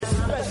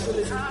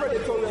specialist,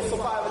 predatory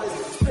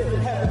survivalist,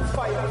 spitting heaven,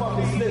 fire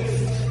from his lips,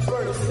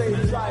 burning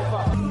slave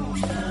driver.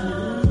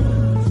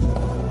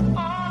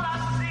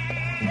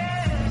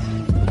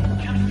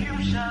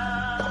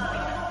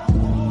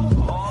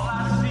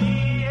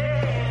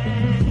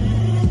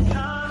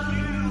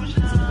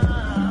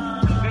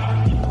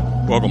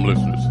 Welcome,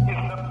 listeners,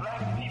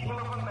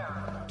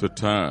 to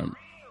Time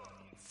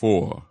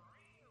for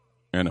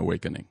an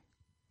Awakening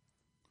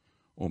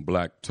on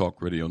Black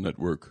Talk Radio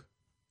Network,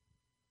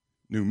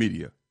 new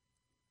media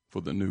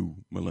for the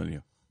new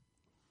millennia.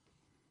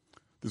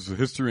 This is a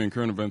history and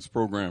current events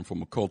program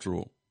from a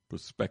cultural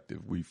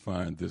perspective. We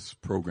find this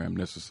program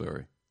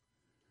necessary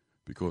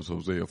because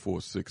Hosea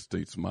 4:6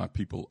 states, "My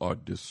people are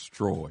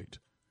destroyed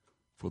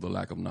for the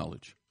lack of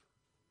knowledge."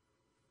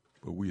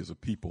 But we as a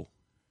people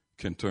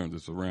can turn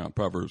this around.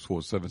 Proverbs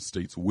 4:7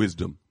 states,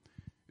 "Wisdom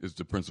is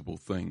the principal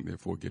thing,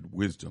 therefore get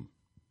wisdom.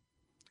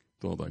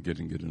 With all that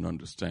getting, get an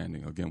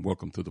understanding." Again,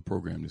 welcome to the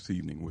program this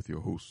evening with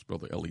your hosts,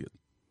 Brother Elliot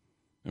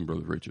and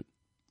Brother Richard.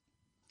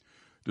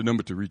 The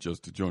number to reach us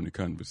to join the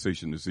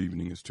conversation this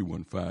evening is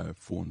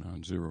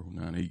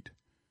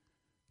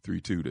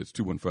 215-490-9832. That's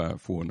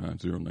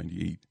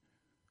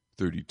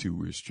 215-490-9832.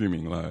 We're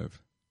streaming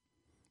live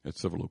at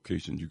several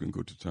locations. You can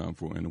go to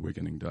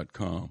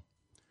timeforanawakening.com,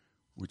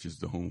 which is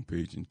the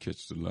homepage, and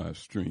catch the live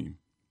stream.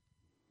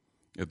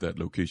 At that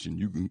location,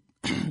 you can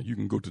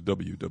go to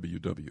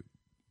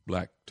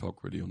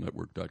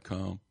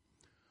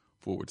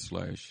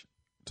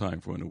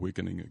www.blacktalkradionetwork.com/Time for an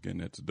Awakening. Again,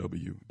 that's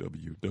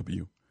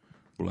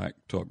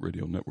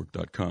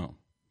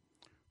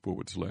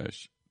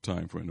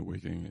www.blacktalkradionetwork.com/Time for an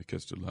Awakening, and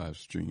catch the live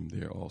stream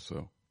there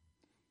also.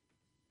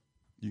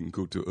 You can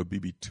go to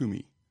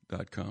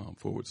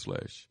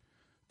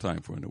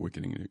abibitumi.com/Time for an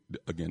Awakening.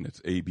 Again, that's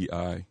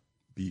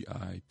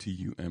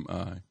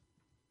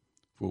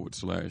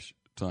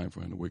ABIBITUMI/Time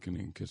for an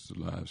Awakening, and catch the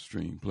live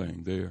stream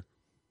playing there.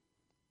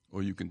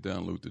 Or you can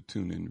download the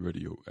TuneIn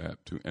radio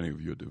app to any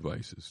of your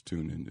devices.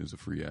 TuneIn is a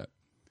free app.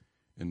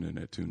 And then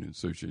that TuneIn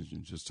search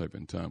engine, just type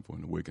in Time for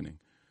an Awakening.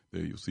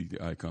 There you'll see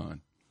the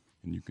icon,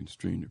 and you can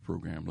stream the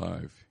program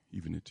live,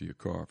 even into your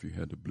car if you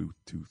had the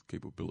Bluetooth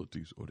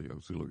capabilities or the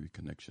auxiliary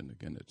connection.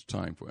 Again, it's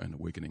Time for an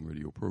Awakening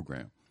radio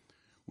program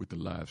with the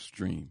live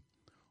stream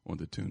on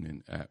the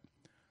TuneIn app.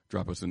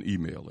 Drop us an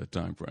email at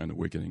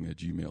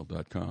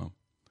timeforanawakening@gmail.com.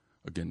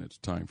 Again, that's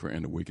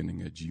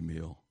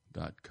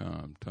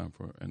timeforanawakening@gmail.com. Time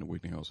for an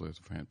Awakening also has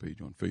a fan page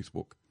on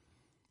Facebook.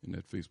 In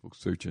that Facebook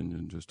search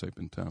engine, just type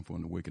in Time for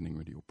an Awakening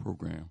radio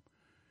program.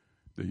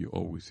 There you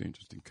always see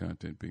interesting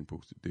content being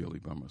posted daily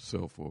by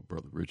myself or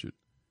Brother Richard.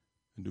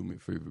 And do me a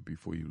favor,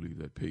 before you leave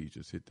that page,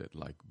 just hit that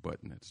like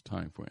button. That's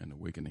Time for an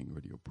Awakening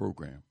radio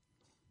program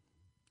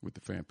with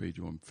the fan page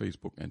on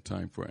Facebook, and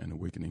Time for an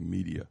Awakening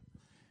media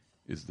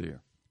is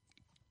there.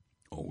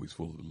 Always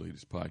full of the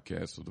latest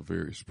podcasts of the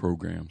various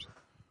programs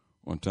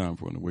on Time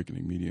for an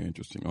Awakening media,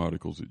 interesting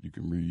articles that you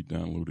can read,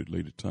 download at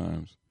later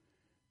times,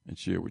 and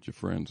share with your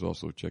friends.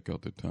 Also, check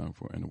out the Time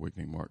for an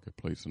Awakening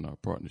marketplace and our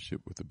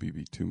partnership with the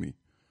BB2Me.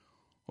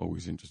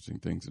 Always interesting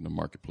things in the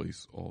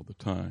marketplace all the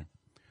time.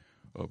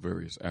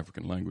 Various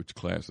African language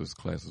classes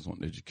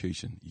on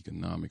education,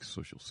 economics,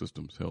 social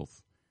systems,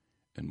 health,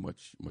 and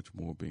much, much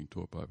more being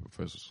taught by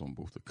professors on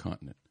both the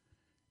continent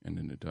and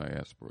in the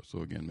diaspora.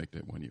 So, again, make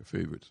that one of your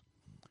favorites.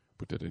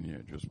 Put that in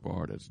your address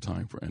bar. That's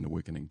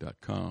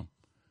timeforanawakening.com.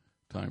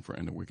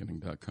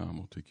 Timeforanawakening.com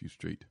will take you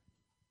straight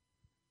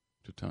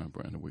to Time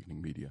for an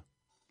Awakening media.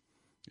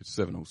 It's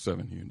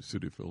 7:07 here in the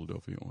city of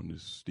Philadelphia on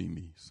this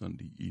steamy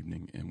Sunday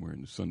evening, and we're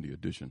in the Sunday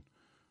edition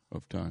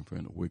of Time for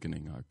an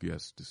Awakening. Our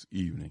guest this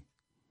evening,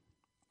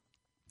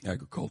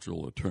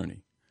 agricultural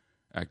attorney,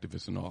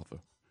 activist and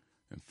author,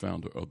 and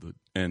founder of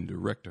and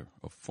director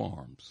of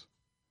F.A.R.M.S,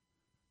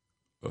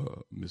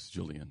 Miss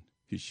Jillian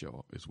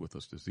Hishaw, is with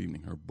us this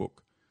evening. Her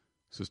book,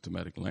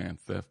 Systematic Land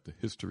Theft, The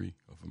History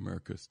of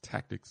America's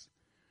Tactics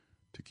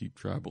to Keep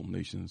Tribal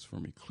Nations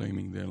from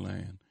Reclaiming Their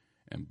Land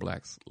and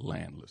Blacks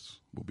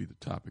Landless, will be the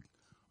topic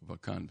of our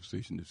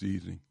conversation this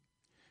evening.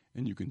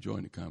 And you can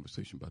join the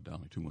conversation by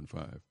dialing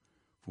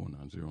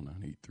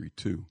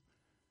 215-490-9832.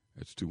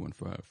 That's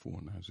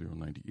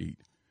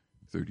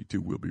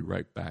 215-490-9832. We'll be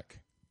right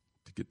back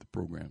to get the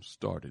program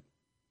started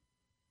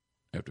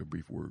after a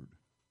brief word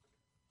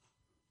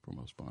from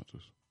our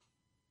sponsors.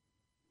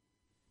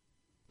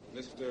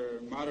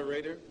 Mr.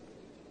 Moderator,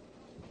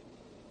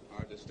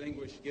 our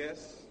distinguished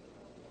guests,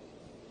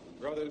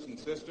 brothers and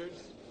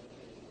sisters,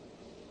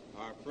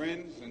 our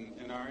friends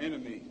and our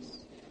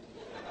enemies.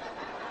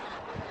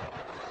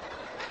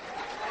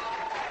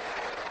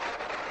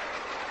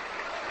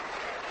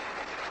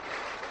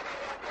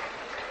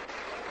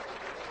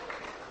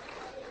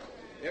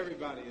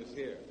 Everybody is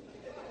here.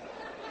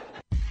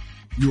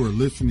 You are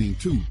listening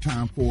to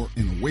Time for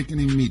an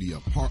Awakening Media,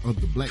 part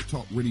of the Black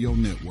Talk Radio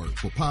Network.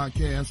 For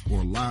podcasts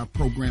or live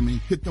programming,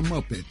 hit them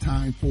up at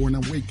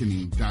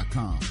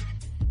timeforanawakening.com.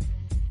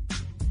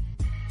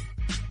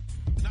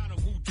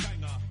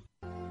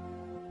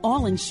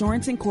 All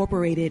Insurance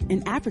Incorporated,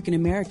 an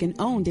African-American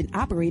owned and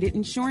operated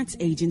insurance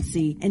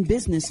agency in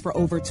business for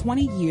over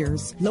 20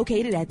 years,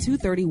 located at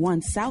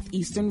 231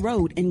 Southeastern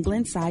Road in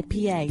Glenside,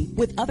 PA,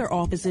 with other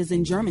offices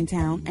in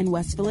Germantown and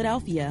West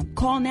Philadelphia.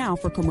 Call now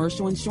for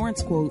commercial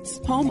insurance quotes,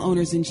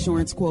 homeowners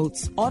insurance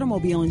quotes,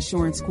 automobile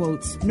insurance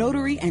quotes,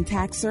 notary and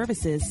tax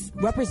services,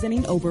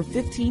 representing over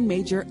 15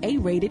 major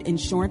A-rated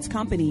insurance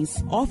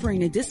companies,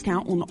 offering a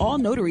discount on all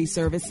notary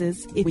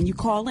services when you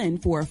call in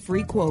for a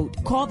free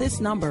quote. Call this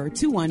number,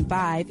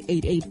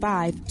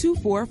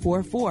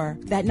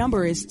 215-885-2444. That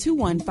number is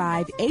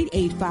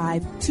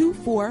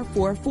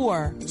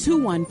 215-885-2444.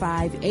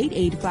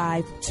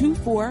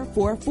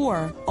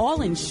 215-885-2444.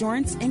 All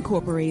Insurance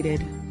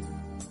Incorporated.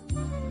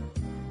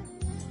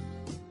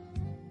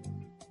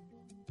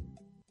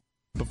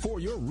 Before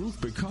your roof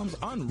becomes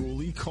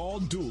unruly, call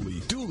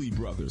Dooley. Dooley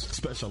Brothers,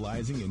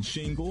 specializing in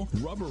shingle,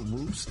 rubber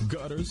roofs,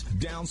 gutters,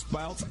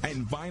 downspouts,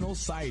 and vinyl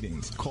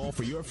sidings. Call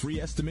for your free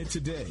estimate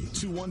today.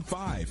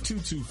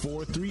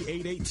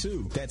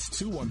 215-224-3882. That's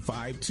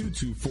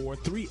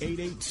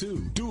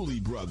 215-224-3882.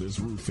 Dooley Brothers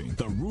Roofing,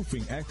 the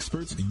roofing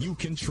experts you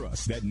can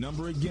trust. That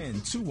number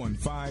again,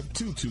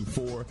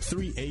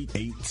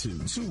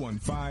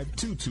 215-224-3882.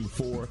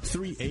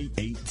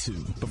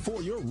 215-224-3882.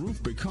 Before your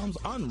roof becomes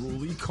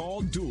unruly,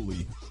 call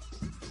Dooley.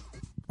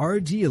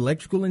 RG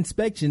Electrical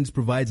Inspections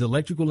provides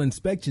electrical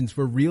inspections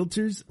for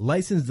realtors,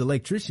 licensed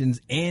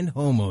electricians, and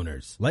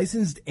homeowners.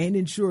 Licensed and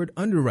insured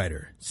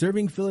underwriter,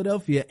 serving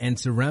Philadelphia and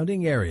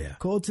surrounding area.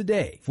 Call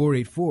today,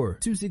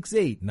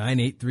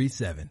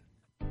 484-268-9837.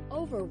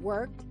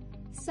 Overworked?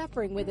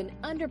 Suffering with an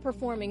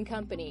underperforming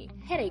company,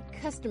 headache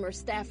customer,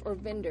 staff, or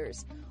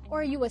vendors?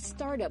 Or are you a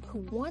startup who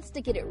wants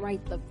to get it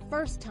right the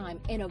first time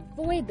and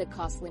avoid the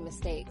costly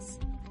mistakes?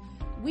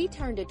 We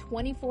turned a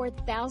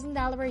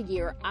 $24,000 a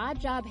year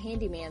odd job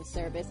handyman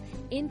service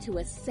into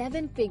a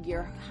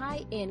 7-figure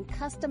high-end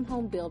custom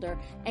home builder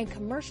and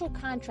commercial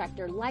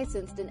contractor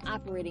licensed and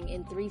operating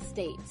in 3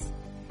 states.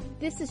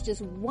 This is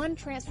just one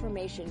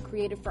transformation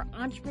created for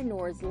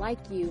entrepreneurs like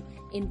you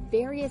in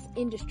various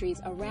industries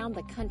around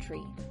the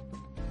country.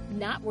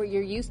 Not what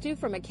you're used to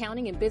from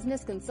accounting and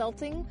business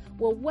consulting?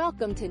 Well,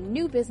 welcome to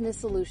New Business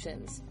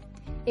Solutions.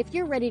 If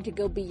you're ready to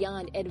go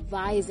beyond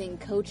advising,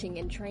 coaching,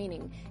 and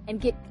training and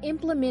get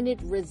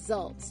implemented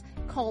results,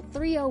 call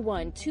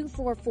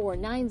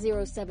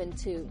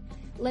 301-244-9072.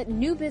 Let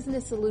New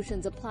Business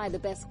Solutions apply the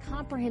best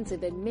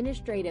comprehensive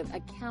administrative,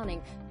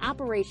 accounting,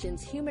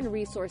 operations, human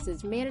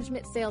resources,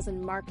 management, sales,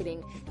 and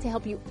marketing to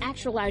help you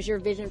actualize your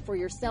vision for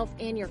yourself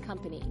and your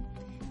company.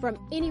 From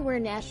anywhere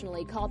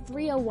nationally, call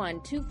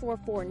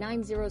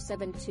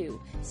 301-244-9072.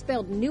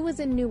 Spelled new as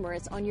in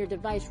numerous on your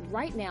device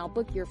right now.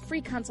 Book your free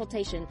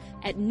consultation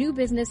at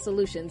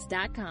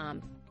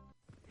newbusinesssolutions.com.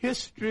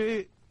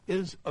 History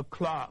is a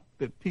clock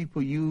that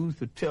people use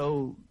to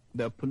tell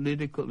their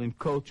political and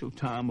cultural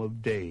time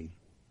of day.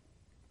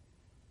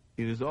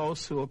 It is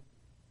also a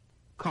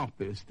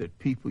compass that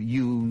people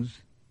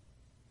use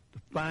to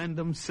find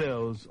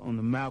themselves on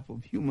the map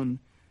of human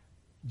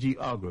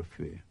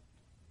geography.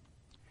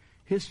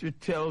 History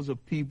tells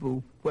of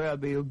people where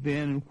they have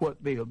been and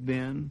what they have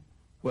been,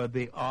 where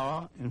they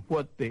are and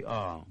what they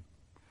are.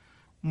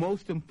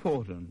 Most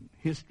important,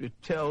 history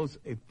tells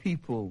a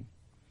people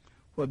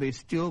where they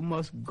still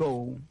must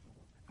go,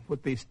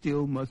 what they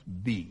still must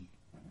be.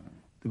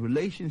 The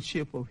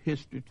relationship of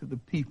history to the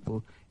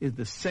people is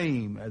the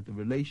same as the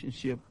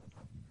relationship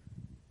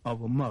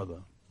of a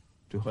mother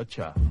to her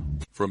child.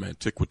 From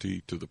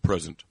antiquity to the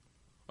present,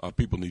 our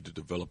people need to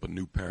develop a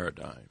new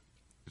paradigm.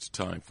 It's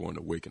time for an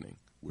awakening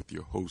with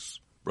your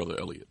host, Brother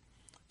Elliot.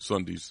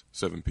 Sundays,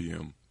 7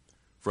 p.m.,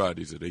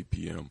 Fridays at 8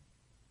 p.m.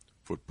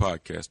 For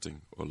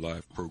podcasting or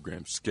live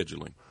program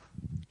scheduling,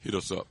 hit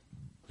us up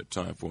at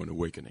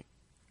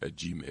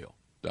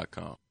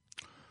timeforanawakening@gmail.com.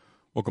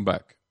 Welcome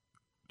back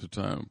to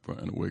Time for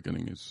an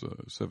Awakening. It's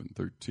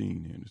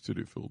 7:13 here in the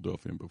city of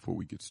Philadelphia. And before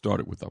we get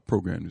started with our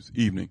program this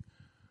evening, I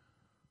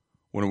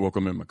want to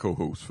welcome in my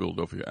co-host,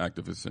 Philadelphia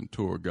activist and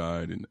tour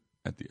guide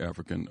at the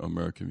African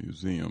American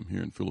Museum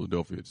here in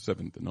Philadelphia at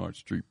 7th and Arch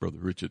Street. Brother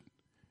Richard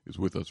is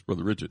with us.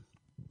 Brother Richard.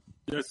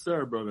 Yes,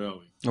 sir, Brother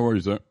Ellie. How are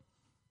you, sir?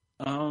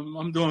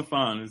 I'm doing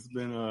fine. It's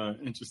been an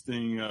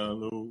interesting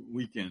little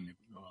weekend,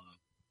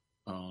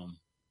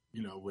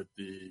 with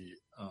the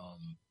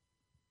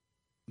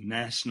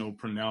national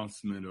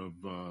pronouncement of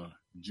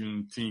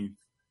Juneteenth,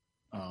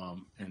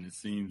 and it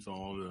seems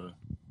all the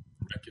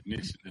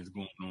recognition that's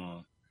going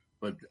on.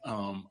 But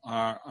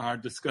our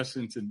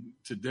discussion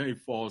today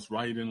falls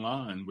right in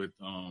line with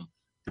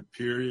the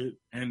period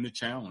and the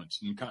challenge,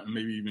 and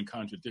maybe even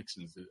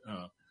contradictions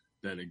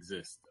that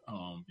exist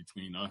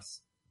between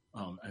us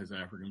as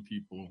African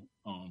people,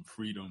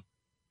 freedom,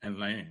 and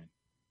land.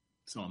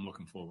 So I'm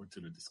looking forward to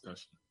the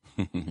discussion.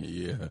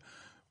 Yeah.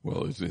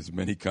 Well, there's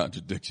many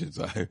contradictions.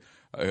 I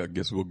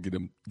guess we'll get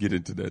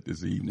into that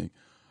this evening.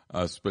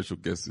 Our special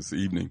guest this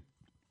evening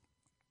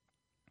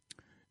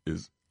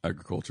is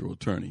agricultural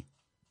attorney,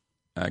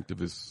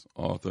 activist,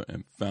 author,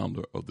 and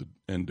founder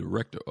and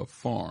director of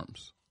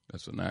F.A.R.M.S.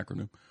 That's an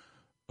acronym.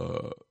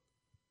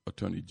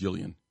 Attorney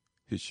Jillian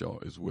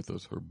Hishaw is with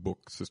us. Her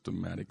book,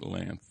 Systematic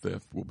Land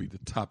Theft, will be the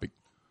topic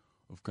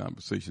of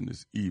conversation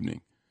this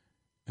evening.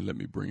 And let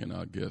me bring in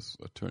our guest,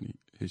 Attorney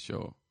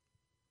Hishaw.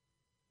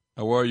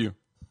 How are you?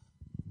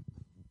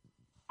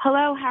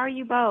 Hello, how are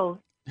you both?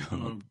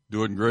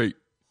 Doing great.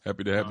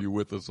 Happy to have you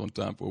with us on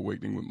Time for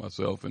Awakening with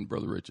myself and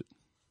Brother Richard.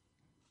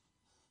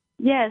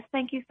 Yes,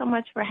 thank you so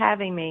much for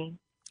having me.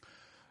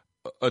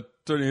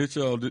 Attorney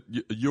Hishaw,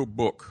 your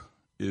book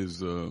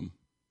is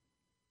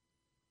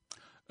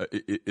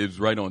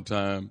right on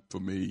time for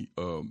me.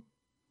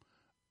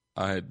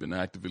 I had been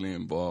actively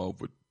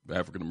involved with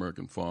African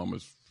American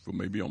farmers for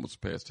maybe almost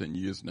the past 10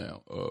 years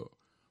now.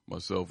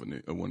 Myself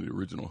and one of the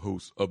original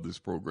hosts of this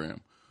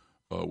program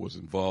was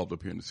involved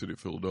up here in the city of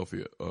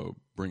Philadelphia,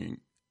 bringing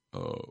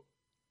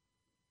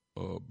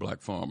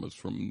black farmers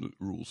from the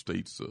rural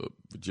states,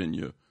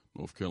 Virginia,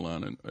 North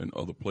Carolina, and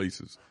other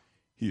places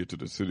here to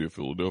the city of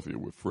Philadelphia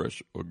with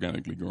fresh,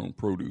 organically grown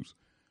produce.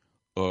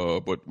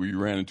 But we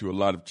ran into a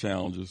lot of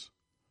challenges.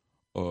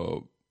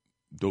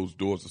 Those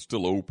doors are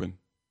still open.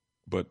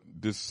 But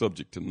this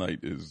subject tonight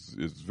is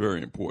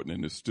very important,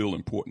 and it's still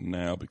important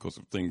now because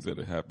of things that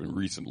have happened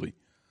recently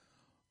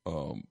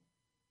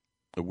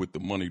with the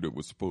money that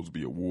was supposed to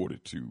be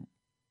awarded to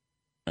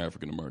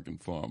African-American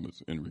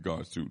farmers in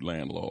regards to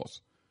land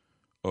loss.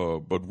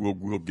 But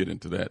we'll get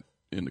into that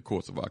in the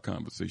course of our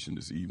conversation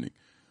this evening.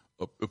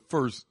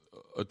 First,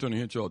 Attorney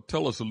Henshaw,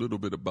 tell us a little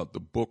bit about the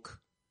book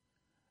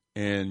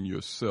and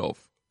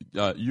yourself.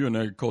 You're an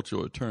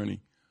agricultural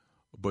attorney,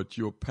 but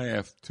your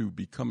path to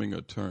becoming an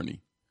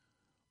attorney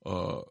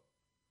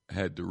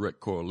had direct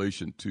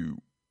correlation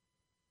to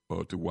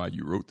why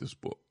you wrote this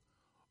book.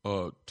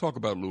 Talk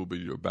about a little bit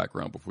of your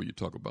background before you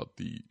talk about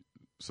the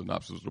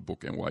synopsis of the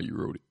book and why you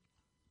wrote it.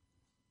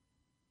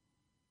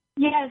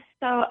 Yes,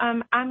 so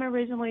I'm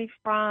originally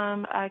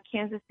from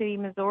Kansas City,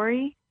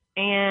 Missouri,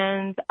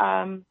 and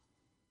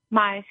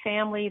my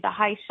family, the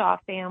Hishaw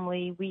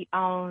family, we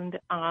owned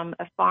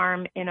a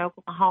farm in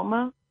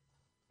Oklahoma,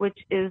 which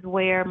is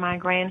where my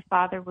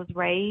grandfather was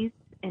raised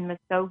in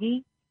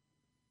Muskogee.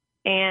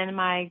 And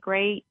my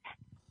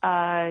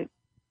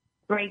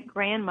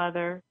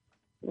great-grandmother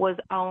was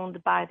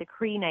owned by the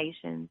Cree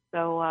Nation.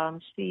 So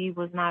she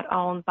was not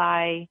owned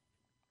by,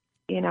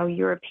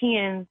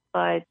 Europeans,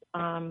 but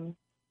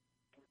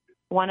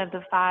one of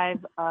the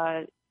 5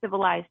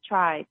 civilized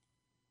tribes.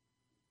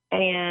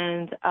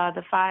 And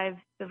the 5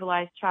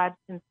 civilized tribes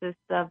consist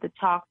of the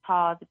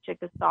Choctaw, the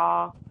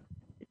Chickasaw,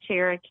 the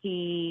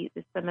Cherokee,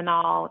 the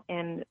Seminole,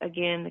 and,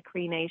 again, the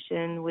Cree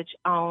Nation, which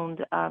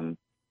owned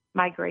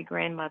my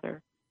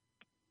great-grandmother.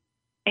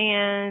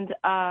 And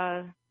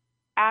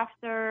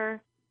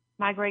after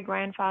my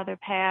great-grandfather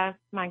passed,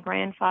 my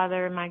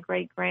grandfather and my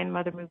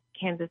great-grandmother moved to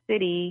Kansas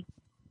City,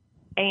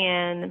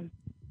 and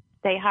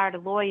they hired a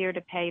lawyer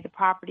to pay the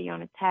property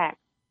on a tax.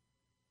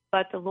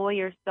 But the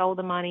lawyer stole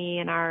the money,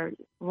 and our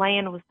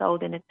land was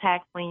sold in a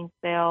tax lien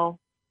sale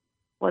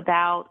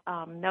without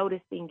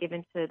notice being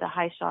given to the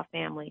Hishaw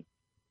family.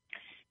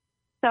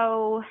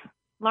 So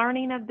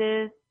learning of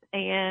this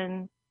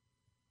and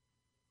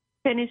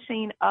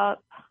finishing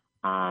up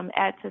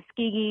at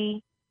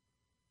Tuskegee,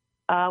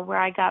 where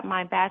I got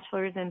my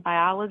bachelor's in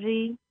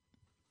biology,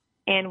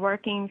 and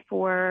working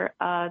for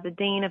the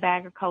Dean of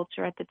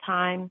Agriculture at the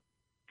time,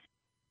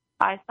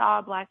 I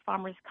saw black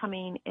farmers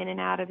coming in and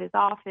out of his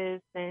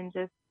office and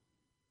just,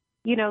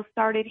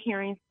 started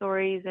hearing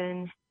stories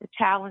and the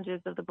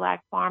challenges of the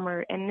black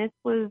farmer. And this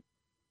was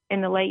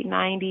in the late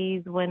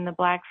 90s when the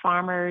black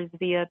farmers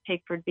via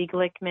Pickford v.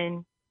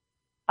 Glickman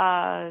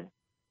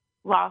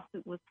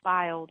lawsuit was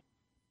filed.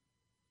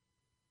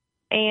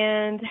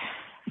 And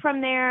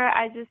from there,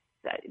 I just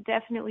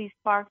definitely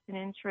sparked an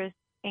interest,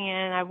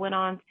 and I went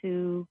on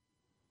to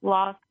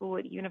law school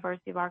at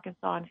University of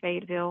Arkansas in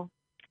Fayetteville.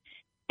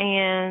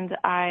 And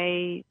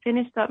I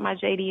finished up my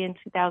JD in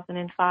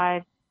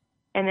 2005,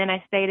 and then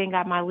I stayed and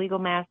got my legal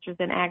master's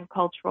in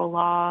agricultural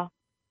law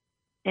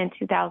in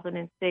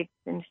 2006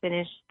 and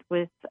finished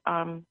with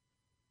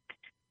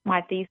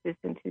my thesis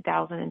in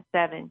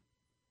 2007.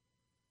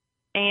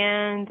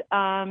 And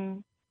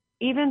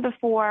even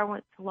before I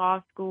went to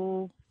law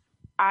school,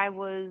 I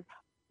was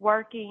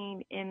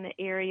working in the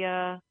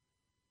area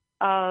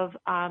of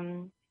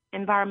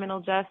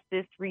environmental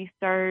justice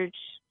research.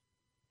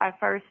 I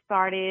first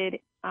started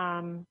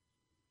in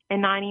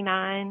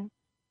 99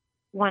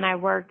 when I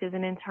worked as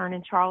an intern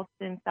in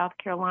Charleston, South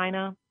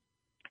Carolina.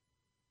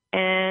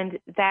 And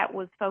that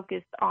was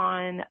focused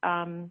on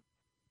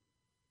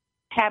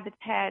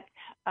habitat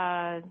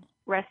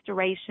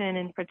restoration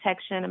and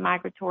protection of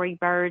migratory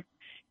birds,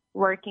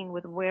 working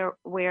with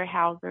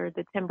Weyerhaeuser,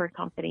 the timber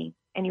company,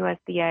 and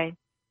USDA.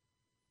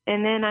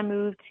 And then I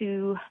moved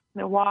to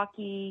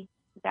Milwaukee,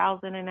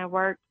 2000, and I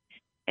worked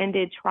and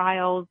did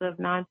trials of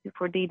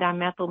non-2,4-D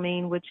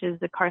dimethylamine, which is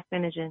a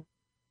carcinogen.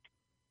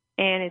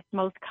 And it's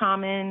most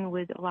common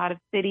with a lot of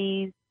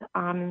cities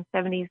in the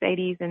 70s,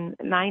 80s, and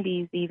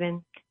 90s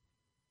even,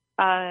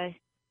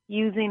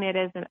 using it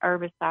as an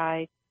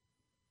herbicide.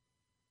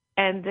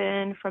 And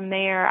then from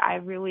there, I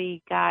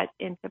really got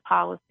into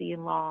policy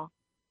and law.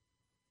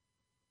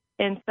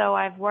 And so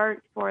I've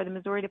worked for the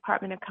Missouri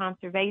Department of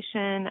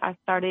Conservation. I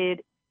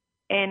started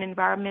an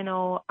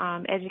environmental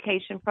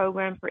education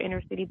program for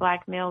inner city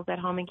black males at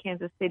home in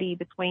Kansas City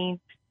between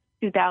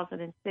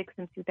 2006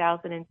 and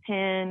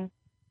 2010.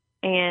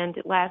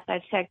 And last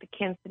I checked, the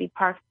Kansas City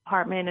Parks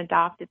Department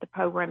adopted the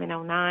program in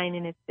 2009,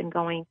 and it's been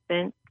going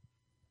since.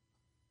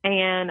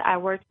 And I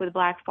worked with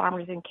black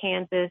farmers in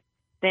Kansas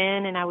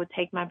then, and I would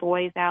take my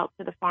boys out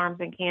to the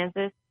farms in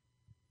Kansas.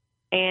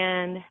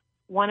 And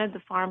one of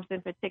the farms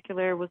in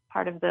particular was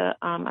part of the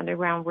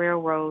Underground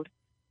Railroad.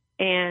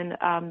 And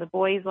the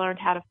boys learned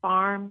how to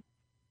farm.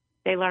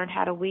 They learned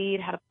how to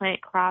weed, how to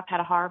plant crop, how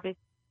to harvest.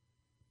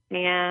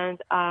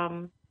 And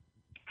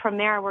from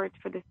there, I worked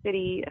for the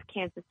city of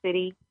Kansas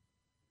City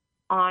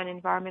on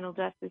environmental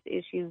justice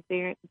issues,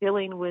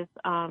 dealing with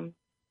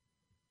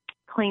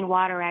Clean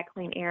Water Act,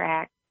 Clean Air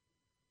Act,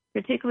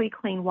 particularly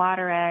Clean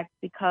Water Act,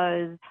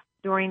 because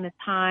during the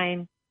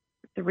time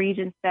the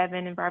Region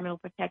 7 Environmental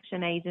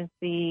Protection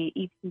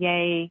Agency,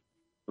 EPA,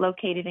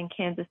 located in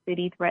Kansas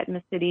City, threatened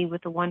the city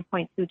with a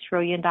 $1.2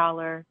 trillion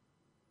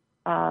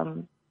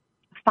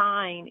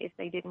fine if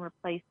they didn't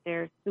replace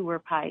their sewer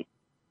pipe.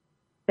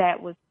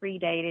 That was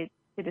predated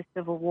to the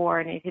Civil War,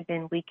 and it had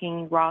been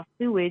leaking raw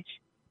sewage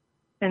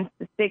since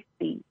the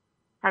 60s,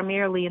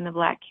 primarily in the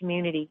black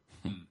community.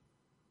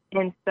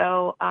 And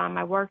so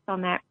I worked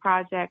on that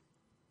project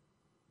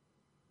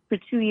for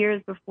 2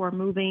 years before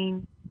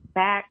moving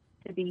back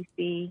to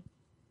D.C.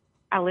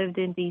 I lived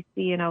in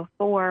D.C. in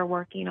 2004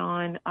 working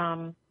on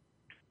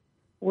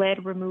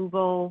lead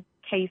removal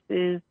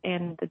cases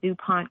and the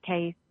DuPont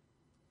case.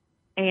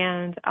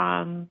 And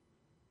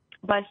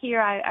but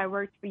here I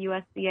worked for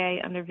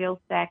USDA under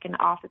Vilsack in the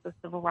Office of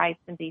Civil Rights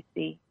in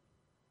D.C.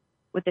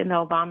 within the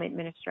Obama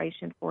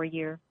administration for a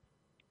year.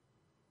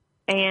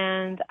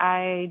 And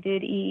I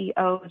did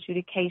EEO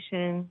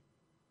adjudication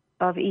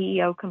of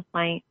EEO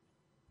complaints.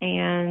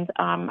 And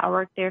I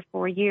worked there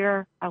for a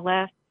year. I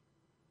left,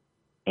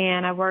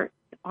 and I worked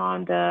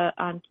on the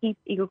Keith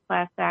Eagle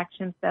class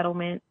action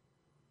settlement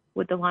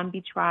with the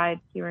Lumbee tribe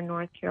here in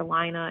North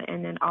Carolina,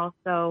 and then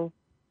also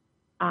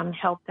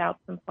helped out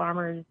some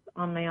farmers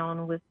on my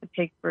own with the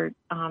Pickford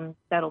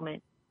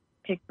settlement,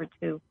 Pickford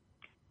 2.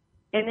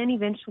 And then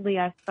eventually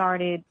I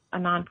started a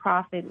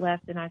nonprofit,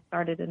 left, and I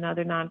started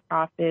another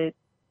nonprofit,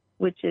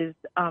 which is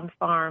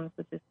F.A.R.M.S,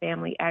 which is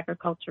Family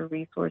Agriculture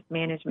Resource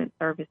Management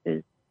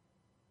Services.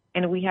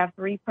 And we have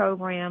 3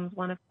 programs.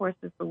 One, of course,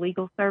 is the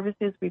legal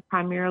services. We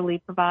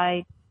primarily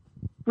provide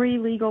free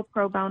legal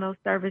pro bono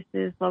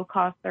services,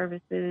 low-cost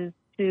services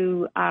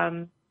to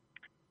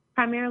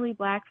primarily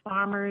black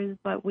farmers,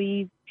 but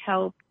we've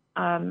helped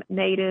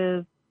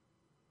Native,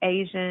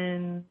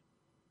 Asian,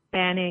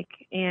 Hispanic,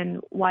 and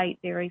white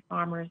dairy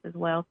farmers as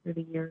well through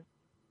the years.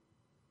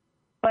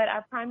 But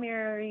our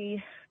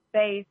primary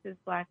base is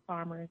black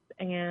farmers,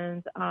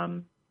 and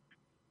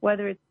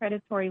whether it's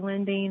predatory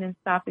lending and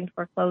stopping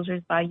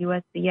foreclosures by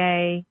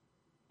USDA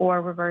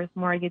or reverse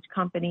mortgage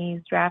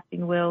companies,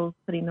 drafting wills,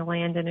 putting the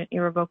land in an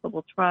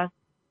irrevocable trust,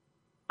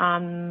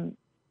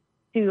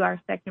 to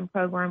our second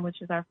program,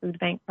 which is our food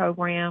bank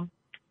program,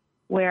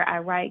 where I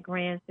write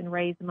grants and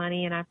raise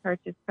money, and I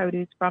purchase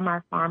produce from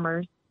our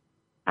farmers.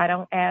 I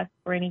don't ask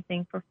for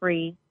anything for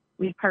free.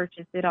 We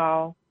purchase it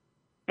all,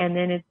 and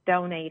then it's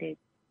donated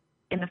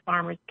in the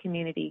farmers'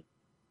 community.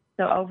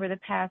 So over the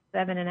past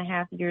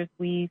 7.5 years,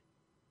 we've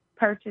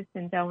purchased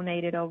and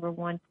donated over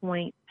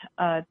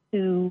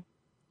 1.2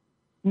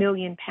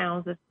 million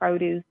pounds of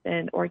produce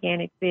and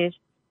organic fish,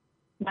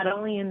 not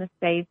only in the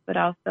States, but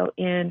also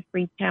in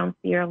Freetown,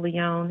 Sierra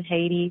Leone,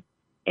 Haiti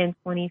in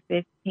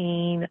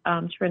 2015,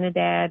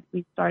 Trinidad.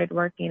 We started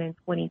working in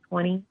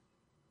 2020.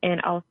 And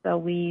also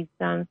we've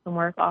done some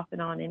work off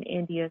and on in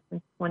India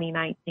since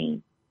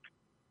 2019.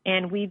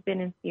 And we've been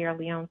in Sierra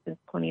Leone since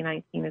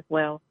 2019 as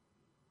well.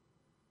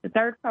 The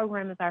third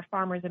program is our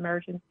Farmers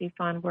Emergency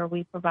Fund, where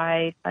we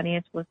provide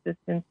financial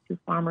assistance to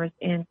farmers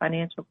in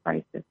financial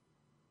crisis.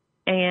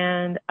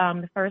 And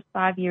the first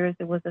 5 years,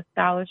 it was a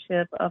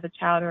scholarship of a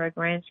child or a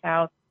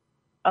grandchild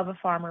of a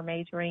farmer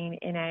majoring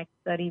in ag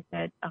studies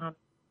at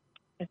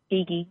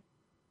Tuskegee.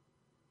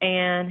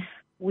 And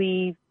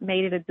we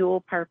made it a dual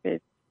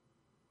purpose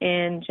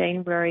in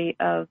January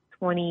of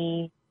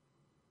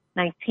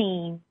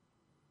 2019.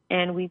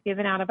 And we've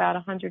given out about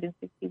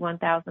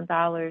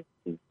 $161,000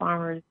 to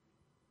farmers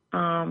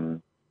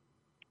in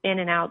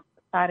and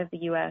outside of the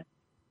U.S.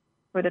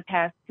 For the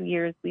past 2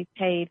 years, we've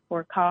paid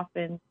for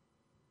coffins.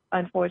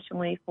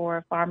 Unfortunately, for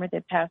a farmer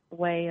that passed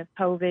away of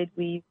COVID,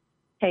 we've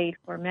paid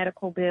for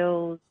medical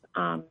bills.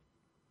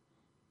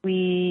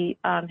 We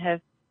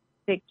have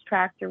fixed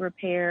tractor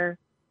repair.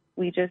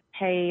 We just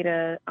paid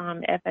a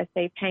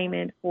FSA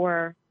payment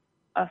for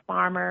a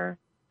farmer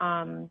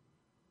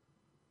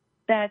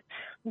that's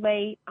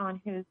late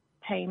on his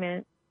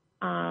payment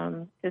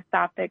to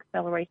stop the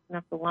acceleration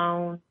of the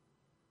loan.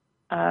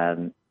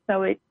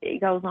 So it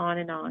goes on,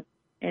 and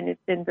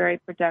it's been very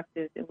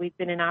productive. And we've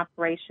been in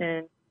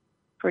operation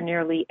for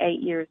nearly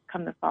 8 years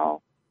come the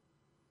fall.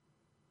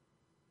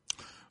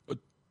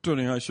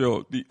 Attorney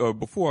Hishaw,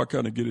 before I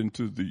kind of get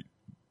into the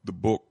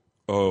book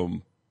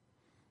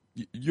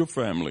Your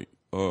family,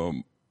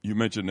 you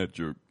mentioned that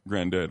your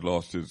granddad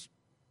lost his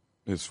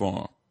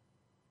farm.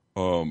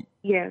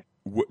 Yes.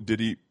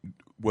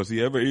 Was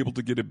he ever able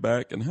to get it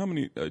back? And how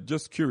many,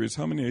 just curious,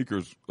 how many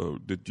acres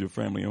did your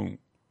family own?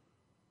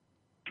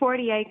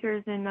 40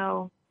 acres, and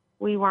no,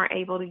 we weren't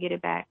able to get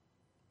it back.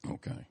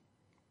 Okay.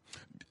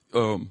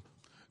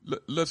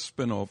 Let's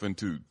spin off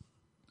into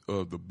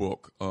the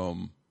book.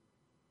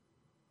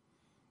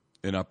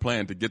 And I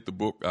plan to get the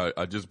book.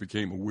 I just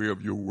became aware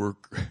of your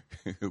work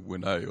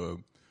when I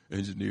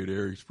engineered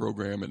Eric's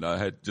program, and I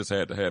had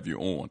to have you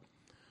on.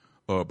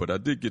 But I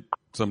did get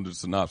some of the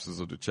synopsis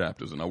of the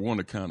chapters, and I want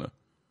to kind of,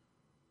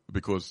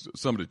 because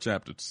some of the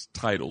chapters'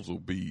 titles will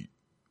be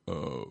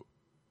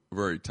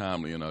very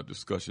timely in our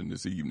discussion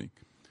this evening.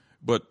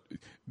 But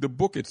the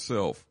book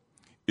itself,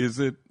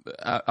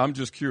 I'm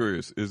just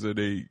curious, is it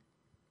a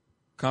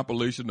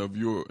compilation of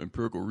your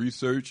empirical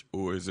research,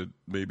 or is it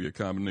maybe a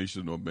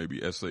combination of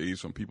maybe essays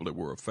from people that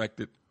were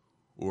affected,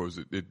 or is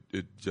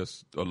it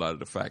just a lot of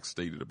the facts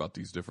stated about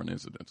these different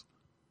incidents?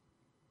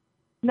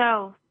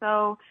 No.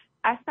 So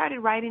I started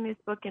writing this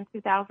book in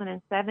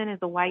 2007 as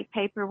a white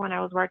paper when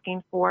I was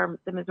working for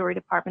the Missouri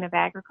Department of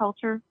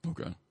Agriculture.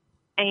 Okay.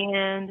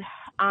 And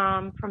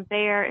from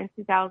there, in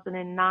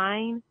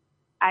 2009,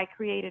 I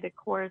created a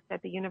course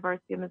at the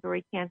University of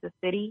Missouri, Kansas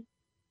City.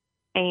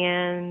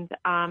 And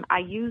I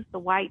used the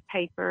white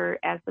paper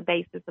as the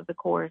basis of the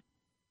course.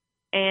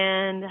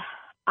 And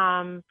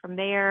from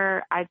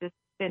there, I just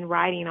been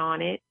writing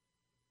on it.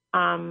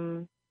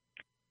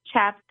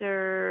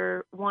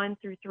 Chapter 1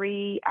 through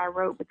 3, I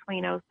wrote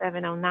between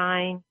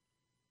 07-09.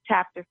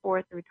 Chapter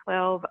 4 through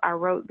 12, I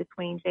wrote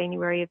between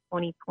January of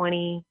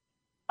 2020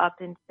 up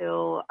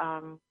until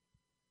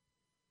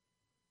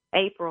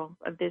April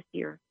of this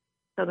year.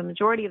 So the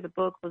majority of the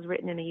book was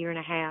written in a year and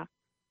a half.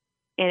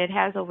 And it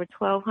has over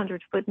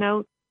 1,200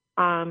 footnotes.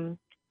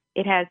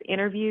 It has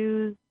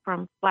interviews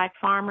from Black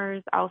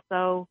farmers,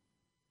 also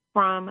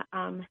from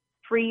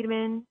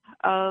freedmen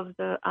of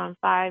the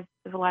 5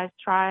 civilized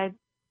tribes,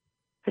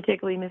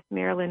 particularly Miss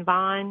Marilyn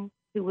Vaughn,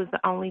 who was the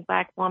only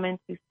Black woman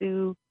to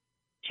sue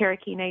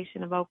Cherokee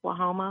Nation of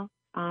Oklahoma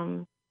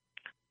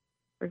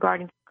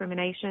regarding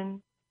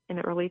discrimination in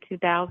the early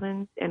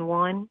 2000s and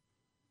won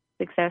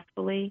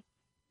successfully.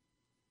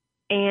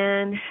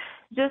 And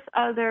just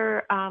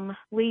other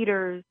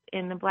leaders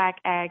in the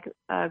Black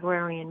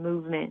agrarian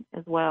movement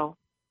as well.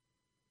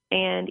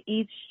 And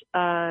each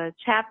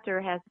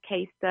chapter has a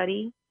case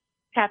study.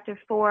 Chapter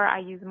 4, I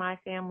use my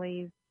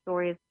family's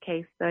story as a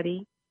case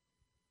study.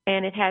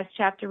 And it has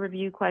chapter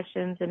review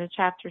questions and a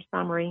chapter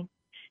summary.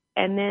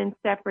 And then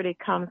separate, it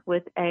comes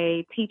with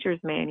a teacher's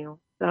manual.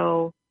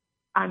 So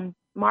I'm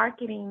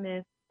marketing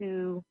this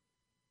to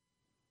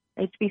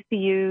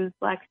HBCUs,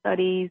 Black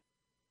Studies,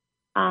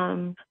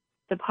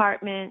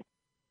 departments,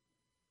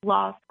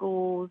 law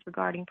schools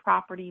regarding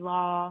property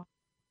law,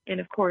 and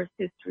of course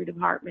history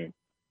departments.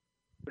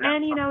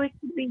 And it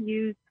can be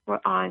used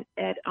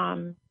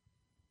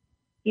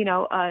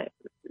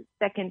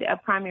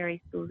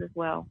primary schools as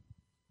well,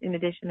 in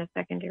addition to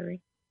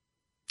secondary.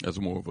 As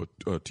more of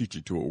a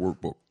teaching to a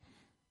workbook.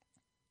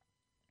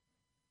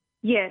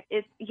 Yes,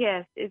 it's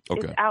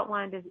okay.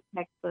 outlined as a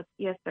textbook.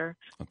 Yes, sir.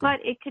 Okay. But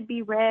it could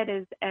be read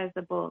as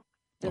a book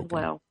as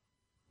well.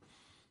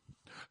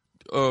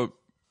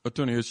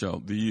 Attorney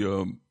Hishaw,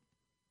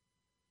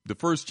 the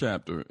first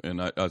chapter,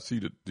 and I see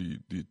that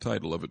the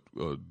title of it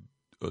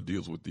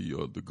deals with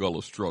the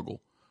Gullah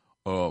struggle.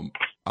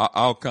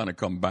 I'll kind of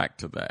come back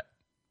to that.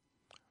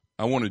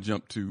 I want to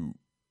jump to.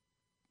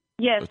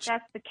 Yes,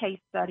 that's the case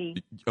study.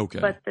 Okay.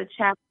 But the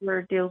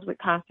chapter deals with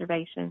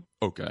conservation.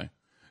 Okay.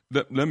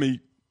 Let me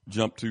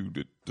jump to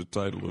the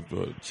title of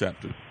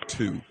chapter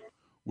 2,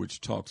 which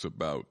talks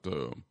about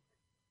the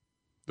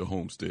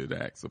Homestead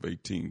Acts of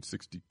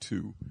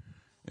 1862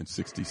 and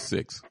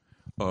 66.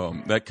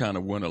 That kind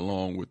of went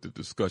along with the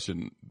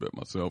discussion that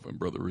myself and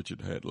Brother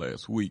Richard had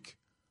last week,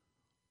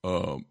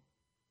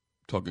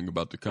 talking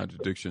about the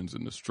contradictions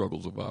and the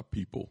struggles of our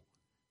people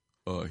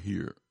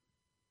here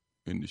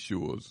in the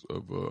shores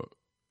of the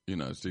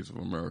United States of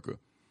America.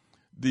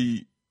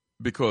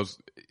 Because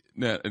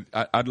now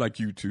I'd like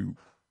you to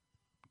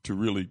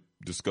really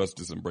discuss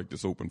this and break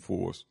this open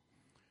for us,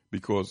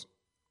 because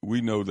we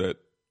know that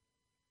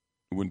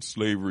when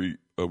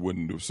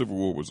the Civil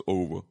War was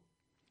over,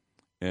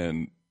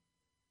 and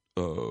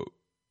the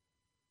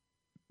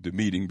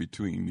meeting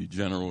between the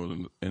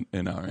general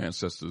and our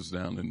ancestors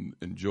down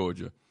in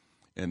Georgia,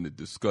 and the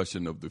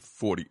discussion of the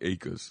 40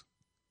 acres,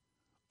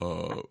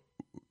 it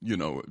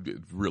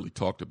really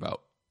talked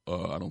about.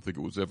 I don't think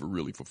it was ever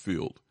really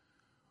fulfilled.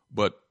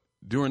 But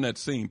during that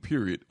same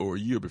period, or a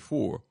year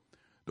before,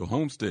 the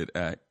Homestead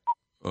Act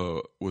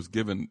was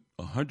given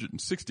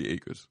 160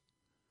 acres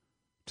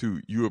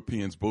to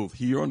Europeans, both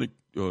here on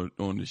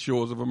the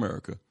shores of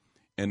America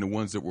and the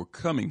ones that were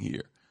coming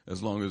here,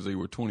 as long as they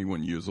were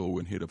 21 years old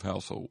and head of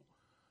household.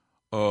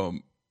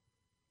 The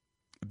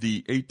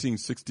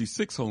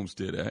 1866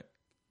 Homestead Act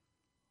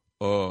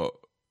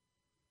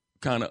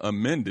kind of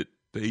amended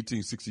the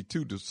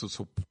 1862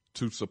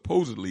 to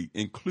supposedly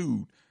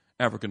include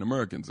African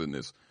Americans in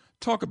this.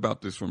 Talk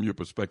about this from your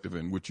perspective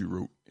and what you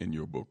wrote in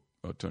your book,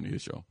 Attorney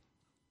Hishaw.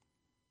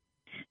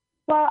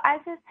 Well,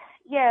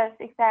 yes,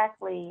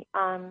 exactly.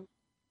 So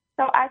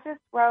I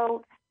just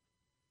wrote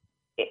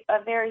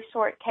a very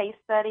short case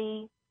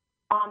study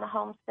on the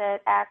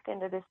Homestead Act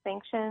and the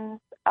distinctions.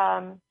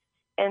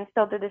 And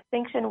so the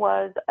distinction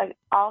was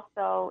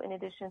also, in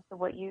addition to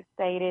what you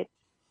stated,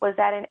 was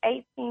that in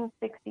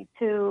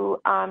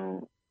 1862,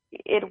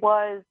 it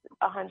was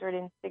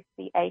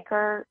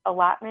 160-acre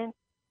allotment,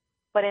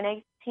 but in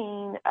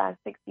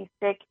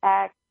 1866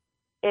 Act,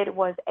 it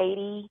was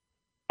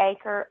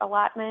 80-acre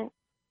allotment.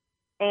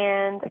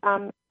 And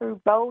through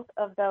both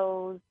of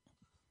those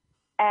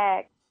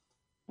acts,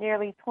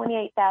 nearly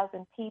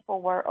 28,000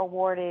 people were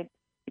awarded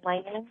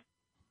land.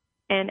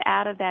 And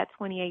out of that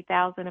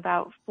 28,000,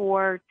 about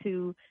 4,000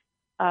 to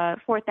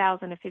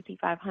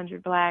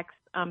 5,500 blacks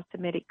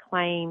submitted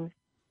claims.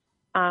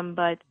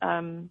 But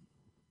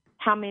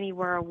how many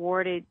were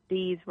awarded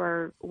these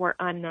were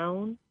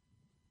unknown.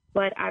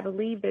 But I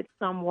believe that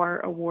some were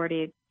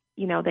awarded,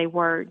 they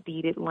were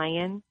deeded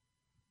land.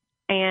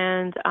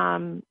 And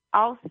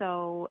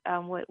also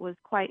what was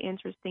quite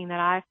interesting that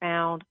I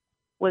found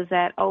was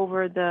that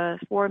over the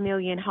 4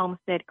 million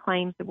homestead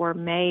claims that were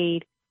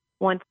made,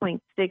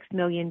 1.6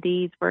 million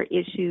deeds were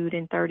issued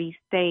in 30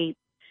 states.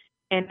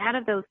 And out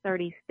of those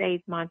 30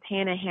 states,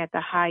 Montana had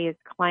the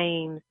highest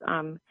claims,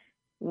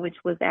 which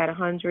was at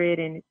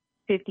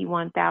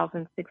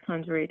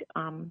 151,600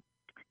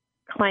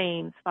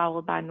 claims,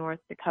 followed by North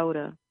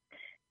Dakota.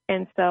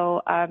 And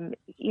so,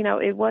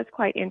 it was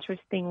quite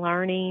interesting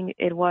learning.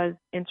 It was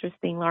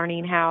interesting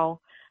learning how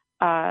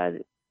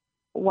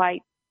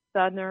white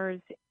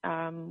Southerners,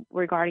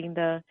 regarding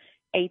the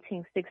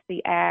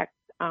 1860 Act,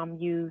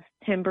 used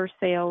timber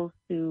sales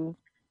to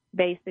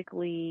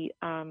basically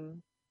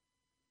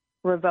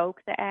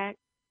revoke the act.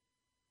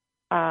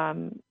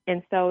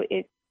 And so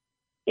it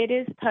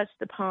is touched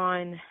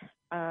upon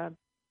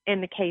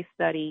in the case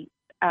study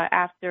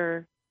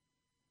after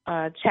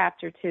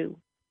Chapter 2.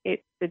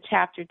 It's the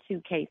Chapter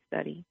 2 case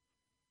study.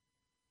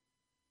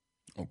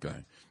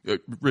 Okay.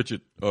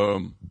 Richard,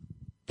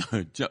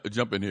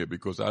 jump in here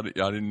because I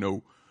didn't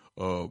know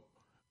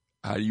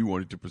how you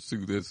wanted to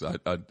pursue this. I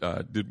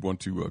did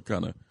want to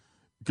kind of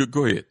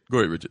go ahead. Go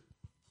ahead, Richard.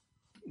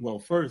 Well,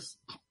 first,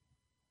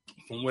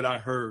 from what I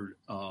heard,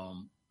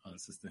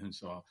 Sister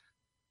Henshaw,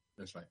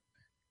 that's right,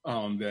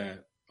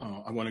 that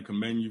I want to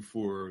commend you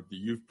for the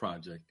youth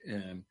project,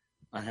 and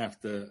I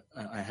have to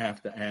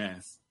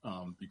ask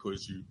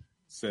because you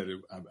said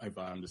it, if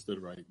I understood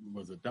it right,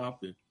 was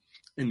adopted.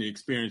 In the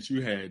experience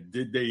you had,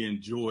 did they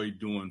enjoy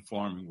doing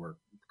farming work?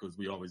 Because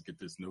we always get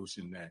this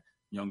notion that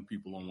young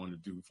people don't want to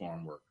do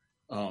farm work.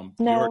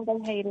 No, they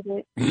hated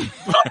it.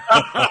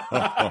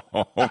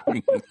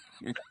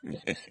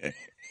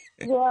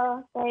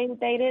 Yeah,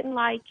 they didn't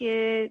like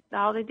it.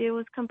 All they did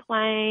was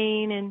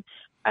complain. And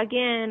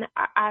again,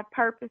 I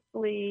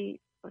purposely,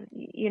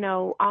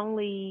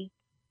 only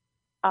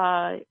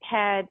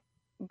had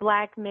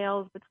black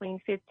males between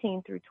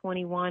 15 through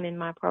 21 in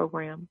my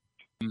program.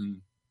 Mm-hmm.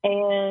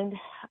 And,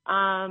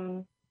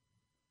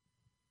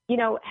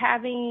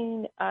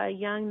 having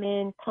young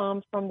men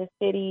come from the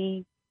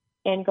city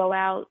and go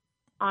out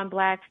on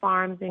black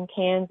farms in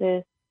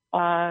Kansas,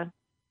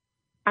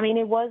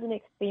 it was an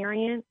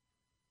experience,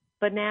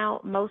 but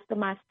now most of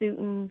my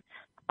students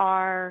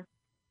are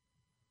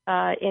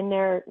in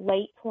their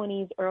late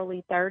 20s,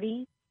 early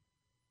 30s.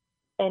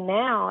 And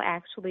now,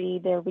 actually,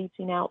 they're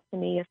reaching out to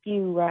me, a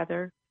few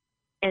rather,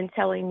 and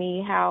telling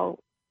me how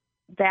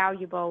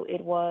valuable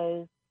it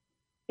was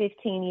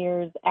 15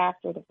 years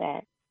after the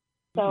fact.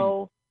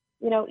 So,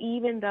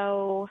 even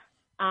though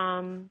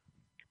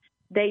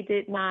they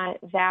did not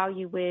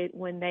value it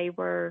when they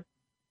were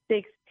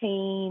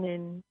 16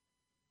 and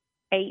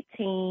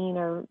 18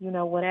 or,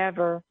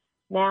 whatever,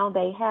 now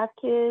they have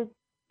kids.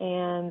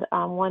 And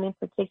one in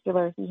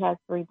particular, he has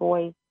 3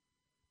 boys.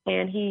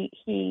 And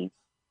he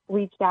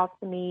reached out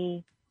to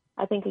me,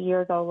 I think a year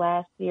ago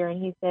last year,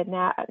 and he said,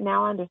 now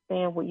I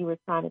understand what you were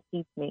trying to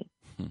teach me.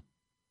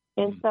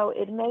 And so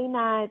it may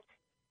not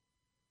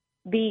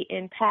be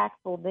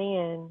impactful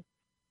then,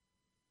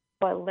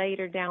 but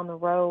later down the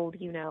road,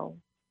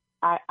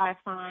 I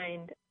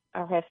find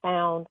or have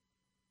found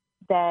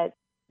that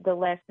the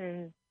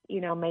lessons,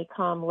 may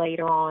come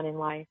later on in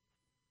life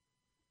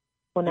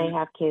when they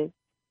have kids.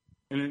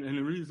 And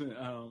the reason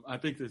I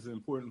think it's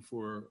important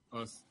for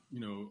us,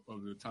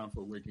 of the Time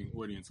for Awakening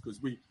audience, because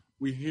we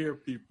hear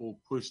people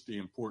push the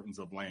importance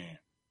of land.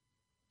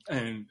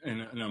 And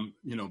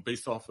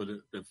based off of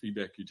the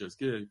feedback you just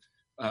gave,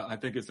 I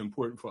think it's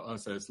important for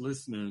us as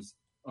listeners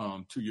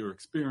to your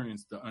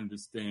experience to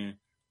understand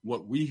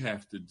what we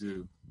have to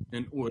do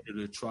in order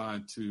to try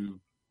to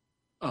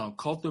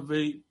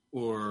cultivate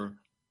or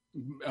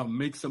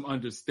make some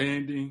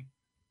understanding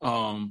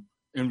in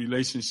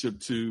relationship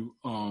to,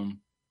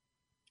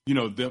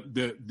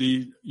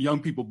 the young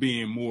people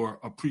being more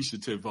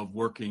appreciative of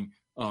working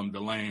the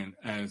land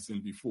as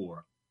in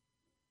before.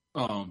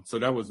 So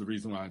that was the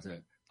reason why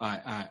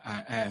I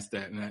asked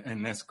that,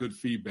 and that's good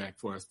feedback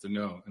for us to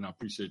know, and I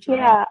appreciate your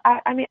Yeah,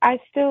 I mean, I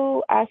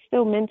still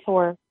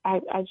mentor.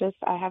 I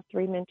have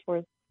 3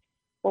 mentors.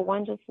 Well,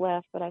 one just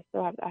left, but I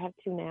have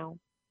 2 now.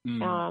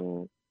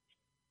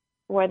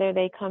 Whether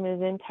they come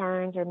as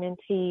interns or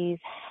mentees,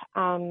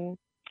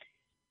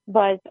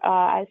 but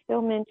I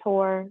still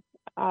mentor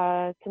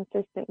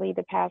consistently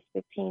the past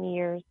 15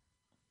 years,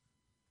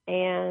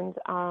 and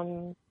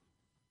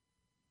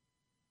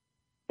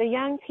the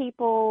young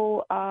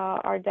people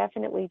are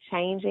definitely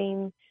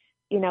changing.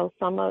 You know,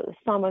 some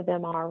of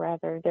them are,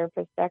 rather, their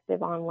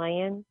perspective on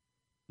land.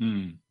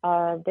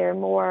 They're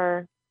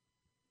more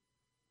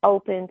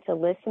open to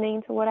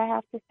listening to what I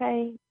have to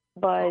say,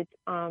 but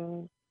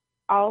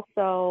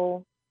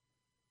also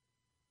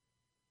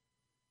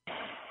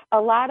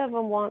a lot of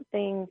them want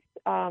things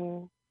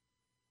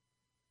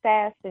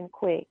fast and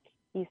quick,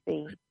 you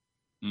see.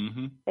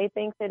 They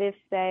think that if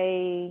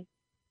they,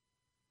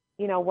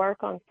 you know,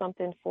 work on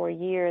something for a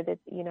year, that,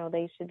 you know,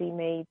 they should be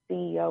made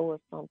CEO of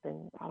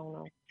something. I don't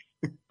know.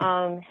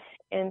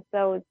 And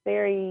so it's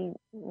very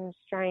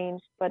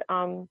strange, but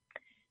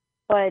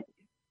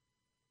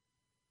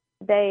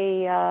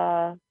they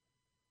are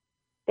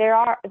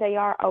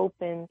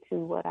open to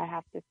what I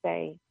have to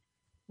say,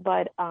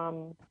 but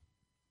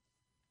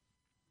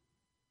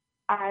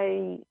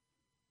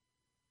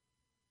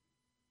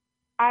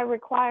I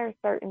require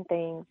certain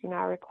things. You know,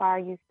 I require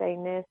you say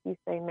miss, you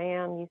say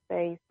ma'am, you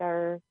say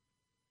sir,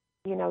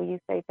 you know, you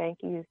say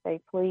thank you, you say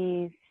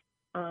please,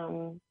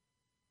 and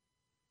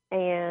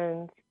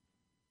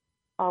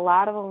a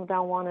lot of them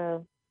don't want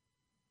to,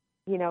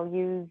 you know,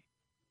 use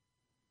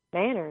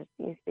manners,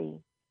 you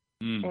see.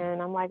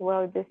 And I'm like,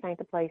 well, this ain't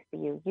the place for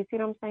you. You see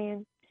what I'm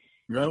saying?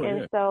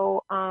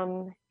 So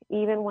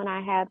even when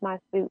I had my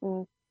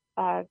students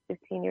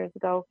 15 years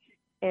ago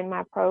in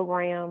my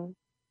program,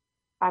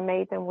 I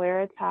made them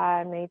wear a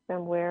tie, made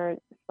them wear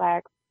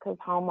slacks, because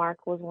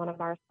Hallmark was one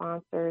of our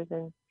sponsors,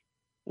 and,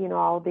 you know,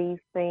 all these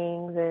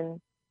things. And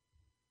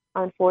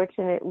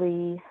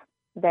unfortunately,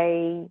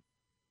 they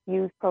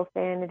used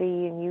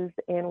profanity and used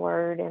the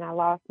N-word, and I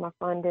lost my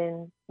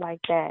funding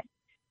like that.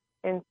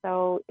 And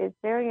so it's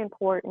very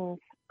important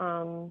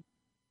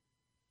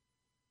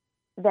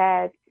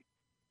that,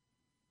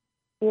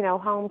 you know,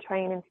 home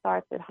training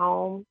starts at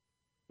home,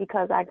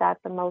 because I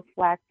got the most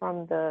flack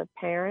from the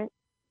parents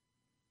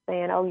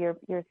saying, oh, your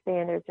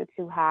standards are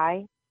too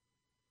high.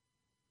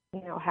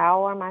 You know,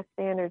 how are my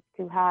standards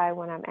too high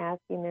when I'm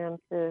asking them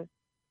to,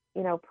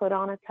 you know, put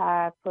on a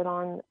tie, put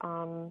on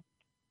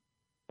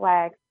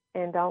slacks,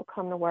 and don't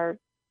come to work,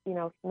 you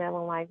know,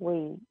 smelling like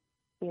weed,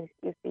 you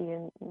see,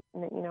 and,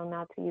 you know,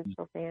 not to use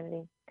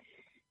profanity.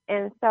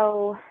 And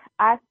so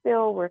I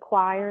still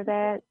require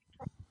that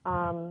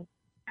from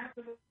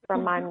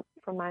my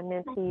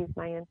mentees,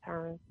 my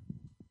interns.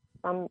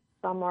 Some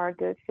are a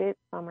good fit,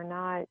 some are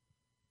not.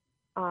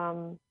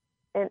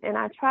 And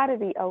I try to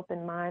be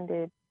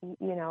open-minded,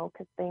 you know,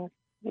 because things,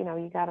 you know,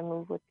 you got to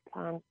move with the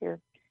times here.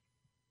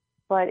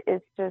 But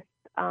it's just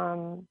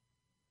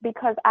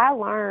because I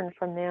learn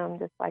from them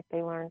just like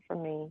they learn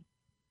from me.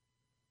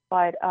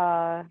 But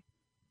I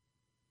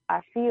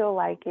feel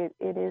like it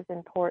is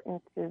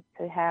important to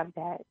have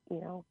that, you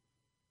know,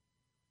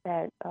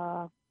 that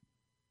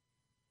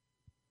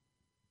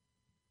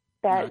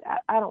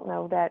I don't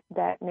know,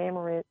 that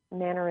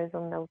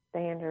mannerism, those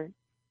standards,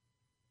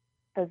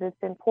 because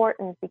it's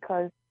important,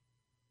 because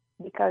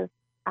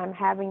I'm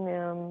having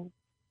them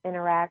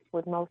interact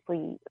with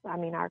mostly, I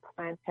mean, our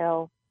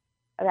clientele.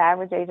 The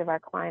average age of our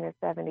client is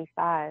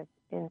 75,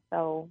 and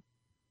so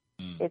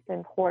it's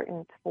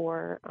important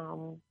for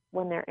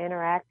when they're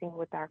interacting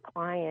with our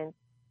clients,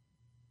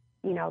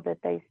 you know,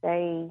 that they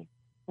say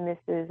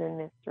Mrs.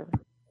 and Mr.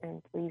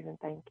 and please and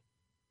thank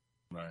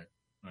you. Right.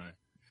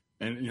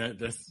 And yeah,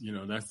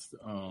 that's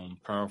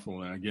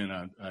powerful. And again,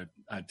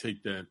 I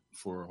take that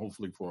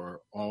hopefully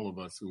for all of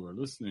us who are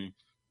listening,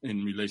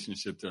 in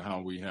relationship to how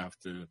we have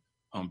to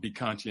be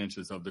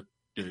conscientious of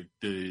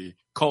the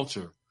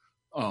culture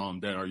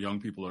that our young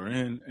people are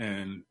in,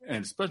 and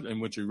especially,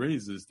 and what you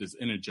raise is this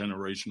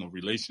intergenerational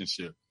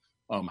relationship.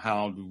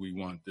 How do we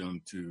want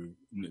them to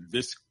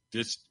this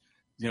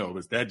you know,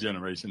 it's that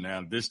generation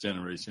now, this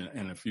generation,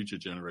 and a future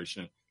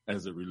generation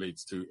as it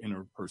relates to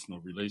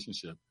interpersonal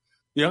relationship.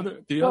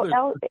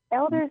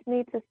 Elders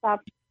need to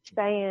stop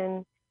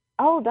saying,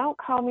 "Oh, don't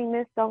call me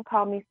Miss, don't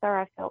call me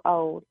Sir. I feel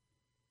old."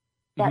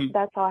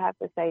 That's all I have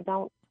to say.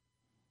 Don't,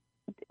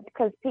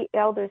 because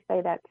elders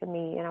say that to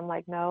me, and I'm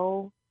like,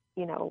 no,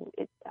 you know,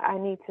 I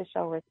need to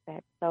show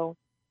respect. So,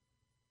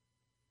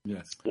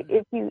 yes,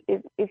 if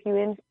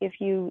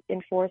you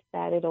enforce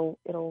that, it'll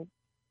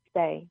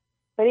stay.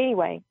 But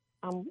anyway,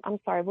 I'm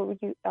sorry. What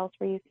else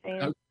were you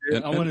saying?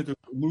 I wanted to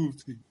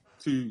move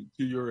to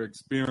your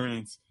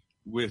experience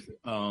with,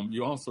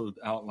 you also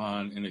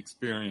outlined an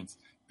experience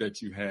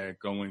that you had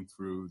going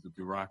through the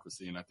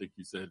bureaucracy, and I think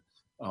you said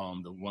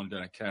the one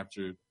that I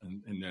captured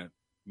in that,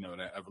 you know,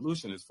 that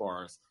evolution, as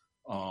far as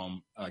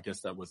I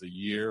guess that was a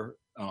year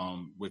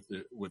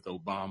with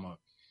Obama.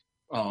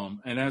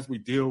 and as we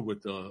deal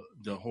with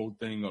the whole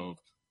thing of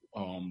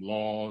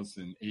laws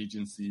and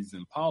agencies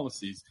and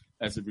policies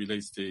as it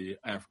relates to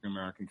African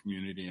American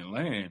community and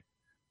land,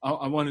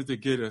 I wanted to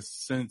get a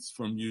sense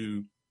from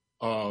you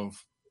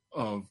of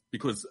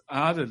because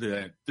out of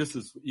that, this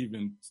is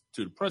even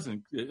to the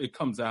present, it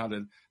comes out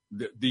of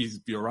these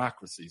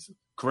bureaucracies.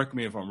 Correct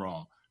me if I'm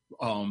wrong.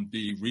 Our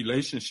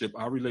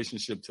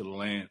relationship to the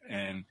land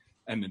and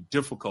the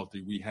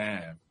difficulty we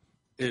have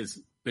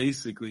is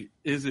basically,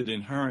 is it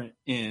inherent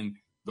in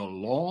the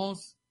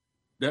laws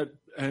that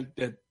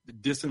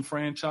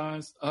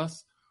disenfranchise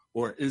us,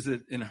 or is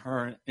it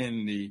inherent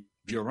in the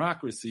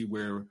bureaucracy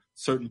where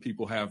certain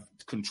people have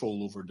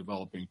control over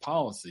developing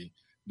policy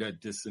that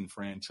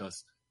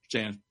disenfranchise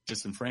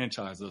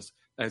us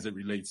as it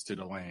relates to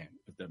the land,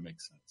 if that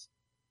makes sense?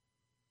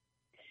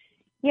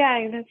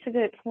 Yeah, that's a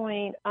good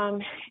point.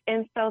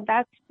 And so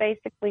that's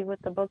basically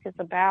what the book is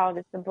about.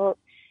 It's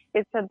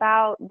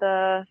about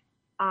the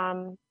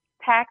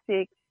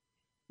tactics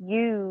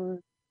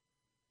used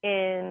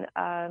in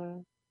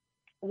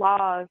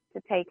laws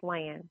to take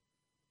land.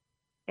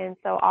 And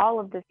so all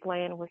of this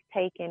land was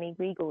taken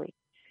illegally.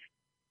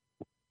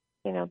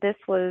 This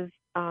was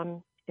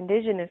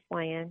indigenous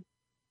land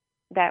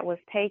that was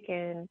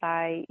taken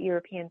by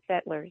European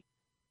settlers.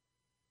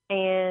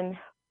 And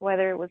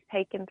whether it was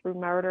taken through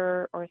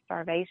murder or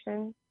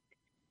starvation,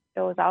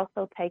 it was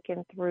also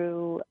taken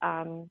through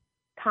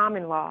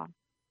common law,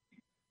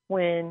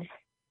 when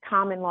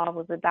common law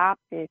was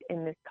adopted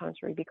in this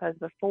country, because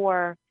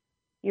before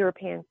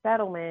European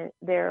settlement,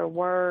 there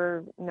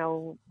were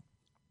no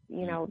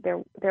laws,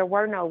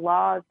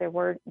 there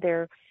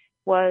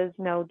was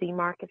no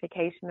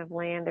demarcation of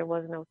land, there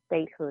was no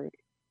statehood.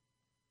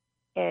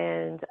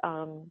 And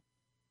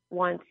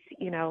once,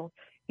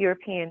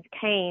 Europeans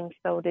came,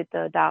 so did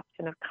the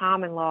adoption of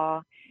common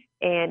law,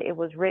 and it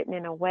was written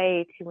in a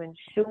way to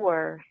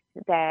ensure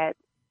that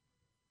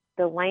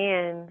the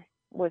land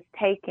was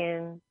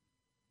taken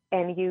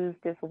and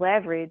used as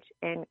leverage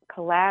and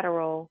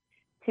collateral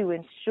to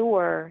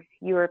ensure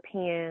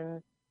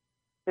Europeans'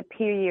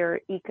 superior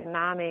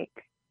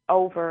economics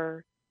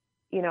over,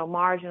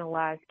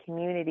 marginalized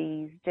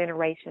communities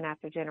generation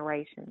after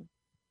generation.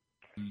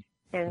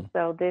 Mm-hmm. And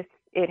so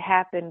it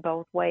happened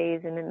both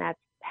ways, and then that's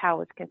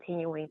how it's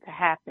continuing to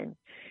happen.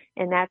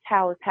 And that's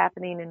how it's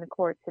happening in the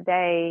court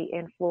today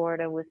in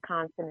Florida,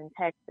 Wisconsin, and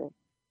Texas,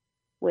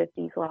 with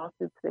these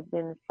lawsuits that have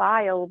been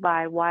filed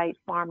by white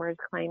farmers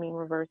claiming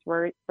reverse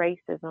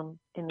racism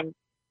in these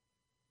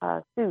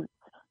suits.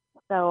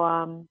 So,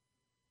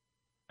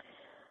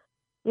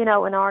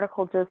 an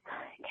article just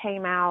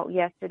came out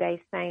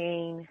yesterday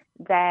saying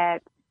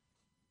that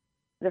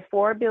the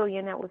 $4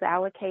 billion that was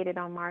allocated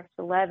on March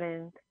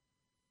 11th,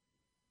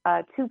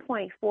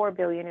 $2.4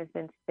 billion has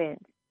been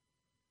spent.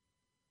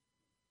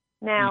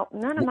 Now,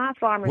 none of my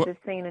farmers have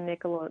seen a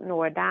nickel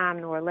nor a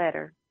dime nor a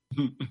letter.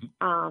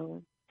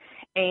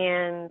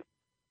 And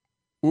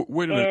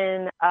wait a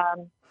minute.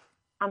 I'm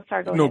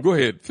sorry. Go ahead. No, go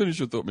ahead. Finish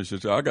your thought, Ms.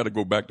 Hishaw. I got to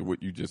go back to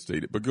what you just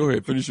stated, but go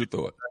ahead. Finish your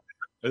thought.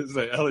 It's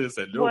like Elliot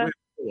said. No.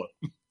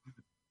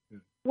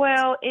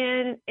 Well,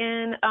 in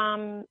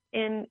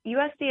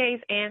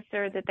USDA's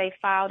answer that they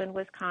filed in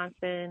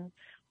Wisconsin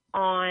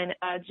on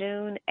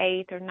June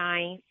 8th or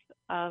 9th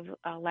of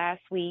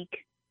last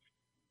week,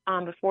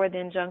 before the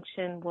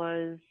injunction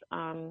was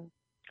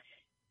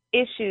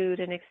issued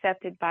and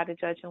accepted by the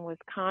judge in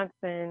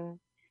Wisconsin,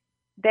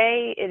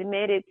 they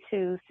admitted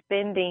to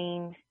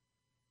spending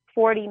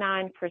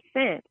 49%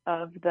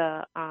 of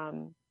the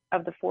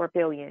 $4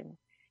 billion.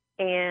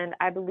 And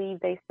I believe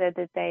they said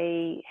that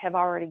they have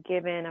already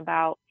given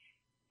about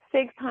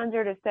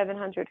 600 or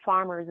 700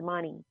 farmers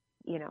money,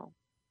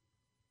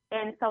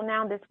 And so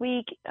now this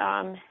week,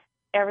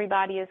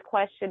 everybody is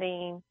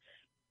questioning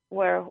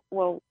where's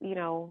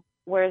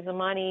the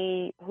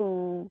money,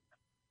 who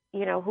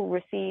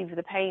receives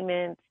the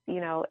payments,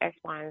 X,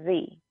 Y, and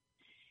Z.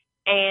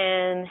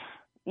 And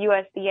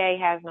USDA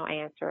has no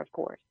answer,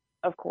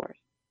 of course.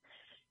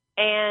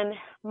 And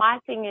my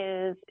thing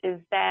is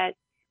that,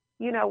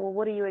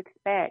 what do you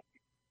expect?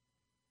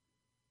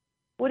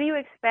 What do you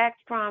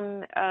expect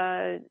from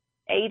an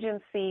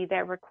agency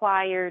that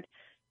required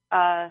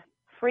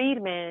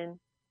freedmen,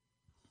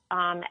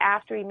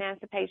 after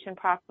Emancipation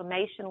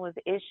Proclamation was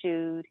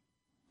issued,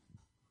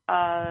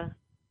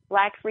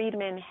 Black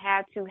freedmen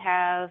had to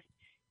have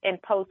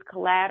and post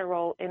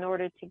collateral in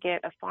order to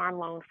get a farm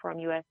loan from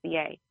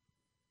USDA.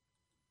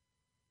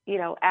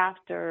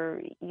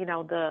 After,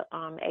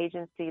 the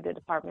agency, the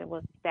department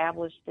was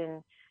established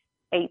in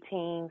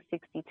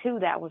 1862,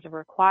 that was a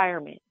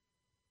requirement.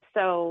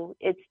 So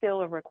it's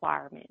still a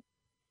requirement.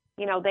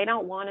 They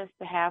don't want us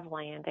to have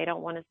land. They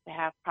don't want us to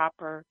have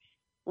proper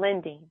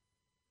lending.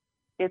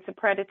 It's a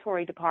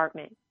predatory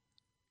department.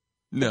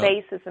 No. The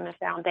basis and the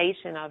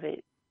foundation of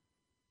it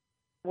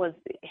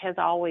has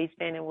always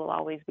been and will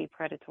always be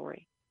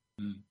predatory.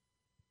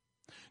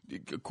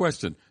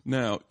 Question.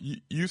 Now,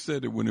 you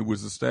said that when it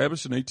was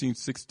established in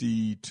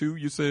 1862,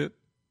 you said?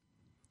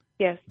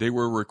 Yes. They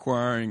were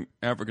requiring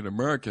African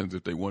Americans,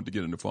 if they wanted to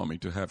get into farming,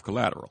 to have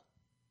collateral.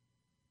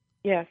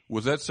 Yes.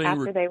 Was that same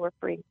after they were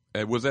free?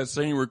 Was that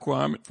same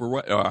requirement for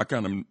white?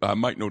 I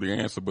might know the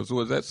answer, but so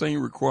was that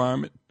same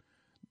requirement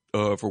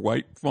for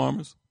white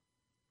farmers?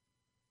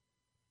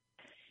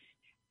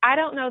 I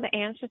don't know the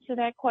answer to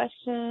that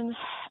question.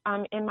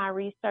 In my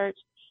research,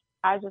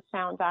 I just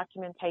found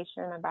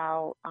documentation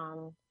about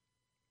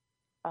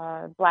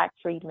black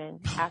freedmen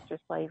after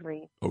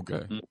slavery.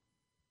 Okay.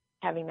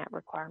 Having that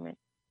requirement.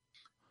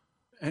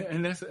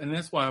 And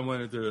that's why I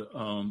wanted to,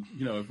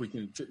 if we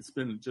can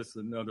spend just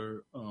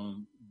another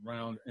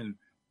round and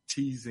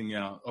teasing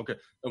out. Okay,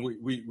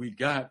 we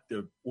got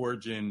the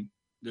origin,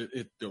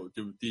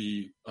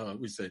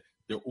 we say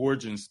the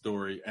origin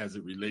story as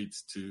it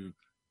relates to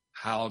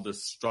how the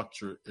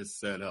structure is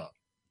set up.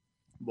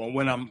 But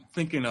when I'm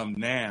thinking of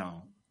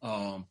now,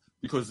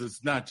 because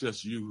it's not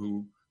just you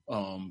who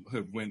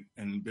have went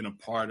and been a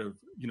part of,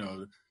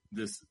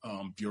 this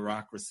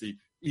bureaucracy,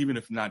 even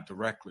if not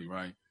directly,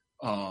 right?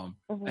 And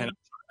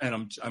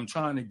I'm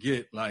trying to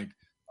get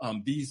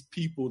these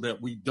people that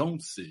we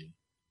don't see,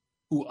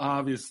 who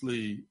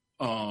obviously,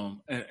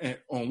 and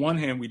on one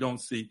hand we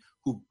don't see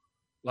who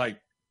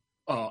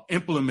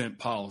implement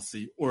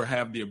policy or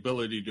have the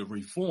ability to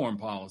reform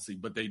policy,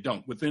 but they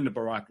don't within the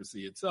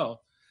bureaucracy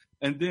itself.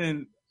 And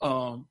then,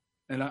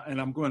 and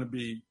I'm going to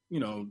be,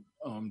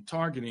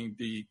 targeting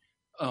the,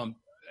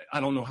 I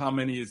don't know how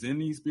many is in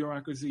these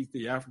bureaucracies,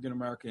 the African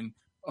American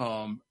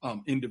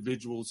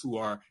individuals who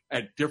are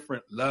at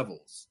different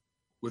levels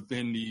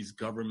within these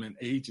government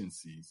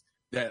agencies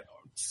that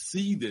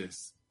see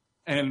this,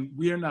 and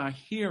we're not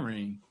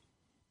hearing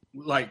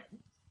what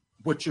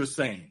you're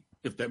saying,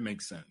 if that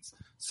makes sense.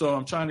 So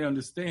I'm trying to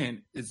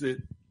understand, is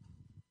it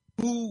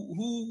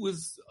who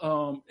was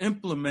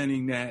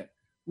implementing that?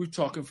 We're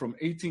talking from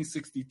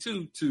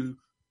 1862 to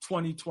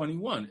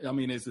 2021. I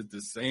mean, is it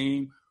the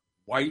same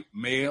white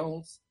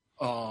males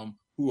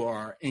who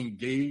are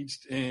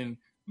engaged in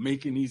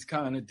making these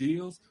kind of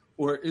deals,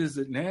 or is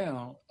it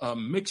now a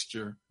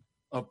mixture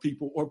of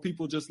people, or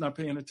people just not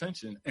paying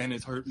attention, and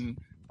it's hurting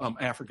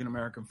African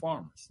American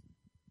farmers?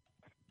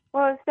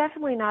 Well, it's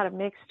definitely not a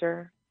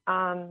mixture.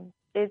 98%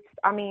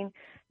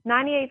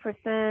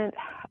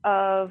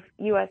 of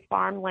U.S.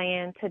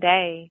 farmland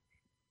today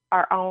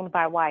are owned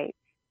by whites,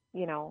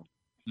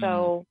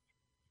 so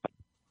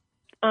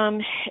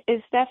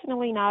it's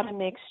definitely not a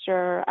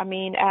mixture. I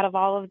mean, out of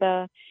all of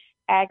the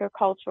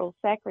agricultural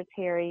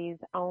secretaries,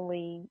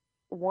 only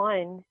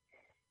one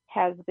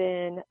has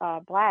been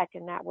black,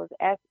 and that was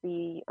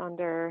SB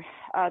under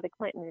the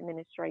Clinton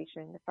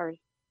administration, the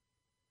first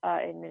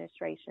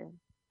administration.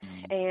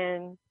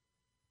 And,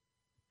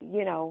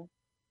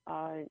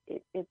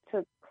 it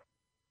took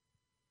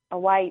a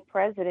white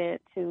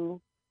president to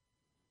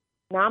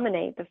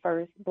nominate the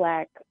first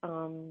black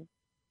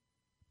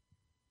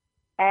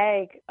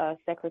ag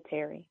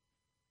secretary.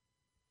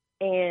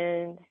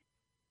 And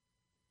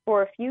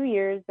for a few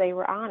years, they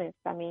were honest.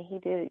 I mean, he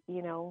did,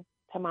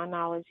 to my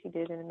knowledge, he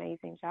did an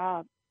amazing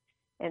job,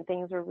 and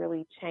things were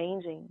really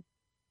changing.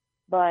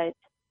 But,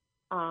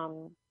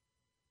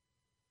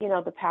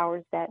 the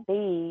powers that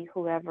be,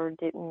 whoever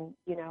didn't,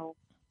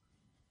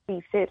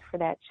 see fit for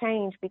that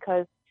change,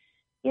 because,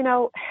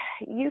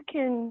 you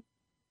can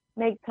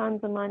make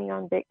tons of money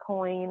on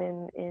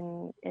Bitcoin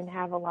and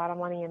have a lot of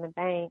money in the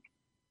bank,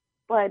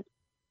 but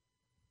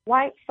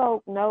white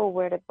folk know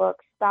where the buck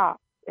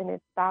stops, and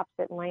it stops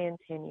at land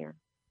tenure.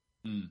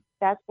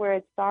 That's where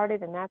it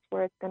started, and that's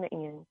where it's going to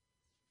end.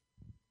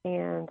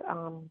 And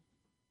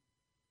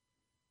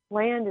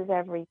land is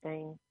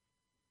everything.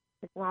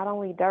 It's not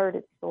only dirt,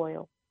 it's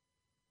soil.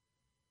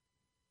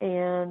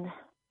 And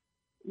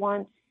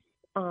once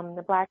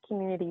the black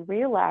community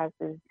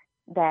realizes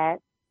that,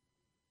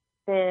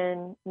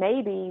 then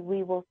maybe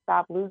we will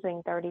stop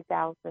losing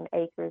 30,000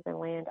 acres in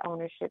land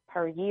ownership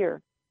per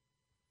year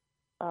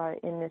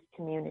in this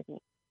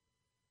community.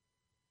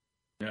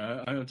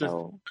 Yeah, I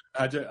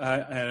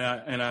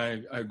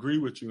agree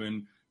with you,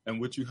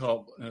 and what you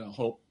help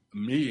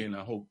me, and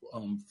I hope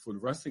for the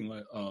listening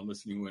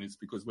audience,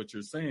 because what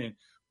you're saying,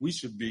 we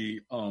should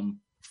be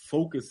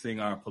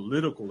focusing our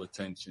political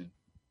attention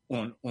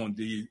on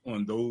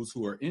those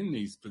who are in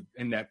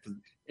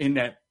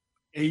that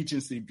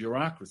agency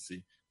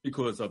bureaucracy,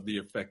 because of the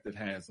effect it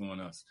has on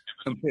us,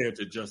 compared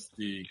to just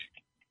the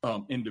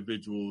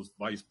individuals,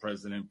 vice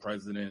president,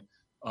 president,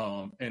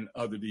 and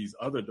these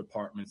other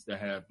departments that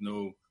have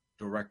no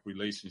direct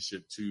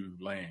relationship to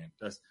land.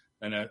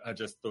 I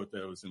just thought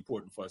that it was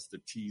important for us to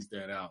tease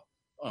that out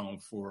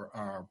for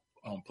our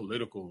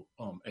political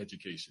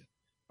education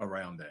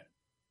around that,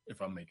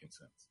 if I'm making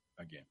sense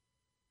again.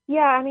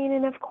 Yeah, I mean,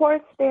 and of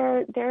course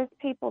there's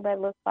people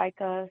that look like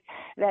us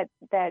that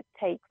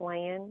take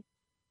land.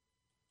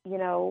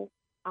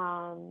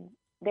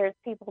 There's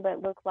people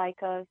that look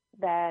like us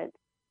that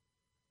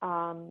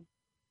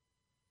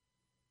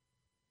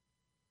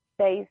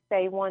they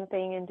say one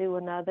thing and do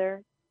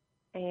another,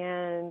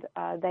 and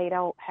they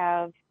don't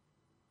have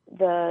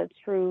the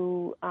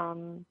true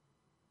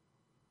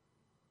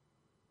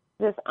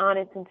just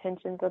honest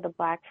intentions of the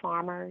black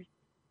farmers,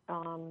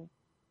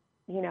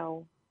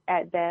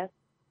 at best.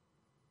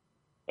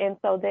 And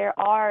so there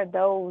are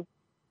those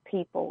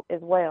people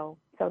as well.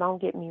 So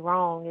don't get me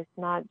wrong. It's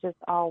not just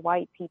all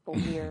white people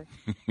here.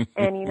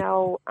 And, you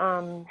know,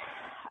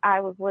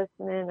 I was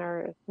listening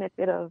or a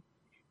snippet of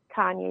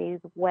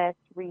Kanye's West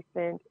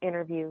recent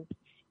interview,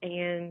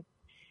 and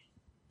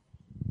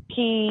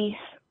he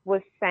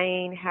was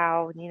saying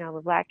how, you know,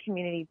 the black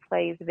community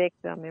plays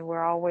victim and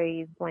we're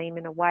always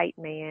blaming a white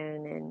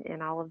man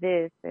and all of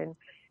this. And,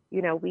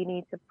 you know, we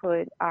need to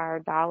put our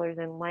dollars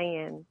in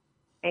land.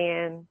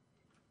 And,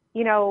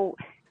 you know,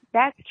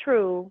 that's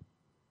true.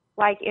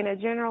 Like in a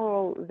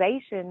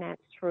generalization,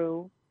 that's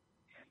true.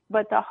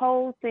 But the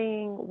whole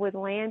thing with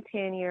land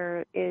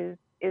tenure is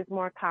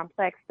more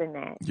complex than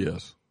that.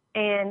 Yes.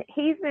 And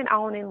he's been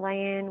owning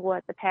land,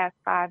 the past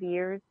 5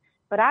 years,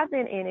 but I've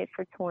been in it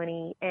for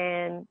 20,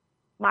 and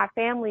my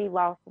family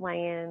lost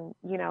land,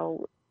 you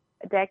know,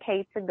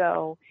 decades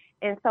ago.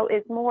 And so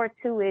it's more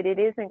to it. It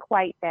isn't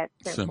quite that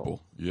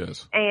simple.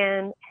 Yes.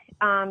 And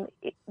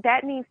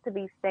that needs to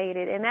be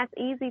stated. And that's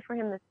easy for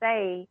him to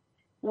say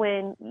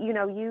when, you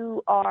know,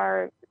 you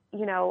are,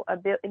 you know,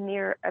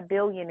 near a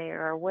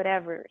billionaire or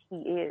whatever he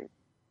is.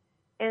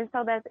 And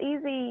so that's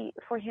easy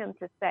for him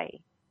to say.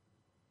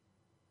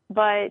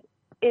 But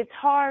it's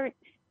hard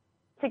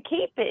to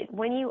keep it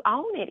when you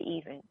own it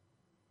even.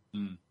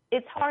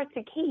 It's hard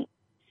to keep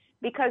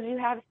because you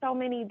have so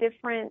many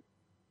different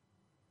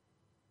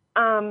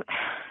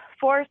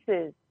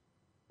forces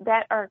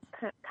that are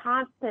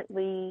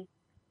constantly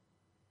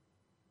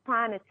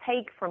trying to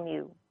take from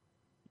you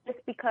just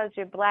because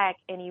you're black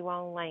and you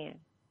own land.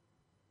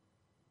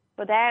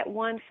 For that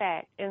one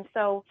fact. And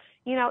so,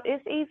 you know,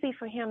 it's easy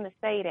for him to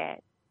say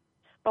that.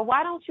 But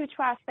why don't you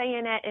try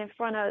saying that in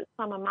front of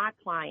some of my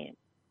clients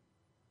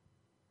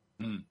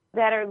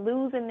that are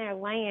losing their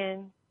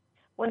land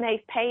when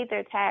they've paid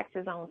their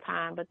taxes on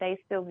time, but they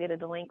still get a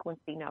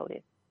delinquency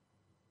notice?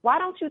 Why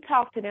don't you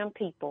talk to them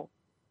people?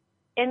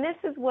 And this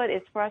is what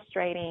is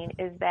frustrating,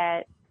 is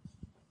that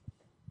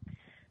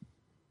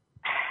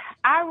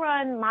I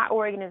run my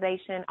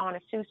organization on a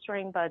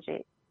shoestring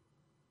budget.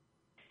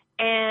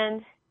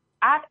 And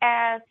I've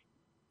asked,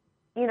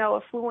 you know,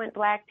 affluent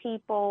black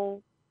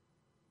people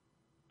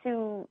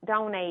to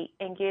donate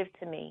and give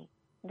to me.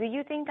 Do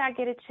you think I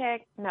get a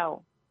check?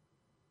 No.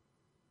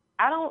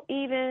 I don't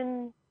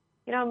even,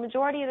 you know,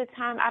 majority of the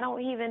time, I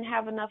don't even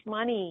have enough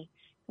money.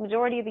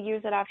 Majority of the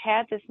years that I've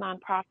had this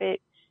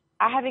nonprofit,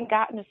 I haven't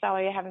gotten a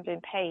salary. I haven't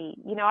been paid.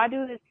 You know, I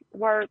do this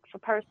work for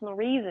personal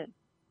reasons.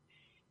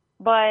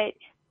 But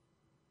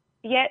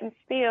yet and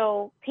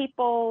still,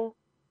 people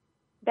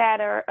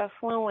that are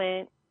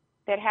affluent,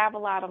 that have a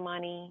lot of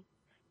money,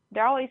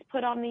 they're always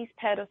put on these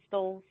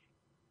pedestals,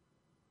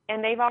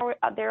 and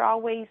they're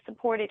always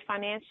supported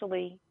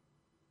financially.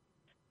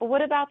 But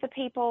what about the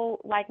people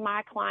like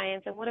my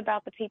clients, and what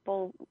about the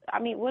people,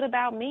 what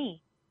about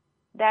me,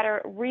 that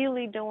are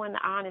really doing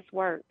the honest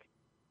work?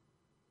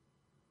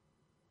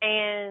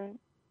 And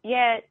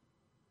yet,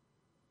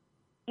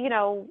 you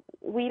know,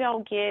 we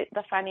don't get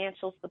the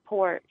financial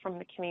support from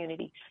the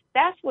community.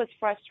 That's what's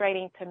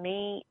frustrating to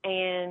me.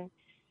 And,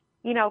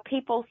 you know,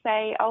 people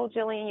say, oh,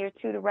 Jillian, you're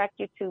too direct,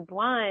 you're too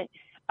blunt.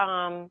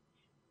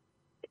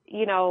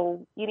 You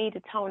know, you need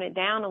to tone it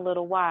down a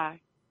little. Why?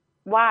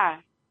 Why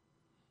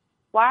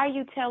are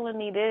you telling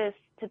me this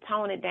to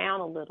tone it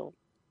down a little?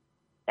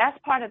 That's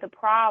part of the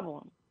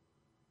problem.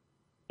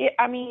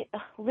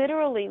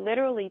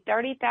 Literally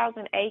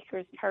 30,000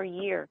 acres per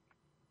year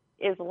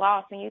is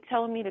lost, and you're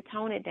telling me to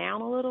tone it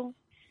down a little?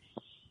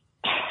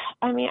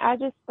 I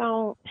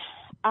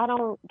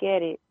don't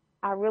get it.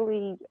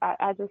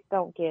 I just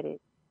don't get it.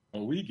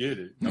 Well, we get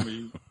it.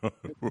 We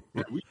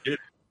get it.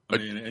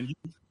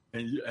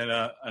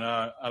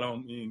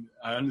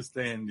 I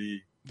understand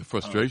the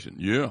frustration.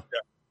 Yeah.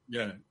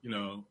 You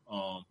know,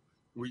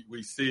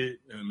 we see it.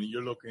 I mean,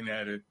 you're looking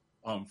at it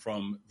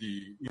from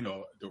the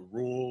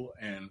rural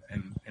and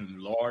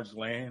large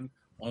land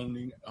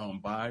owning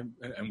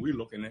and we're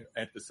looking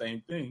at the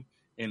same thing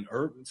in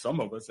urban. Some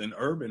of us in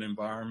urban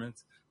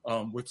environments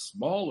with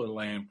smaller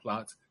land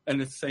plots, and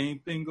the same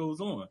thing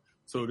goes on.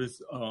 So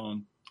this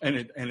and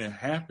it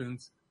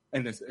happens,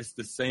 and it's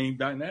the same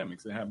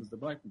dynamics. It happens to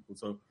black people.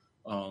 So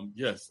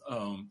yes,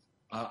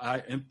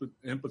 I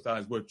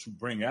empathize. What you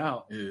bring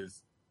out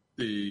is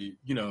the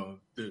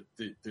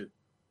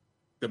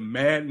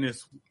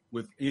madness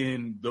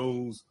within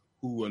those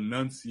who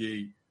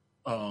enunciate,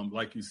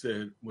 like you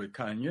said with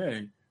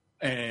Kanye,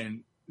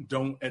 and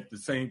don't at the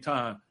same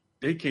time,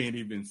 they can't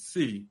even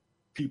see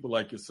people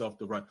like yourself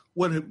to write.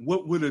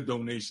 What would a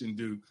donation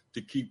do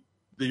to keep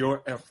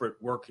your effort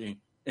working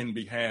in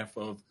behalf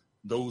of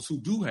those who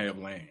do have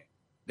land?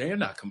 They're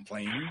not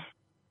complaining.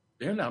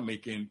 They're not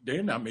making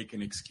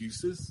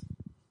excuses,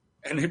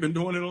 and they've been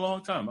doing it a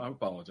long time. I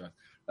apologize,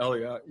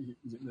 Elliot.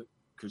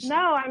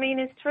 No,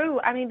 it's true.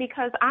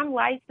 Because I'm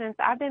licensed.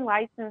 I've been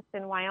licensed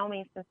in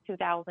Wyoming since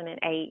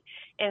 2008.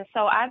 And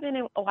so I've been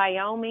in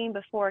Wyoming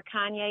before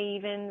Kanye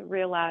even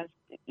realized.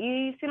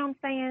 You see what I'm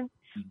saying?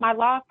 Mm-hmm. My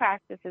law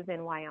practice is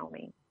in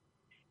Wyoming.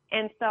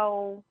 And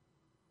so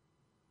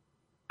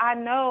I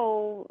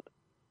know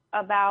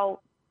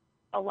about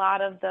a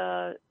lot of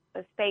the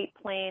estate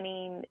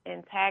planning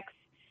and tax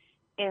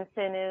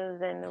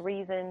incentives and the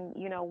reason,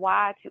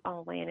 why to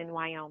own land in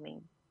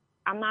Wyoming.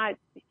 I'm not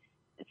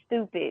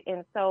stupid.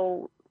 And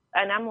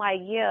I'm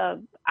like, yeah,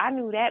 I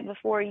knew that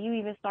before you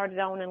even started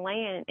owning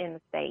land in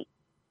the state.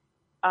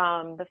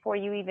 Before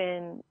you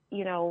even,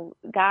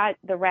 got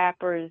the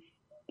rappers,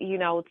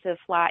 to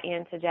fly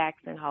into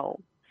Jackson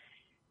Hole.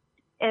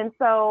 And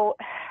so,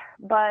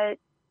 but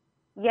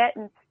yet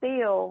and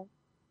still,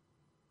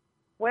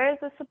 where's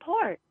the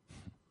support?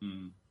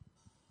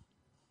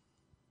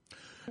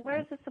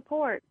 Where's the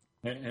support?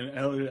 And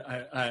Elliot,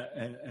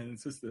 and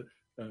Sister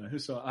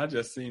Hishaw, I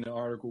just seen an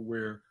article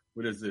where,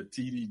 what is it,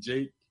 TD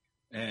Jake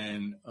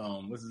and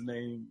what's his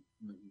name,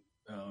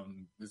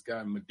 this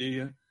guy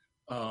Medea,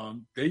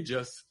 they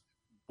just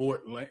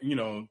bought, what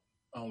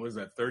is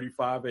that,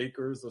 35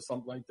 acres or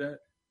something like that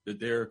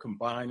they're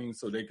combining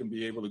so they can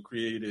be able to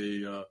create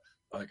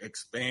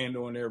expand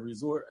on their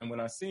resort. And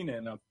when I seen that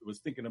and I was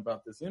thinking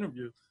about this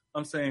interview,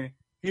 I'm saying,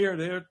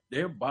 here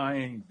they're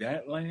buying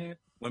that land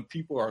when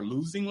people are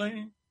losing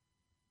land.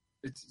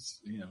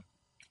 It's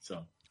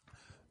so.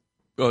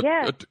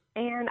 Yeah,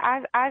 and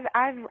I've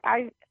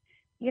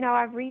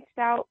reached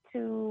out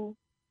to,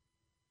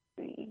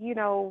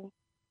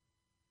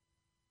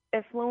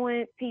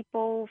 affluent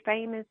people,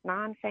 famous,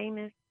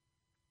 non-famous.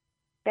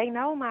 They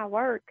know my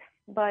work,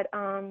 but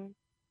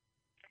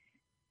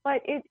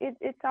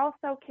it's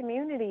also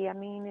community. I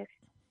mean,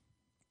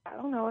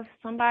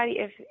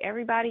 if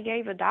everybody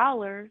gave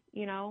 $1,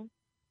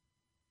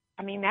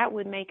 that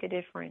would make a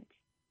difference.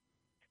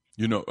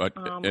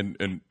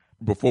 And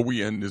before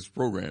we end this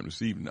program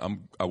this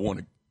evening, I want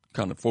to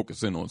kind of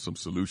focus in on some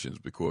solutions,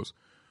 because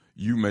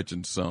you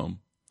mentioned some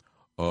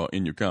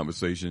in your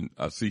conversation.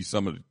 I see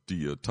some of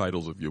the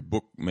titles of your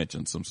book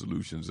mention some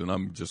solutions, and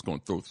I'm just going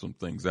to throw some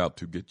things out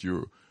to get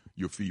your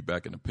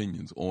feedback and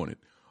opinions on it.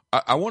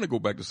 I want to go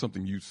back to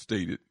something you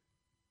stated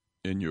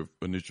in your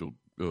initial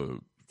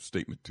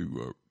statement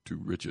to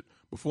Richard.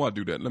 Before I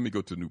do that, let me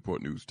go to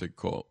Newport News. Take a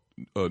call.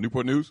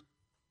 Newport News?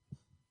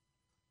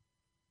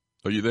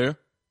 Are you there?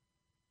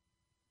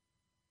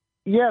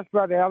 Yes,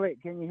 Brother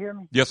Elliott. Can you hear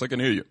me? Yes, I can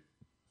hear you.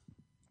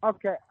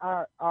 Okay.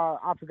 I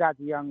forgot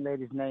the young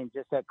lady's name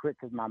just that quick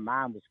because my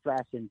mind was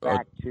flashing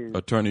back to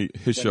Attorney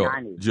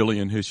Hishaw,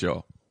 Jillian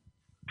Hishaw.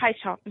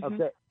 Hishaw. Mm-hmm.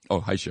 Okay. Oh,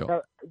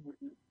 Hishaw.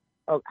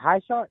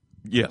 Hishaw?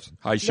 Yes,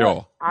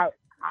 Hishaw.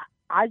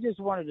 I just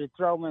wanted to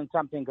throw in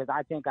something because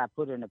I think I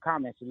put it in the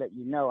comments to let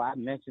you know I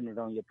mentioned it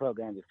on your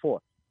program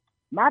before.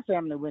 My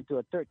family went through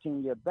a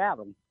 13-year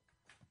battle,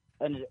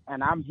 and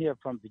I'm here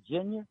from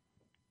Virginia.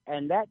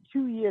 And that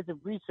 2 years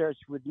of research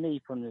with me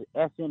from the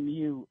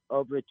SMU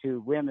over to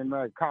William and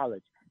Mary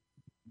College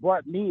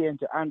brought me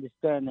into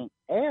understanding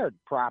heired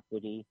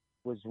property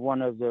was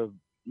one of the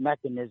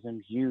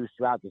mechanisms used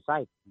throughout the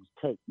cycle to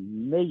take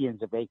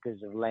millions of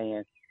acres of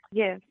land.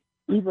 Yes.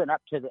 Even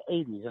up to the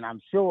 80s. And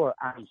I'm sure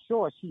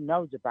she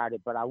knows about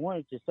it, but I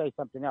wanted to say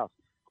something else.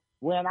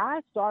 When I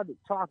started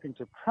talking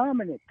to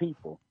prominent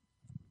people,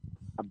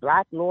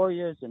 black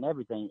lawyers and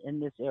everything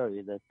in this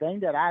area, the thing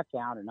that I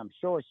found, and I'm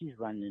sure she's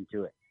running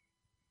into it,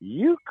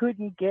 I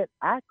couldn't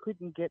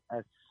get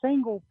a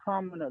single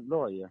prominent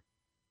lawyer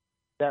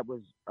that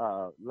was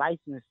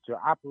licensed to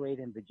operate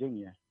in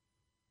Virginia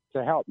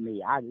to help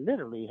me. I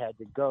literally had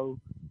to go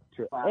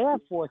to Air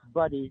Force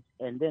buddies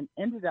and then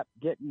ended up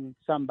getting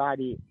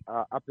somebody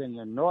up in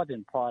the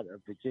northern part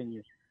of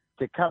Virginia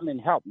to come and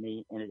help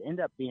me, and it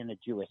ended up being a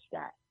Jewish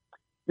guy.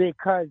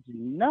 Because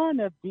none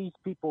of these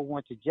people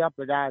want to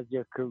jeopardize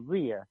their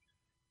career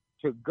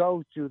to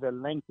go through the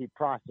lengthy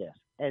process.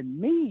 And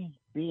me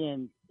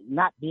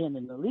not being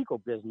in the legal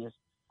business,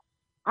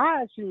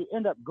 I actually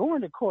end up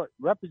going to court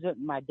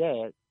representing my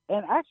dad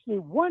and actually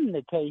won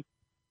the case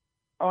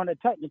on a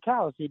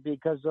technicality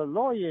because the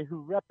lawyer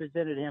who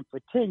represented him for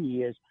 10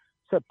 years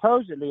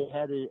supposedly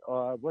had a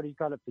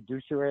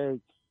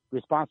fiduciary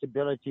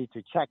responsibility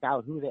to check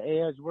out who the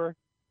heirs were.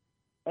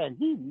 And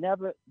they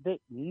never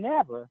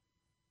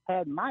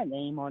had my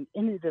name on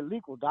any of the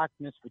legal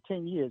documents for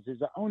 10 years is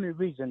the only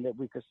reason that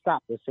we could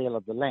stop the sale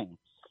of the land.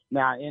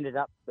 Now,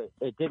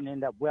 it didn't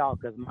end up well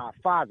because my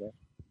father,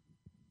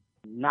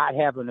 not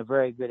having a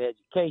very good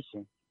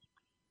education,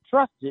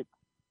 trusted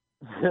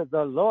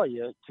the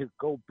lawyer to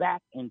go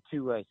back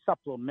into a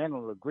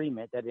supplemental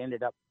agreement that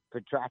ended up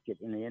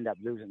protracted and they ended up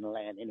losing the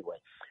land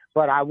anyway.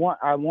 But I'm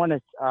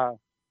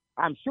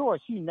sure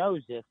she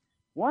knows this.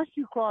 Once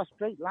you cross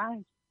straight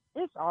lines,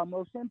 it's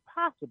almost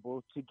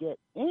impossible to get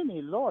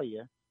any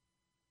lawyer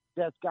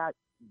that's got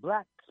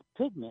black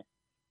pigment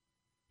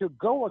to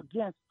go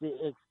against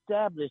the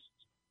established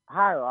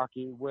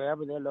hierarchy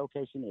wherever their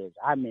location is.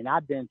 I mean,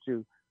 I've been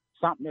through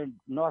something in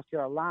North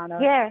Carolina,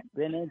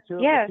 been into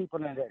it with people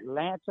in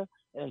Atlanta,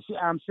 and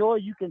I'm sure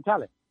you can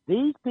tell it.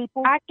 These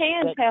people... I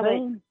can tell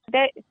it.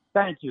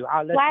 Thank you.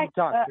 I'll let you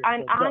talk.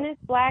 An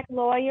honest black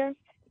lawyer,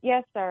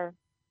 yes, sir.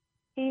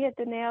 He hit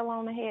the nail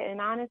on the head. An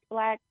honest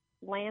black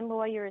land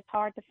lawyer is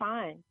hard to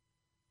find.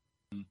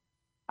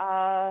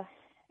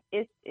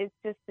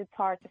 It's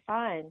hard to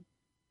find.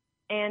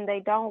 and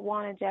they don't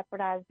want to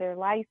jeopardize their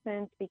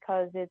license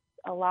because it's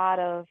a lot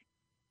of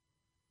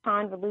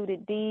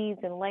convoluted deeds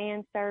and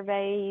land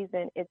surveys,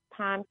 and it's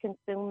time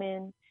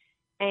consuming,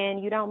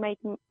 and you don't make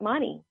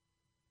money.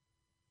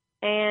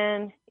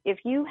 And if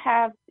you're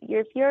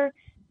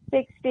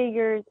 6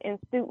 figures in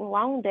student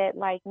loan debt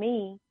like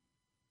me,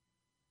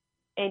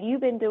 and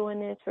you've been doing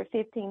this for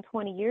 15,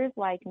 20 years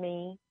like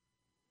me,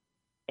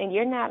 and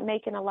you're not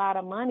making a lot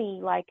of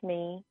money like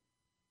me,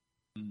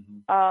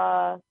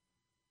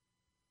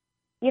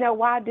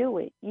 why do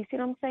it? You see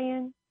what I'm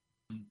saying?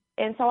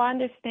 And so I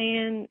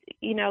understand,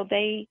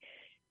 they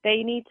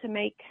need to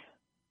make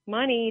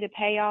money to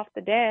pay off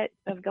the debt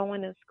of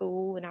going to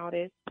school and all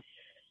this.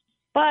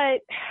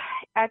 But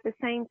at the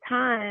same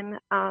time,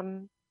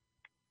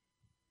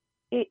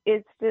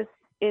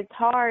 it's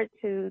hard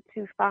to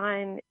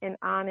find an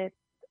honest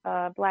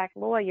black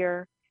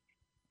lawyer,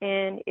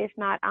 and if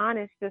not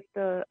honest, just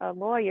a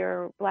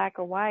lawyer, black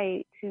or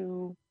white,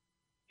 to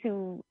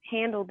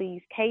handle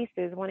these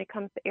cases. When it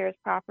comes to heirs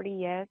property,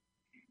 yes,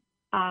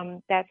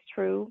 that's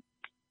true.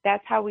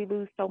 That's how we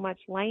lose so much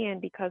land,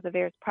 because of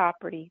heirs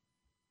property.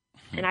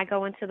 And I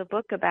go into the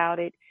book about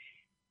it,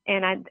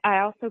 and I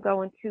also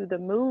go into the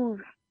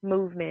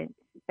movement.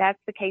 That's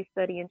the case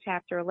study in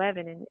chapter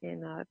 11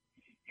 in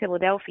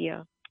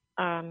Philadelphia.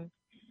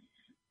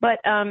 But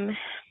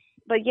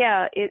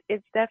yeah,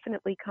 it's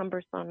definitely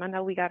cumbersome. I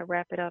know we got to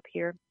wrap it up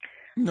here.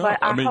 No, but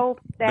I hope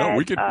that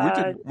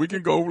we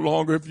can go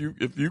longer if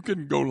you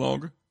can go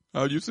longer.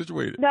 How are you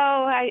situated? No,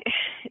 I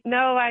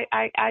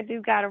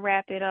do got to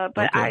wrap it up.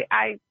 But okay.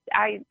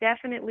 I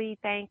definitely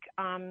thank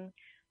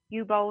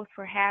you both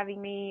for having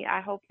me.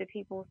 I hope that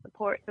people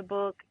support the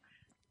book.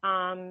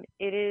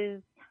 It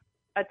is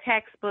a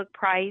textbook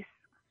price,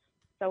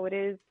 so it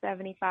is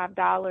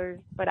 $75.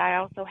 But I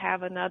also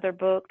have another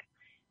book,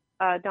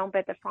 Don't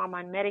Bet the Farm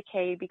on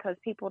Medicaid, because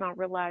people don't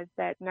realize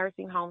that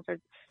nursing homes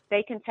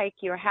they can take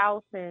your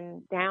house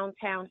in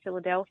downtown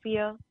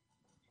Philadelphia,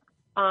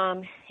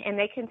 and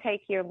they can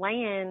take your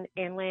land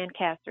in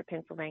Lancaster,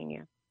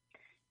 Pennsylvania,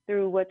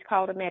 through what's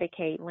called a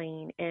Medicaid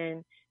lien.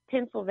 And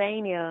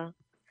Pennsylvania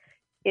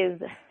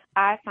is,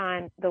 I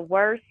find, the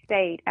worst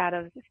state out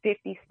of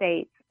 50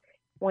 states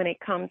when it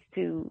comes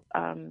to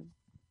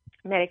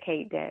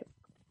Medicaid debt.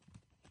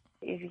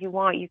 If you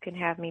want, you can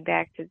have me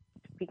back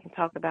we can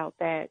talk about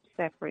that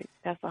separate.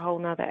 That's a whole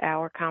nother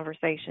hour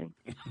conversation.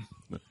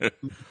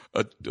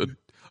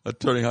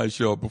 Attorney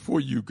Hishaw, before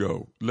you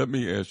go, let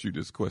me ask you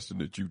this question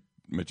that you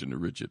mentioned to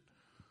Richard,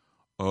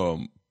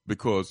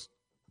 because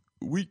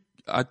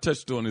I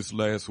touched on this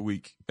last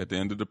week at the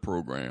end of the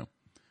program,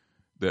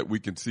 that we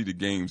can see the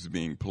games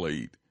being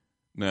played.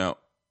 Now,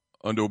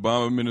 under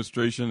Obama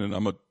administration, and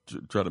I'm going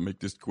to try to make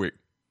this quick,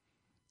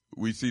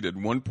 we see that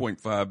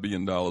 $1.5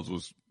 billion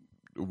was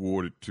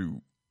awarded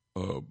to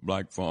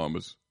black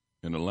farmers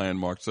in a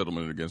landmark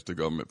settlement against the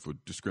government for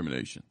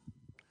discrimination.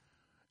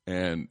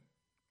 And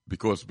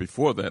because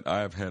before that, I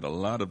have had a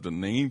lot of the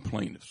named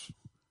plaintiffs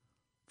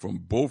from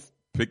both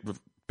Pickford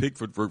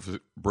versus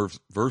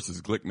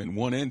Glickman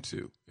 1 and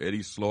 2,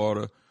 Eddie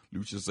Slaughter,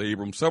 Lucius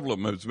Abrams, several of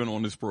them have been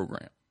on this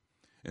program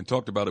and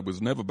talked about it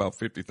was never about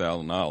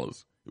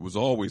 $50,000. It was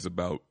always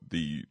about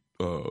the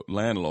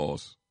land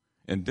laws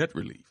and debt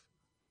relief.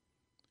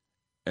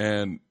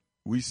 And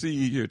we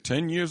see here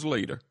 10 years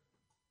later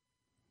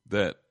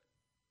that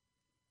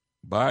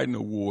Biden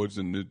awards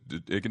and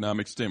the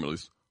economic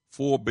stimulus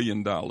 $4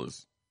 billion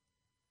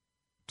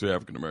to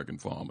African-American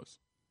farmers.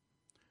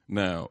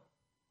 Now,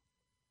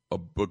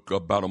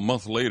 about a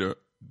month later,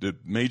 the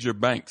major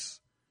banks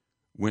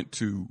went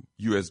to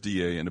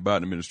USDA and the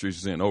Biden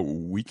administration saying, "Oh,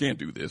 we can't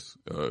do this.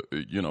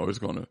 It's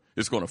going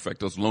to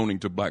affect us loaning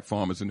to black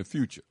farmers in the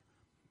future."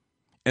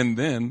 And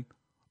then,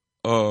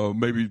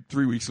 maybe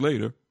 3 weeks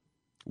later,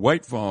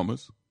 white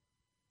farmers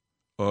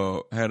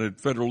had a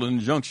federal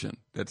injunction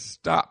that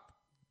stopped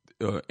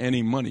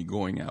any money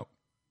going out.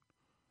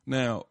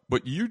 Now,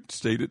 but you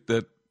stated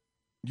that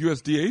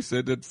USDA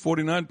said that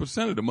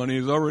 49% of the money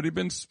has already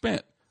been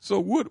spent. So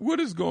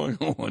what is going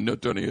on,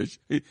 Attorney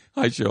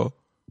Hishaw?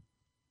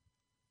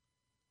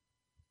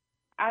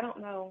 I don't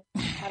know.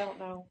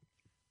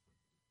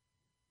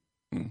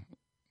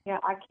 Yeah,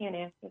 I can't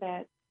answer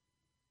that.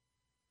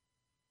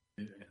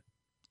 Yeah.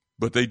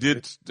 But they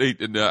did state,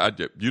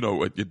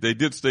 they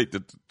did state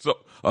that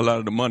a lot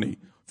of the money,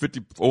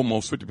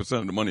 almost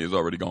 50% of the money is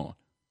already gone.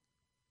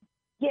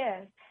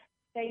 Yes,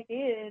 they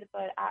did,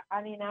 but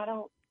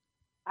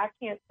I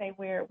can't say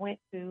where it went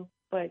to,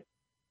 but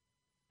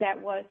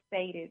that was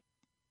stated.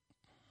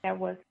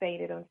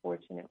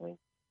 Unfortunately.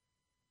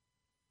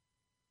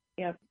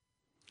 Yep.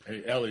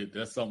 Hey, Elliot,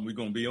 that's something we're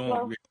going to be on.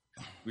 Well,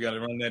 we got to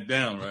run that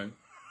down, right?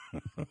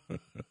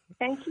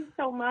 Thank you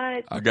so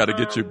much. I got to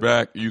get you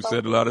back. You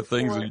said a lot of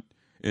things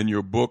in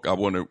your book. I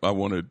want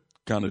to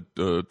kind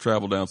of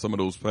travel down some of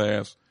those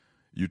paths.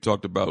 You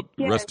talked about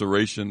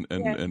restoration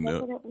and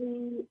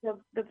definitely.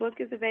 The book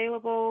is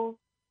available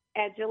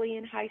at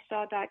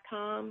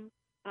JillianHishaw.com.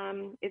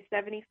 It's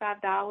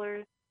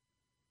 $75,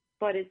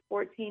 but it's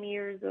 14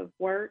 years of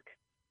work.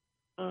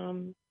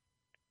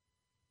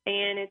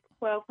 And it's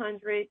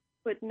 1,200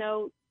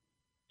 footnotes,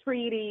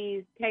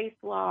 treaties, case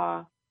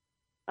law,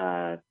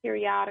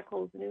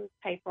 periodicals,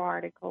 newspaper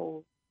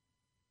articles,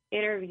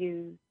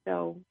 interviews.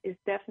 So it's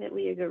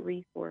definitely a good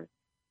resource.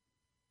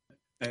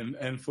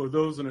 And for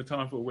those in the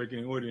Time for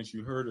Awakening audience,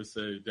 you heard her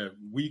say that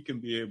we can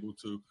be able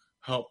to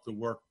help the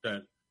work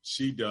that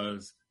she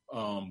does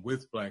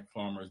with Black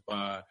farmers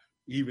by,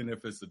 even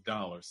if it's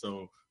 $1.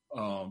 So,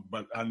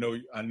 but I know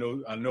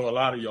a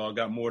lot of y'all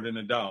got more than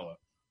 $1.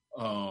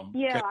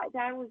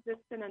 That was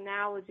just an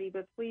analogy,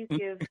 but please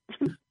give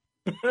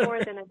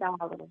more than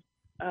 $1.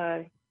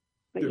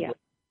 But yeah.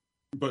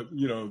 But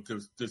you know,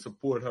 to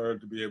support her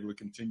to be able to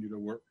continue this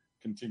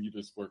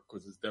work,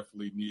 because it's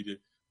definitely needed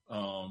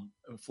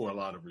for a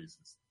lot of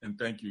reasons. And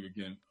thank you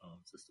again,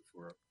 sister,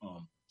 for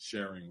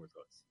sharing with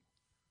us.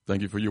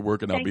 Thank you for your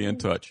work, and I'll be in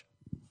touch.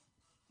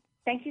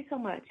 Thank you so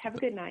much. Have a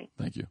good night.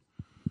 Thank you.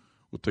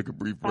 We'll take a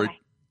brief break.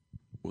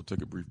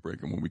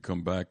 And when we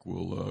come back,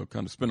 we'll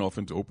kind of spin off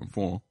into open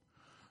forum.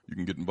 You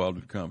can get involved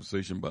in the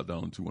conversation by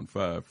dialing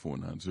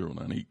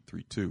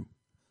 215-490-9832.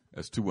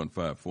 That's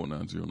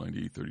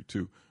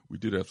 215-490-9832. We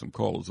did have some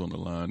callers on the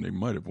line. They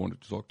might have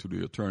wanted to talk to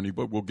the attorney,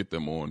 but we'll get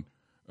them on,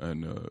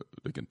 and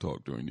they can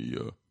talk during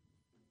the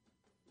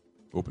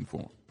open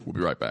forum. We'll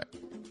be right back.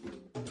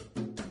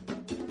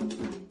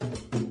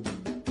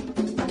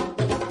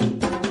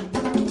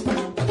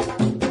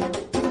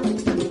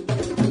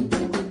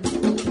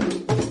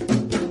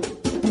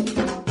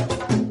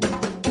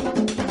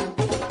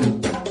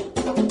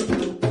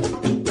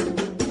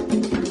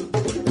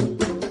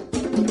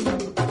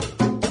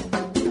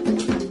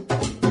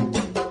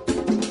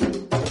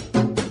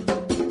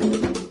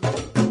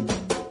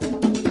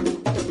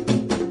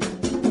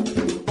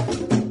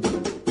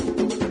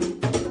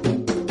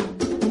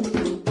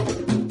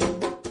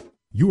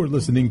 You are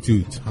listening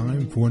to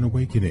Time for an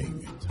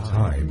Awakening.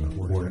 Time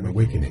for an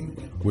Awakening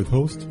with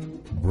host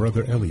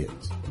Brother Elliot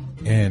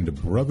and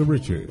Brother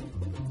Richard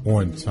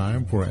on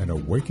Time for an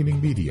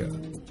Awakening Media,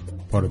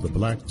 part of the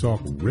Black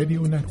Talk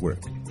Radio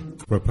Network.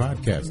 For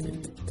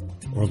podcasting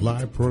or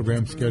live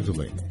program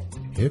scheduling,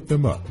 hit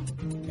them up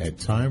at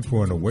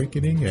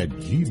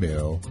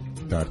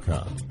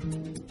timeforanawakening@gmail.com.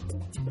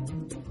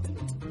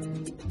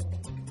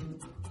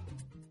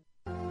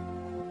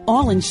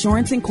 All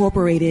Insurance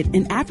Incorporated,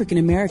 an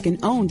African-American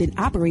owned and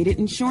operated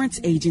insurance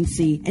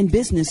agency in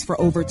business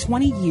for over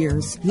 20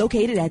 years,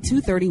 located at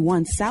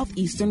 231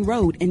 Southeastern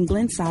Road in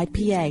Glenside,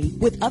 PA,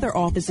 with other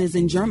offices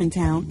in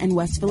Germantown and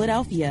West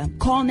Philadelphia.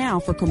 Call now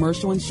for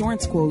commercial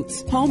insurance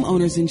quotes,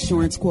 homeowners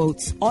insurance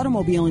quotes,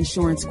 automobile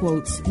insurance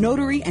quotes,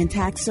 notary and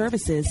tax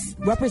services,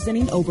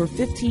 representing over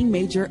 15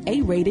 major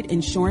A-rated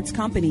insurance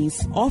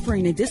companies,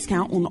 offering a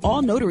discount on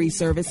all notary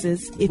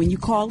services when you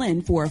call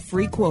in for a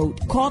free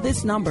quote. Call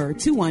this number,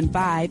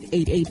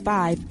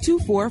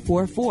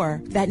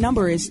 215-885-2444. That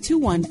number is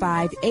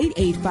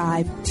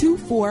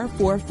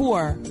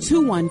 215-885-2444.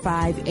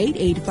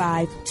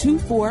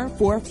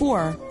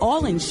 215-885-2444.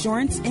 All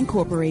Insurance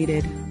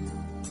Incorporated.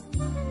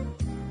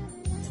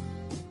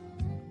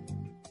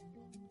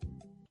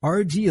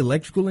 RG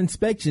Electrical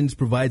Inspections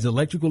provides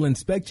electrical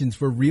inspections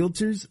for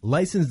realtors,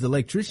 licensed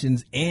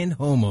electricians, and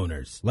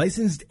homeowners.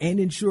 Licensed and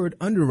insured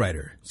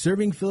underwriter,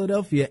 serving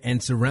Philadelphia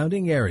and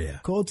surrounding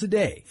area. Call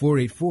today,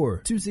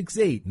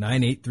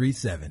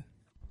 484-268-9837.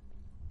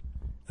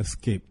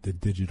 Escape the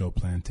digital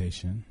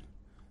plantation.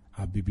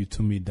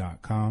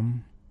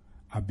 abibitumi.com,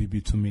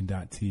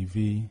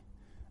 abibitumi.tv,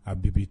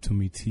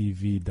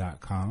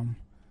 abibitumitv.com,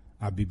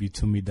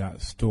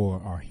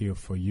 abibitumi.store are here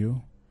for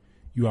you.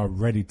 You are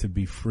ready to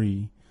be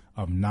free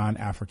of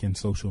non-African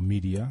social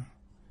media.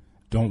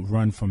 Don't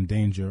run from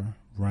danger,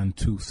 run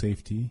to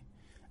safety.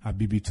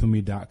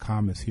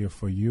 abibitumi.com is here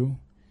for you.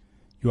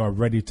 You are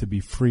ready to be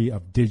free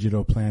of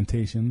digital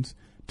plantations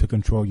to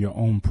control your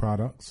own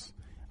products.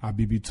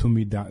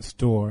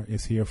 abibitumi.store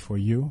is here for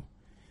you.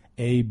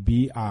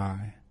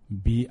 ABIBITUMI,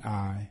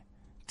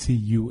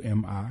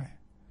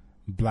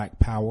 Black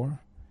Power,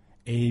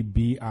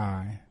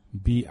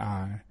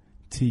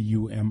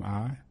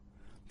 ABIBITUMI.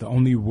 The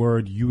only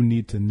word you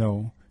need to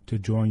know to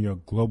join your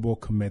global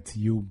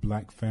Kemetiu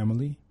Black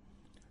family,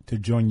 to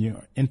join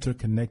your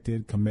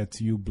interconnected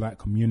Kemetiu Black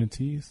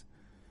communities.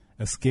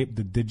 Escape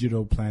the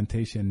digital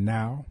plantation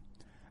now.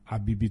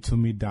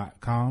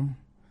 abibitumi.com,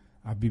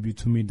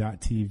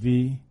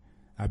 abibitumi.tv,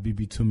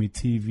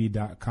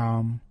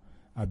 abibitumitv.com,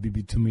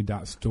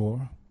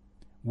 abibitumi.store.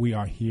 We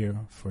are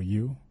here for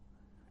you.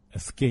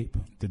 Escape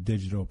the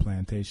digital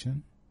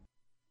plantation.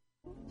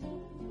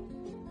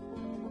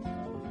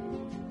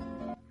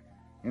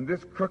 In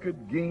this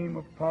crooked game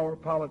of power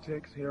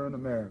politics here in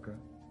America,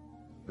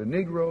 the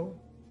Negro,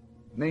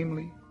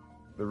 namely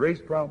the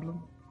race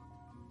problem,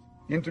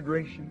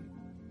 integration,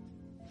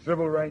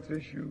 civil rights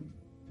issue,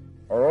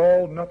 are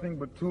all nothing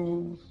but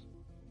tools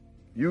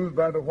used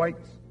by the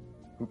whites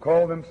who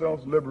call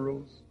themselves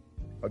liberals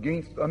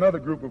against another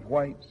group of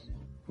whites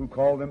who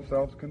call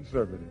themselves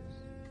conservatives,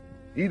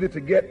 either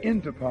to get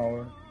into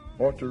power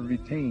or to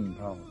retain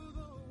power.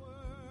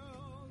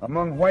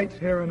 Among whites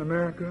here in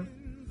America,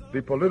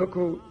 the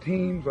political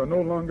teams are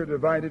no longer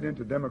divided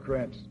into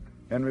Democrats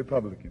and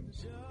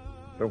Republicans.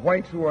 The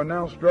whites who are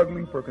now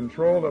struggling for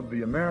control of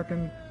the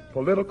American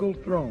political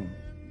throne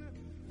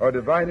are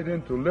divided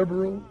into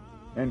liberal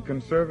and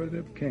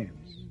conservative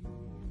camps.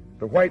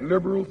 The white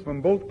liberals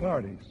from both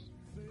parties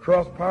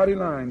cross party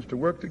lines to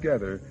work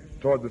together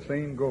toward the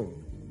same goal.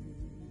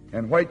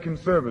 And white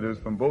conservatives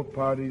from both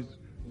parties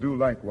do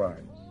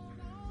likewise.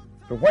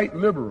 The white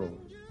liberal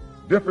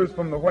differs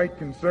from the white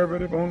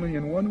conservative only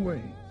in one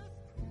way.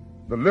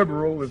 The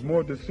liberal is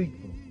more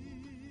deceitful,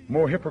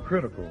 more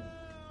hypocritical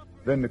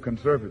than the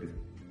conservative.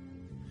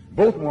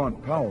 Both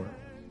want power,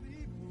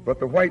 but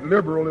the white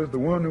liberal is the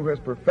one who has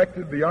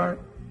perfected the art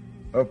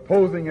of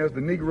posing as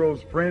the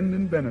Negro's friend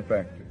and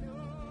benefactor.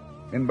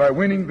 And by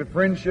winning the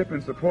friendship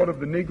and support of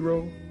the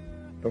Negro,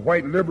 the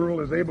white liberal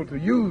is able to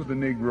use the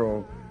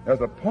Negro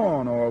as a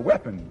pawn or a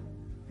weapon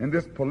in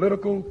this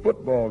political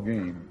football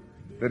game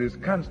that is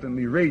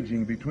constantly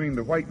raging between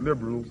the white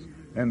liberals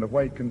and the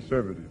white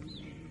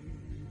conservatives.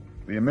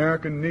 The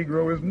American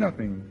Negro is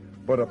nothing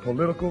but a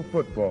political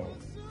football.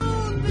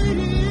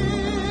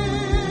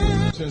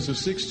 Since the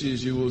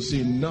 60s, you will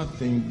see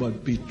nothing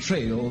but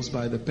betrayals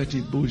by the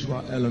petty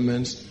bourgeois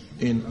elements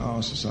in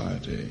our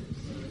society.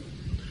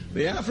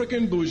 The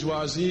African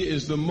bourgeoisie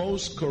is the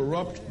most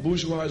corrupt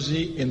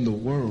bourgeoisie in the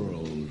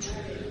world.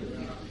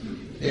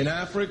 In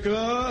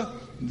Africa,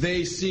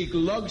 they seek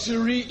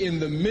luxury in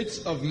the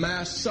midst of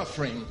mass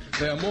suffering.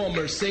 There are more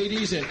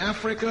Mercedes in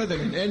Africa than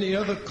in any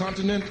other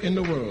continent in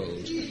the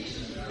world.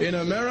 In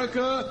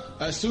America,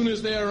 as soon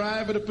as they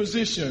arrive at a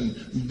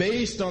position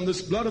based on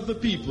this blood of the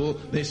people,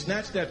 they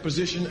snatch that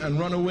position and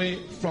run away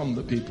from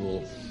the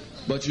people.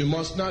 But you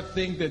must not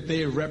think that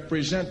they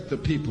represent the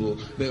people.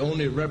 They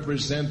only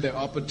represent their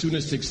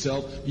opportunistic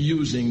self,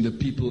 using the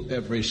people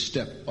every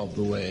step of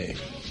the way.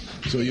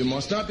 So you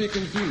must not be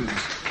confused.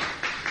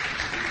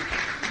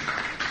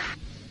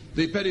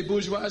 The petty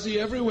bourgeoisie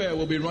everywhere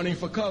will be running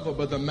for cover,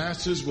 but the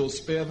masses will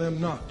spare them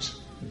not.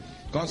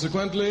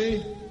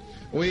 Consequently,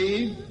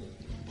 we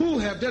who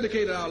have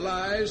dedicated our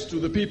lives to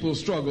the people's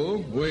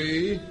struggle,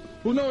 we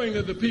who, knowing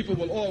that the people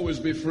will always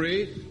be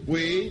free,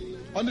 we,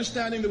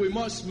 understanding that we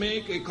must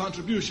make a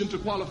contribution to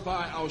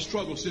qualify our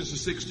struggle since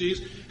the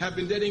 60s, have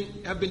been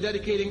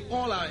dedicating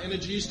all our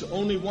energies to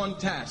only one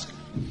task: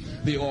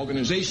 the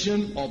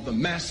organization of the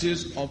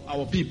masses of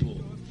our people.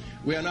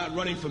 We are not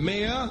running for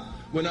mayor.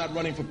 We're not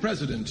running for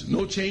president.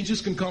 No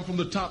changes can come from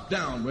the top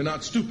down. We're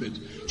not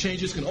stupid.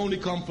 Changes can only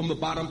come from the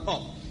bottom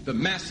up. The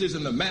masses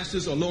and the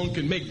masses alone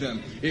can make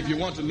them. If you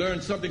want to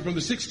learn something from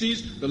the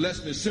 60s, the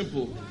lesson is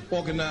simple: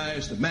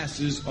 organize the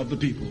masses of the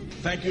people.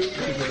 Thank you.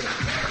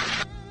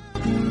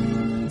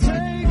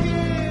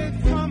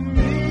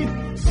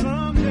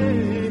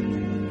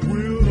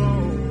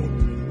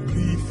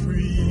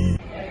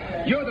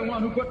 You're the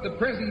one who put the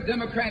present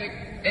Democratic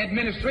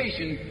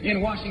administration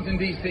in Washington,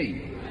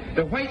 D.C.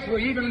 The whites were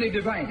evenly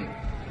divided.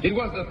 It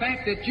was the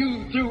fact that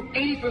you threw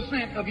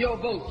 80% of your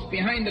votes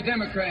behind the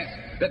Democrats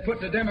that put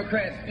the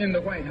Democrats in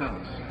the White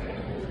House.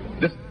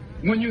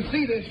 When you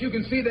see this, you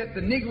can see that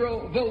the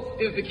Negro vote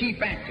is the key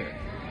factor.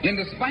 And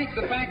despite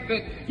the fact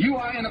that you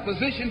are in a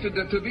position to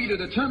be the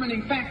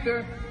determining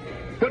factor,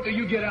 what do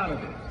you get out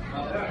of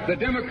it? The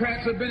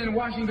Democrats have been in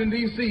Washington,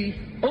 D.C.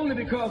 only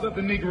because of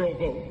the Negro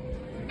vote.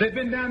 They've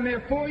been down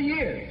there 4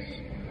 years.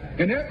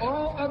 And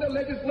all other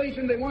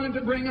legislation they wanted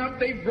to bring up,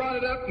 they brought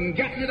it up and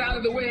gotten it out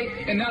of the way,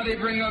 and now they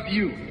bring up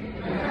you.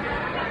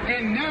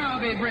 And now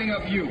they bring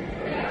up you.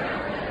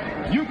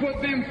 You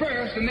put them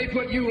first, and they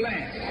put you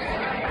last.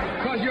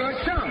 Because you're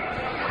a chump.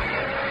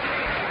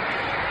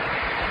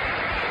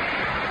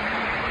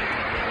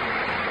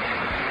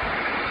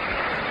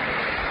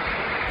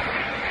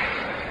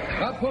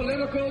 A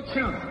political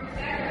chump.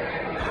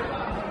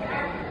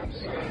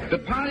 The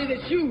party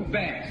that you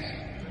bash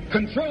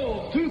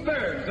controls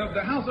 2/3 of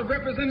the House of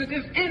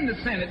Representatives and the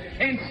Senate,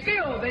 and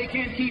still they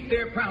can't keep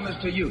their promise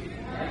to you,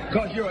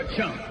 because you're a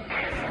chump.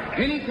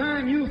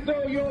 Anytime you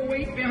throw your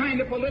weight behind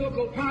a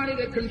political party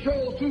that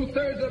controls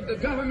 2/3 of the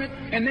government,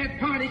 and that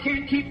party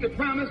can't keep the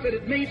promise that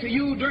it made to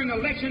you during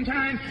election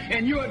time,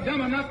 and you're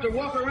dumb enough to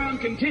walk around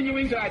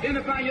continuing to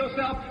identify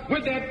yourself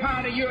with that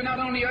party, you're not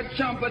only a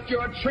chump, but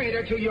you're a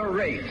traitor to your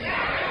race.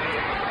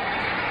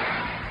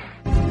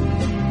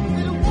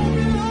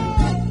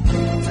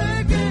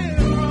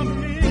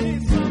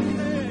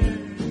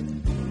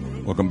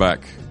 Welcome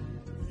back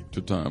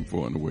to Time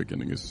for an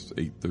Awakening. It's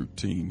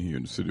 8:13 here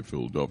in the city of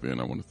Philadelphia, and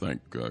I want to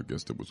thank our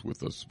guest that was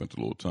with us, spent a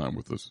little time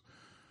with us,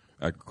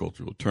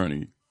 agricultural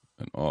attorney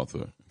and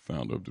author,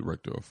 founder and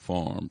director of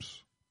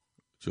F.A.R.M.S,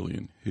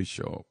 Jillian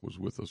Hishaw, was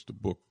with us. The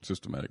book,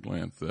 Systematic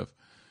Land Theft.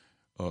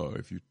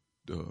 If you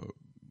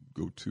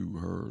go to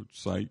her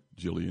site,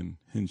 Jillian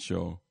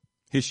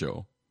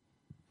Hishaw.com,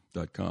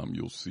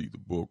 you'll see the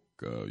book,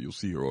 you'll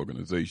see her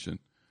organization,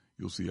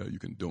 you'll see how you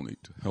can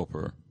donate to help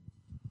her.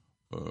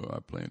 I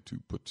plan to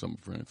put some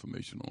of her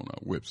information on our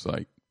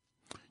website.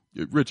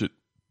 Richard.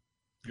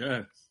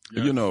 Yes.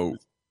 You know,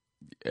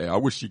 I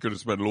wish she could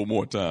have spent a little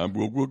more time.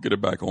 We'll get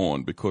it back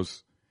on,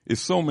 because it's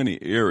so many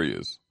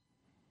areas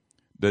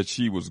that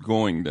she was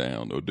going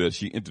down, or that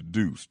she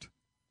introduced.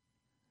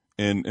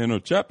 And in her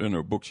chapter in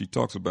her book, she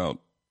talks about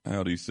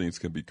how these things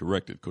can be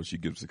corrected, because she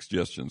gives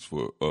suggestions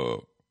for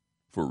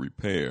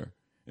repair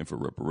and for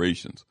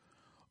reparations.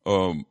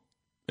 And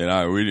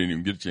we didn't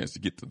even get a chance to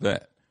get to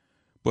that.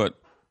 But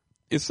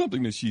it's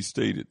something that she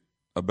stated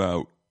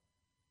about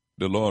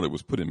the law that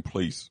was put in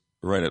place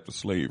right after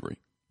slavery.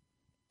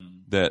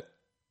 That,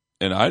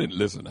 and I didn't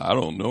listen, I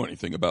don't know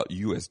anything about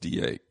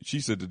USDA. She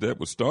said that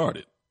was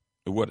started,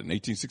 in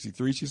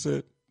 1863, she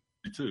said?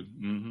 Me too.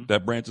 Mm-hmm.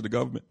 That branch of the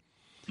government.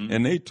 Mm-hmm.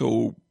 And they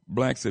told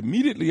blacks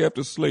immediately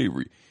after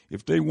slavery,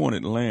 if they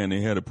wanted land,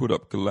 they had to put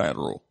up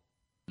collateral.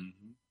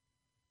 Mm-hmm.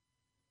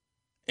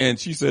 And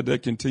she said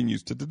that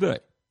continues to today.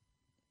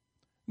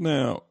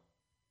 Now,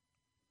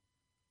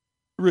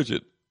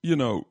 Richard,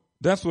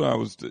 that's what I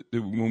was,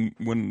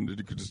 when the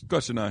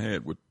discussion I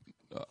had with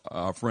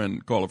our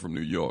friend caller from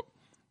New York,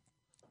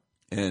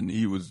 and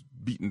he was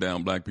beating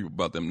down black people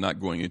about them not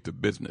going into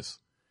business.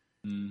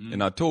 Mm-hmm.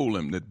 And I told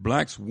him that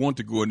blacks want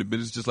to go into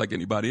business just like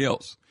anybody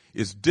else.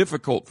 It's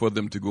difficult for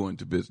them to go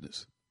into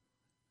business.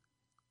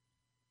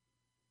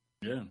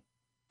 Yeah.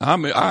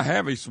 I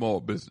have a small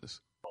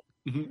business.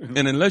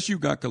 And unless you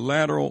got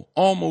collateral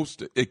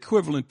almost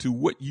equivalent to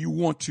what you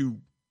want to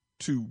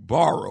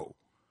borrow,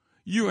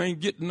 you ain't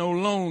getting no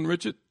loan,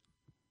 Richard.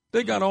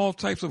 They got all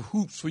types of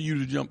hoops for you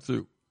to jump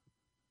through.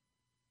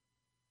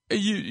 And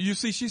you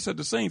see, she said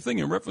the same thing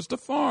in reference to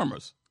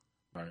farmers.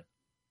 Right.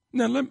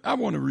 Now, I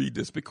want to read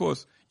this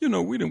because, we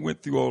done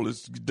went through all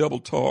this double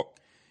talk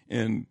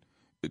and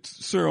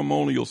it's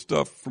ceremonial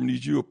stuff from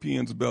these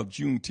Europeans about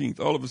Juneteenth.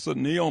 All of a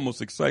sudden, they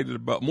almost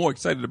more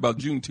excited about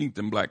Juneteenth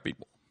than black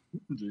people.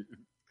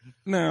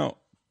 Now,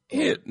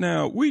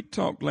 we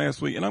talked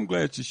last week, and I'm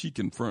glad she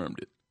confirmed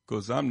it,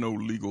 because I'm no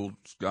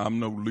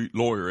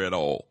lawyer at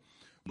all.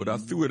 But I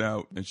threw it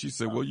out, and she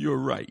said, well, you're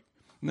right.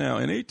 Now,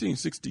 in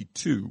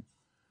 1862,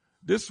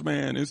 this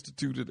man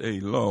instituted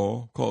a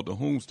law called the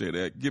Homestead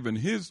Act, giving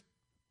his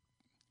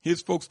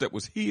folks that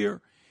was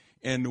here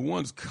and the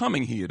ones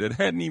coming here that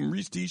hadn't even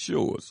reached these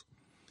shores,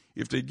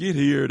 if they get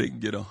here, they can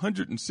get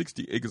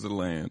 160 acres of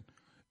land.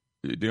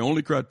 The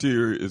only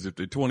criteria is if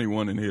they're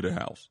 21 and hit a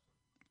house.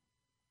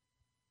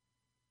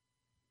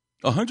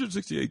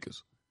 160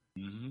 acres.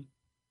 Mm-hmm.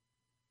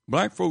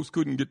 Black folks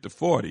couldn't get to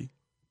 40,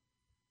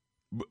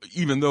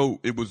 even though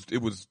it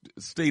was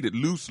stated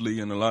loosely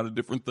in a lot of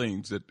different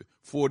things that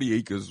 40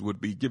 acres would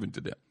be given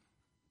to them,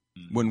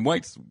 when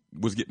whites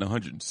was getting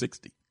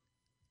 160.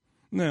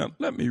 Now,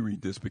 let me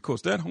read this,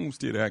 because that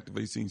Homestead Act of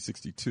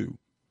 1862,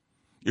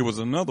 it was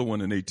another one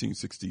in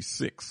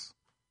 1866,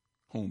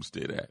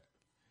 Homestead Act,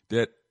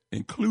 that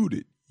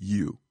included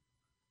you.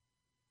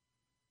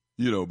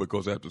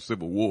 Because after the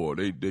Civil War,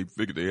 they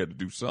figured they had to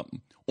do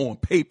something on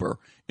paper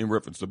in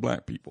reference to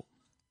black people.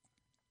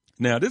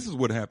 Now, this is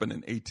what happened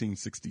in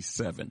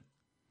 1867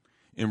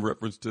 in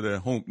reference to that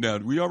home. Now,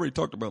 we already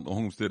talked about the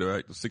Homestead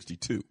Act of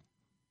 62,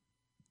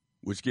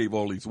 which gave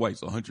all these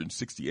whites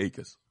 160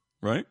 acres,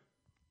 right?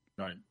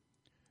 Right.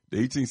 The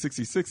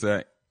 1866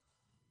 Act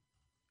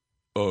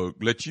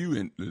let you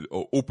in,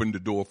 open the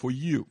door for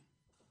you.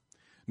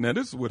 Now,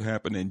 this is what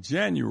happened in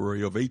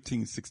January of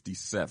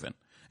 1867.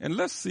 And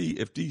let's see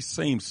if these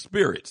same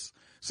spirits,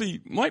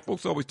 white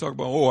folks always talk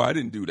about, I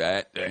didn't do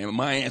that.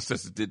 My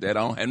ancestors did that.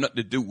 I don't have nothing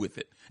to do with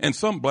it. And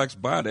some blacks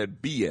buy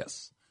that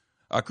BS.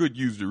 I could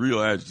use the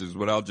real adjectives,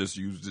 but I'll just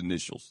use the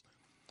initials.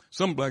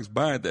 Some blacks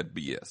buy that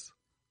BS.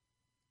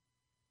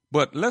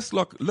 But let's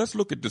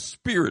look at the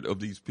spirit of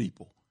these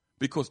people,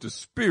 because the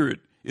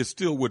spirit is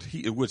still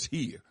what's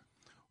here.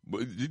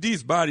 But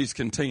these bodies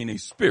contain a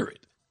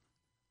spirit.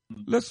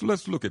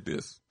 Let's look at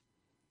this.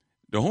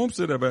 The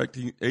Homestead Act,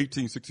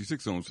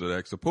 1866 Homestead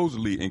Act,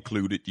 supposedly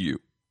included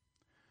you.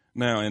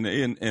 Now,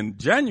 in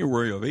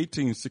January of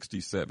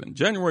 1867,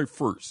 January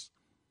 1st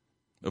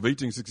of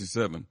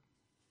 1867,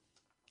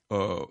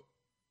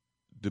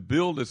 the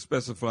bill that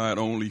specified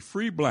only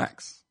free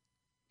blacks,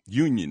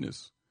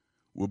 unionists,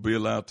 will be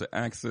allowed to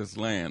access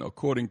land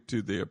according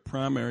to their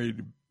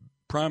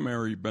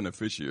primary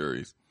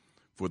beneficiaries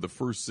for the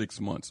first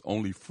 6 months.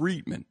 Only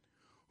freedmen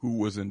who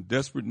was in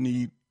desperate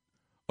need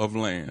of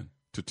land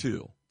to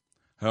till.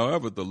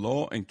 However, the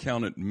law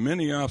encountered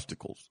many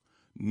obstacles.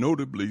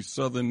 Notably,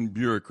 Southern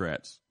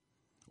bureaucrats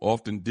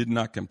often did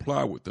not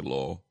comply with the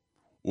law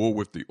or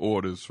with the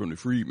orders from the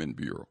Freedmen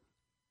Bureau.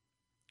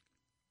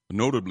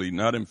 Notably,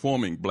 not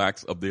informing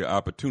blacks of their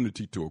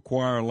opportunity to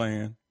acquire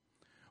land,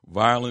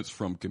 violence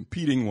from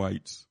competing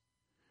whites,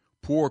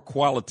 poor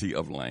quality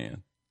of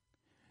land,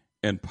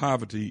 and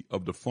poverty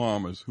of the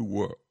farmers who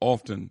were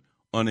often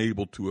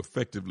unable to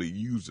effectively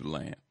use the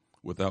land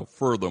without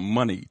further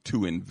money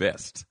to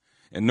invest.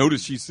 And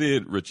notice she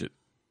said, Richard,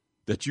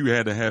 that you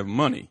had to have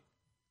money.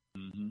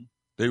 Mm-hmm.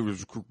 They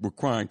was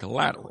requiring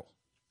collateral.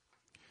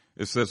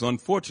 It says,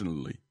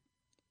 unfortunately,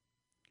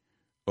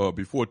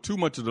 before too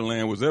much of the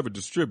land was ever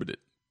distributed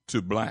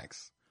to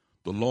blacks,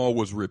 the law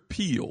was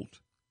repealed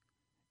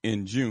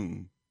in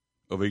June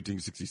of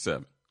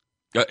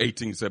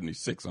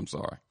 1876.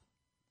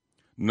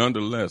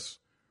 Nonetheless,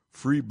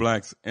 free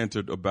blacks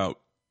entered about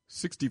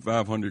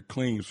 6,500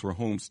 claims for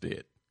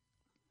homestead.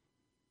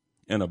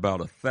 And about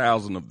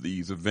 1,000 of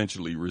these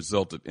eventually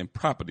resulted in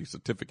property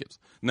certificates.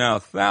 Now,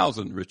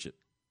 1,000, Richard.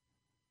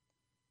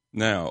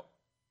 Now,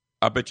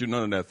 I bet you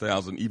none of that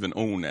 1,000 even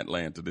own that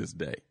land to this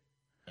day.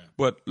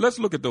 But let's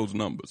look at those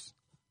numbers.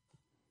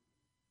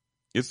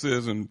 It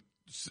says in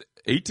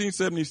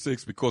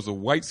 1876, because of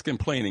whites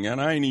complaining, and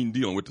I ain't even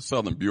dealing with the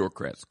Southern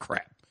bureaucrats,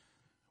 crap.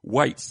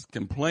 Whites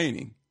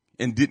complaining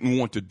and didn't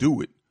want to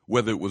do it,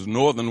 whether it was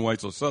Northern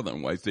whites or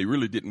Southern whites, they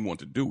really didn't want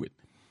to do it.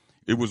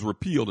 It was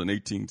repealed in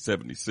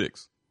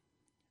 1876.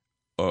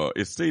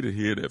 It stated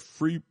here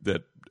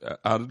that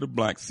out of the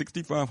black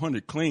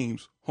 6,500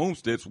 claims,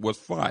 homesteads was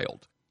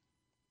filed.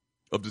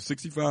 Of the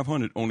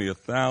 6,500, only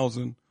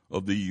 1,000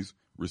 of these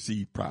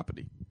received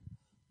property.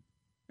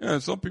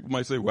 And some people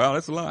might say, wow,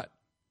 that's a lot.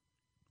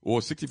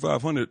 Or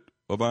 6,500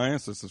 of our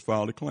ancestors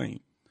filed a claim.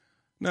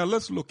 Now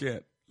let's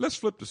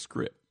flip the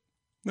script.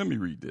 Let me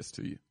read this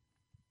to you.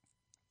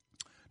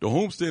 The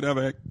Homestead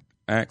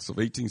Acts of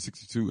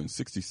 1862 and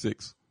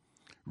 66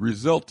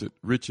 resulted,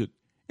 Richard,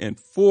 in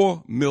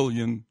 4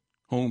 million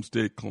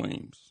homestead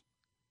claims.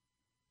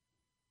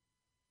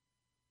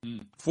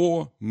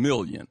 4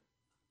 million.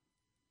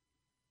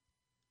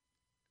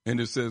 And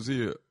it says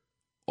here,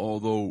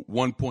 although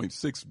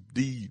 1.6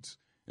 deeds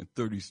in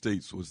 30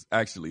 states was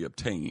actually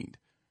obtained.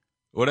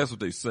 Well, that's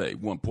what they say,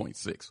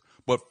 1.6.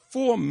 But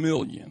 4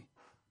 million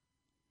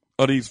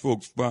of these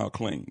folks filed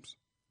claims.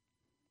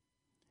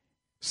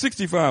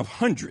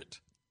 6,500,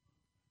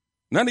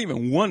 not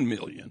even 1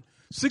 million,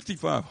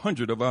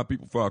 6,500 of our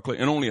people filed claims,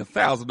 and only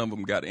 1,000 of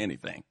them got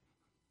anything.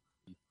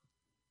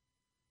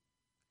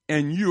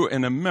 And you're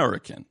an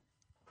American.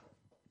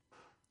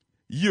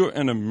 You're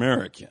an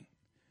American.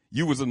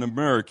 You was an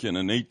American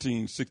in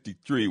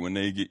 1863 when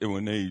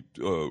they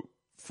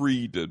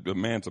freed the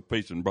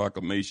Emancipation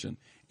Proclamation,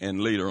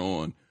 and later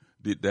on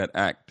did that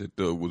act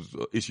that was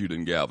issued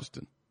in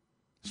Galveston,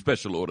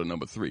 Special Order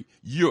Number 3.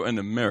 You're an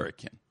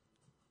American.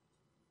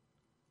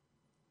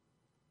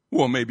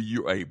 Well, maybe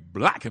you're a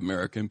black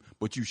American,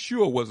 but you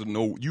sure wasn't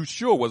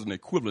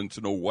equivalent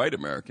to no white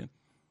American.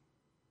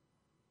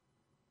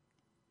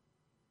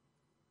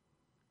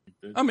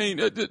 I mean,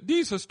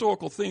 these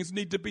historical things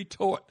need to be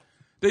taught.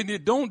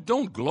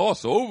 Don't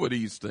gloss over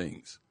these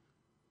things.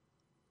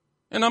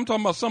 And I'm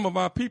talking about some of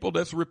our people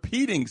that's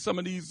repeating some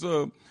of these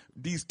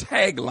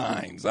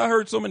taglines. I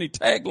heard so many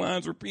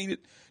taglines repeated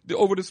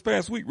over this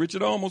past week,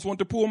 Richard. I almost wanted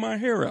to pull my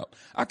hair out.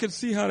 I could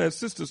see how that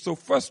sister's so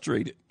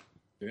frustrated.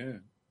 Yeah.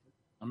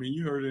 I mean,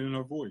 you heard it in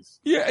her voice.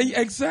 Yeah,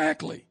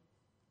 exactly.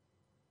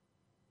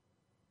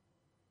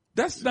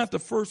 That's not the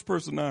first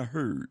person I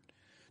heard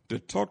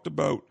that talked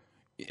about,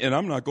 and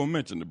I'm not going to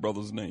mention the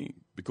brother's name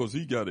because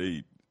he got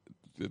a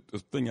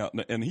thing out,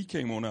 and he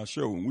came on our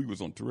show when we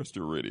was on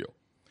terrestrial radio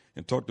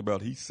and talked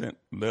about he sent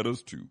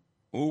letters to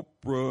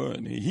Oprah,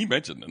 and he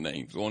mentioned the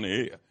names on the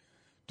air,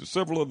 to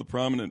several other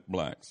prominent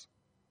blacks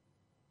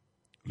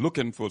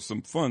looking for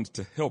some funds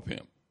to help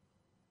him.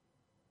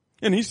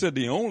 And he said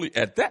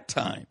at that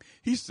time,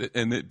 he said,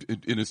 and it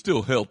is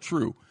still held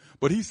true,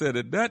 but he said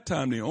at that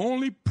time the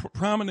only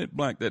prominent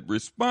black that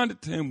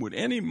responded to him with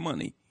any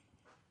money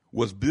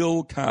was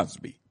Bill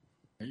Cosby.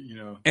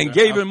 And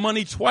gave him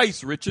money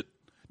twice, Richard.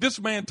 This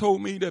man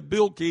told me that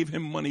Bill gave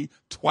him money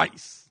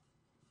twice.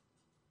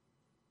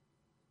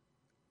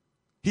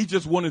 He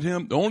just wanted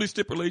him, the only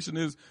stipulation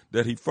is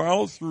that he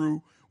followed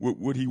through with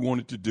what he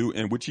wanted to do,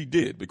 and which he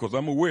did, because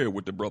I'm aware of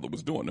what the brother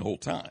was doing the whole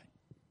time.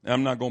 And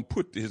I'm not going to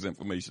put his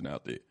information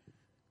out there.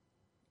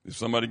 If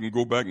somebody can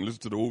go back and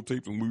listen to the old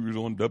tapes when we was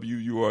on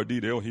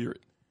WURD, they'll hear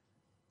it.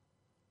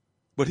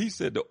 But he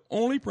said the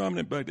only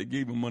prominent black that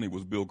gave him money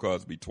was Bill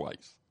Cosby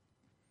twice.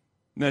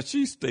 Now,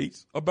 she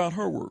states about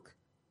her work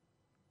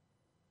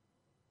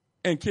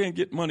and can't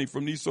get money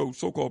from these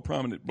so-called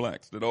prominent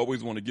blacks that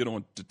always want to get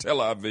on to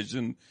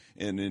television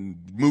and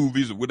in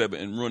movies or whatever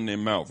and run their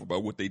mouth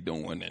about what they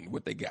doing and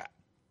what they got.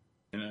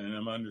 And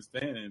I'm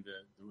understanding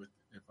that,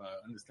 if I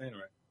understand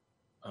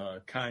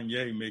right,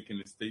 Kanye making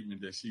the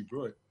statement that she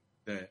brought,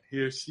 that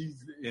here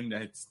she's in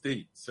that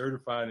state,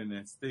 certified in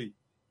that state,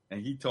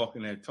 and he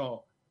talking that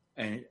talk,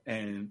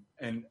 and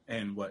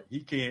what,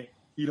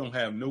 he don't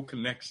have no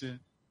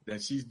connection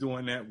that she's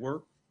doing that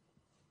work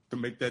to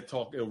make that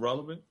talk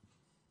irrelevant,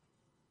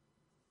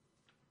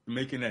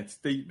 making that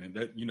statement,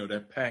 that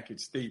that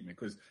package statement,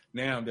 because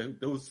now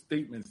those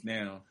statements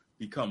now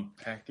become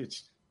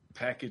packaged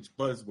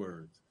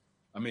buzzwords.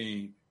 I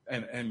mean,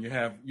 and you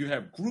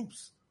have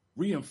groups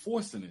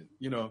reinforcing it.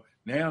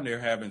 Now they're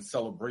having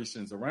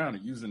celebrations around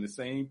it using the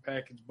same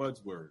package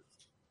buzzwords.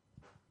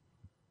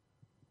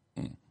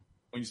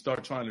 When you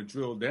start trying to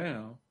drill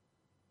down,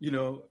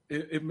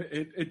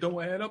 it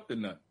don't add up to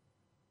nothing.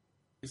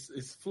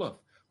 It's fluff.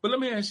 But let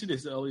me ask you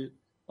this, Elliot.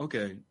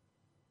 Okay,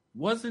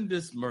 wasn't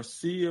this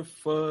Marcia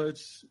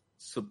Fudge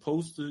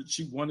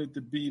she wanted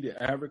to be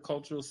the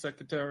agricultural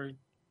secretary?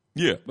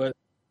 Yeah. But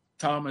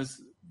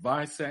Thomas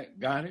Vilsack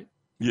got it?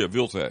 Yeah,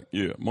 Vilsack.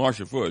 Yeah,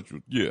 Marcia Fudge.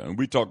 Yeah, and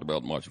we talked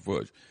about Marcia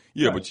Fudge.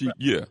 Yeah, right, but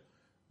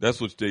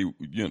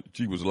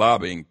she was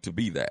lobbying to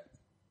be that.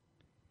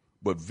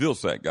 but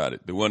Vilsack got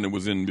it, the one that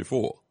was in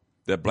before.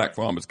 That black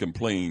farmers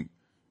complained,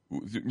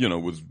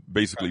 was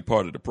basically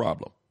part of the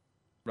problem.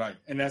 Right,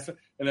 and I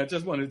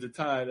just wanted to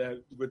tie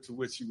that to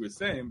what you were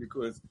saying,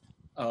 because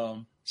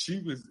she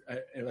was,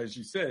 as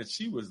you said,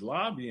 she was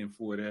lobbying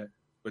for that,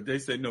 but they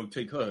said no,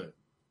 take HUD.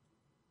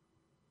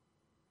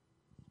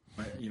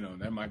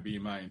 That might be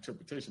my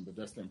interpretation, but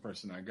that's the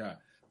impression I got.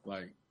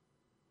 Like,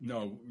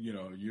 no,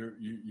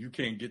 you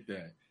can't get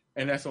that,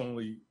 and that's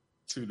only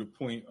to the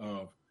point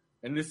of,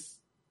 and this,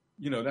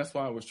 that's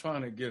why I was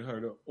trying to get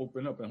her to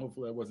open up, and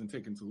hopefully I wasn't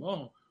taking too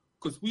long.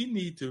 Because we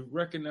need to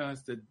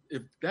recognize that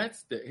if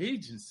that's the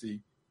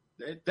agency,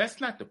 that's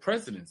not the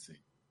presidency.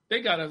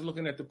 They got us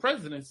looking at the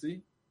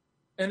presidency,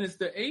 and it's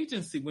the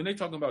agency. When they're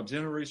talking about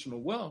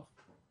generational wealth,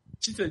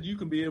 she said you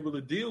can be able to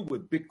deal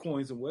with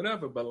Bitcoins and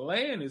whatever, but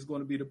land is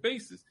going to be the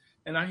basis.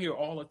 And I hear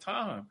all the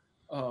time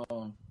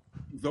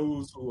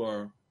those who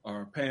are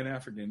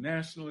Pan-African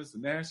nationalists,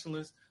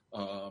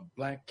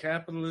 black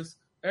capitalists,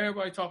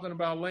 everybody talking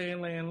about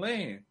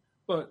land.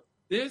 But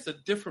there's a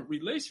different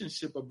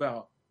relationship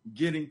about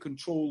getting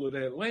control of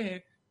that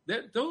land.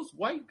 That those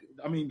white,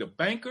 the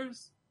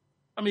bankers,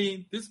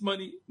 this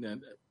money,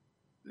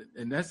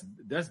 and that's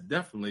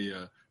definitely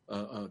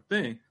a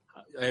thing.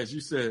 As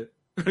you said,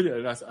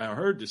 I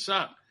heard the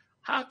shock.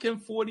 How can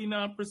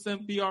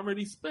 49% be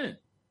already spent?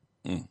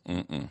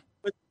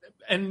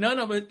 And none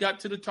of it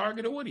got to the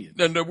target audience.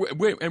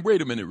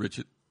 Wait a minute,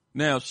 Richard.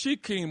 Now, she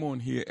came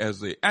on here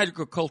as an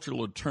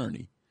agricultural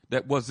attorney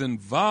that was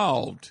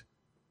involved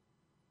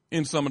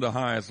in some of the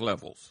highest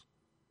levels.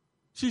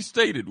 She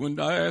stated, when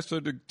I asked her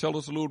to tell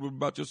us a little bit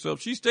about yourself,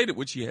 she stated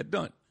what she had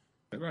done.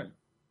 Right.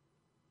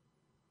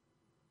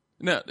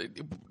 Now,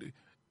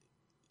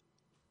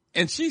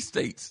 and she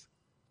states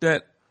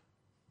that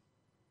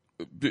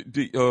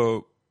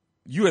the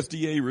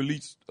USDA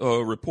released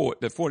a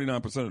report that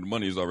 49% of the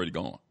money is already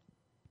gone.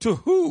 To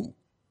who?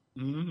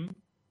 Mm-hmm.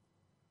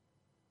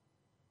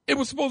 It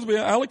was supposed to be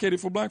allocated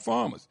for black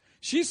farmers.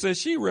 She says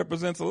she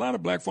represents a lot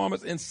of black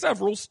farmers in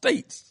several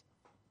states.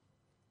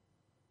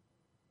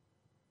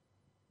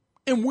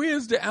 And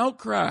where's the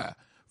outcry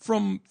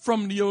from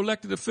the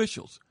elected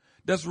officials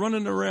that's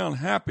running around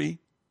happy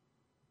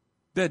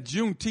that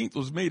Juneteenth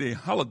was made a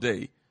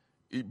holiday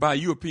by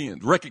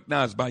Europeans,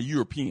 recognized by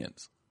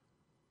Europeans?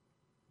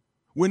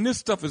 When this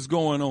stuff is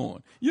going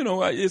on,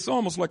 it's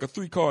almost like a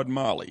 3-card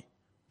Molly.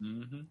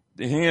 Mm-hmm.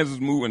 The hands is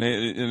moving,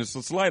 and it's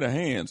a sleight of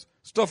hands.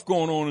 Stuff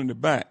going on in the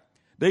back.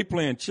 They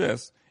playing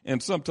chess,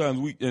 and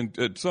sometimes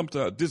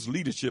sometimes this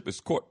leadership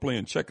is caught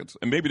playing checkers,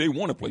 and maybe they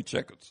want to play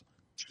checkers.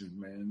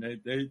 Man,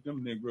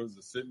 them Negroes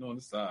are sitting on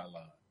the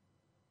sideline.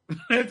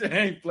 They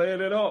ain't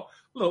playing at all.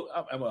 Look,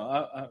 I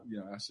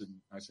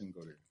shouldn't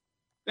go there.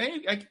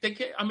 They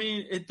can't.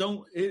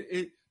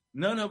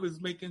 None of it's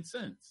making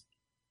sense.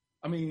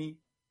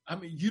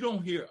 You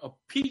don't hear a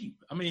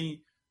peep.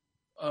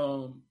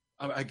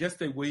 I guess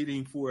they're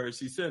waiting for, as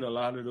she said, a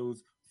lot of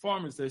those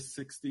farmers are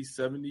 60,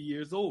 70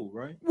 years old,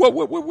 right? Well,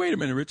 wait a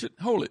minute, Richard.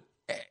 Hold it.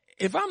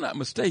 If I'm not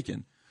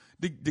mistaken,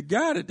 the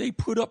guy that they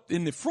put up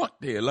in the front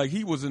there, like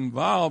he was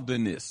involved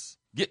in this,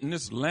 getting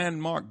this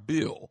landmark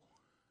bill,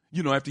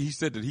 after he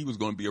said that he was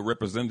going to be a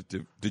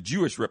representative, the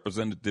Jewish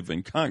representative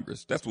in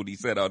Congress. That's what he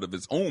said out of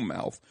his own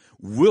mouth.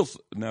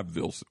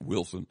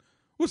 Wilson.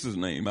 What's his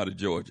name out of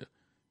Georgia?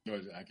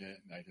 I can't.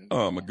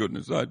 Oh, my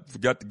goodness. I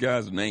forgot the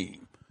guy's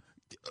name.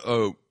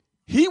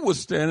 He was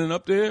standing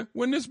up there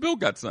when this bill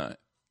got signed.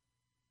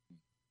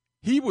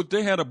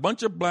 They had a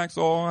bunch of blacks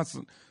all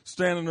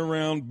standing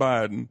around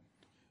Biden,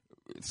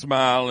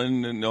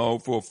 smiling and all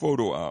for a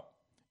photo op,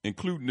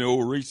 including the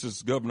old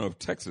racist governor of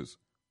Texas,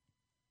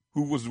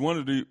 who was one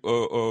of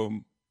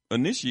the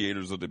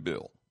initiators of the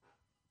bill.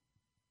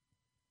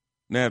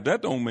 Now, if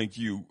that don't make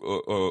you,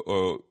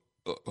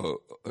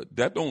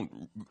 that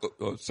don't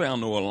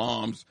sound no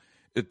alarms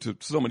to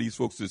some of these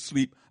folks that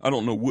sleep, I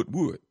don't know what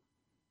would.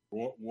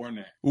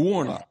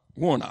 Warnock.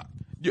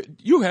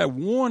 You had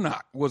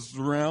Warnock was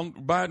around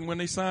Biden when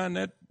they signed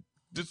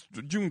this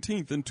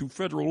Juneteenth into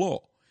federal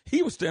law.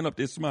 He was standing up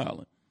there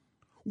smiling.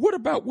 What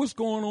about what's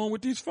going on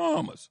with these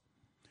farmers?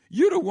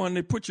 You're the one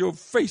that put your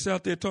face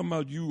out there talking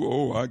about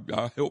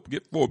I helped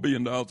get $4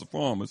 billion of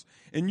farmers.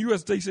 And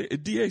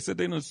USDA said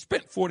they done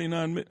spent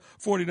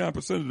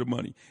 49% of the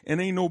money, and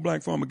ain't no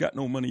black farmer got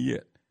no money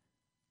yet.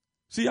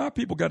 See, our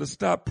people got to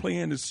stop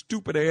playing this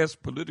stupid-ass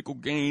political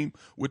game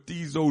with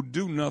these old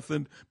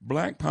do-nothing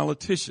black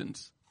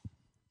politicians.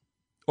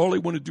 All they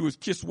want to do is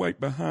kiss white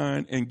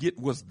behind and get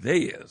what's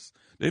theirs.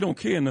 They don't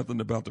care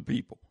nothing about the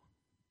people.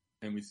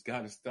 And we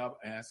got to stop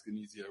asking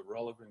these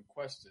irrelevant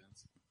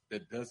questions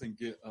that doesn't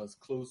get us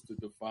close to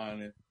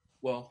defining,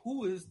 well,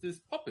 who is this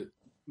puppet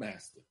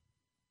master?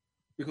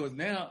 Because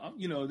now,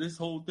 this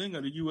whole thing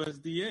of the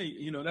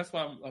USDA, that's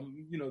why I'm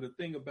the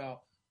thing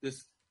about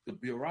this, the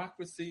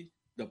bureaucracy,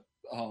 the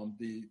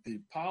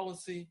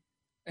policy,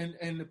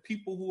 and the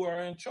people who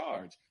are in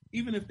charge.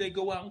 Even if they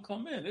go out and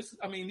come in,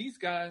 these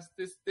guys,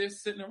 they're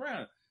sitting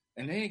around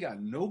and they ain't got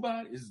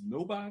nobody. Is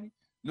nobody?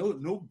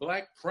 No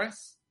black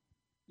press.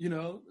 You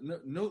know,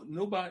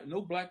 nobody,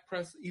 no black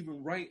press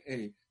even write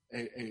a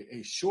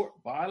short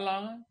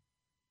byline.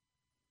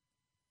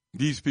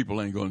 These people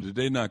ain't going to.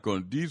 They're not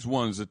going to. These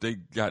ones that they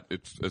got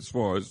as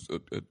far as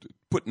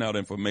putting out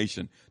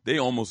information, they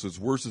almost as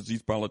worse as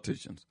these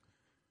politicians.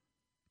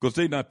 Because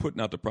they're not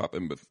putting out the proper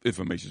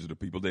information to the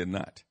people. They're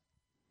not.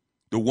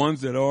 The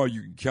ones that are,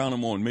 you can count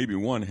them on maybe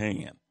one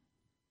hand.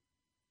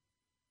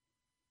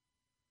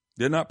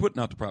 They're not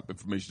putting out the proper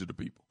information to the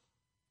people.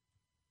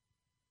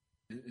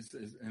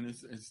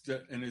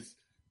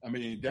 I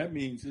mean, that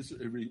means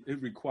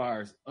it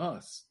requires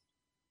us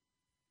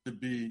to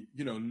be,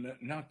 you know,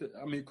 not that.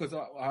 I mean, because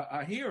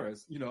I hear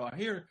us, you know, I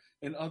hear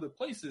in other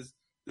places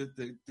that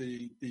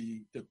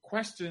the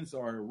questions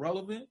are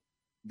irrelevant,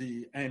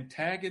 the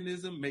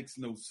antagonism makes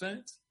no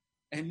sense,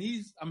 and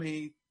these, I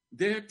mean,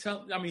 they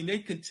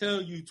can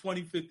tell you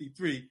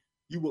 2053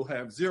 you will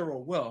have zero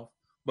wealth,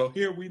 but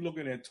here we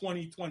looking at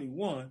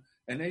 2021,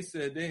 and they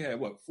said they had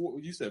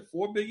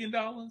 $4 billion,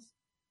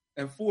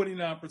 and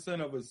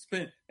 49% of it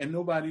spent, and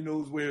nobody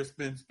knows where it's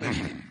been spent.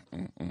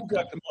 Who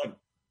got the money?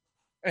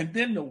 And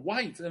then the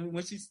whites, and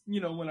when she's, you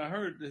know, when I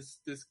heard this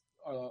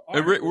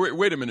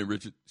wait a minute,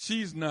 Richard.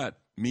 She's not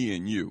me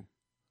and you.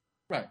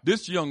 Right.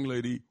 This young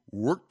lady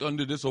worked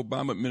under this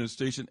Obama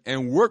administration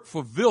and worked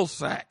for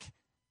Vilsack.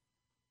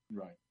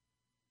 Right.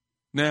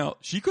 Now,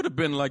 she could have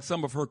been like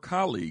some of her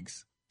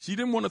colleagues. She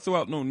didn't want to throw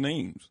out no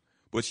names,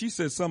 but she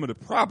said some of the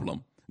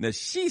problem. Now,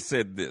 she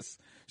said this.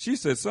 She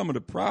said some of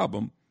the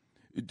problem,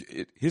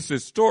 it's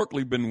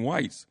historically been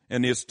whites,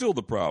 and there's still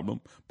the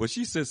problem. But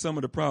she said some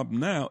of the problem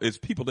now is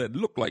people that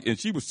look like, and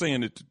she was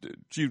saying it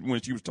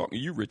when she was talking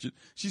to you, Richard.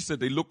 She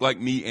said they look like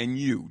me and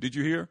you. Did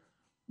you hear?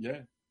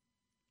 Yeah.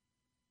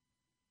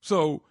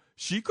 So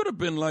she could have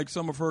been like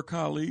some of her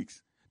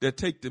colleagues that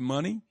take the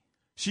money.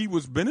 She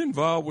was been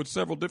involved with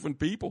several different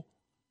people.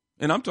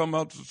 And I'm talking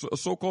about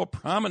so-called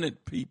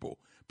prominent people,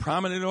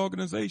 prominent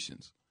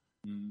organizations.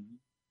 Mm-hmm.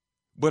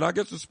 But I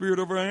guess the spirit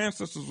of her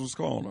ancestors was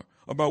calling her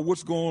about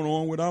what's going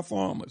on with our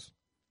farmers.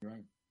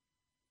 Right.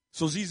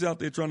 So she's out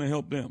there trying to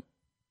help them,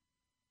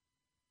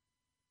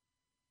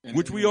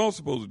 which we all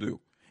supposed to do,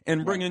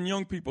 and bringing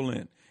young people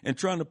in and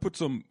trying to put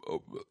some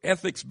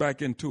ethics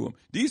back into them.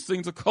 These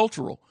things are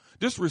cultural.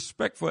 This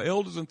respect for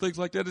elders and things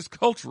like that is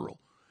cultural.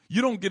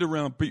 You don't get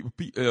around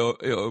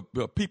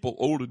people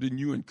older than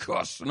you and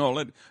cuss and all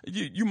that.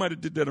 You might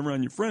have did that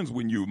around your friends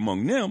when you were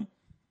among them.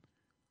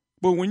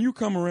 But when you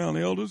come around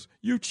elders,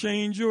 you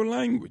change your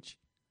language.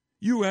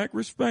 You act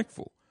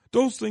respectful.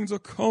 Those things are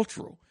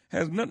cultural.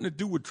 Has nothing to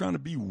do with trying to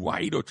be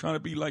white or trying to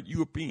be like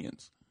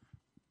Europeans.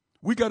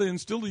 We got to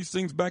instill these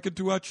things back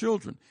into our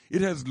children.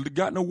 It has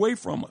gotten away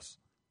from us.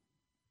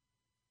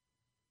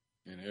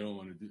 And they don't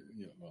want to do,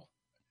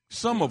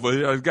 some of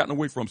it has gotten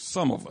away from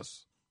some of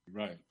us.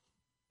 Right.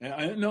 And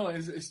I know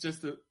it's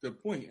just the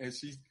point. And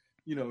she's,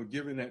 you know,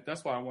 given that,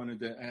 that's why I wanted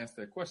to ask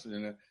that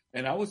question.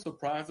 And I was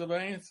surprised of her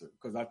answer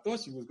because I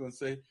thought she was going to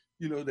say,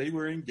 you know, they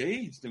were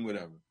engaged in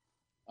whatever.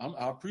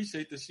 I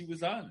appreciate that she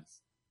was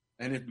honest.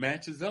 And it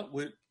matches up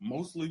with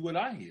mostly what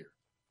I hear.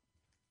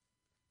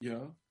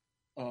 You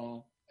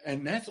know,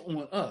 and that's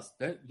on us.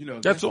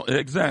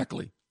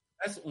 Exactly.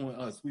 That's on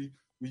us. We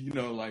you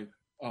know, like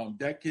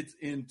that gets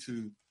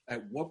into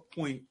at what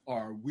point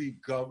are we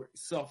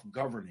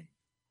self-governing?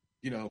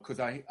 You know, because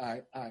I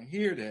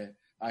hear that.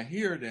 I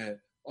hear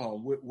that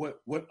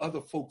what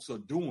other folks are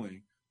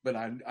doing, but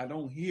I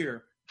don't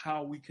hear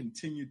how we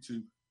continue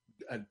to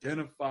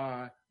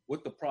identify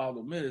what the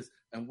problem is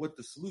and what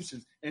the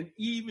solutions. And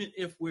even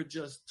if we're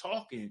just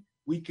talking,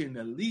 we can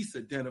at least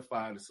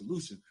identify the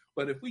solution.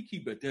 But if we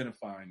keep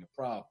identifying the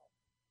problem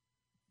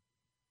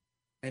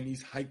and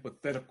these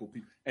hypothetical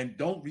people and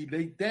don't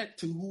relate that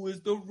to who is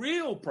the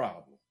real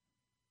problem,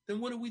 then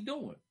what are we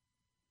doing?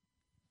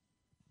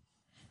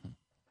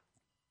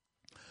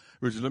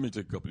 Richard, let me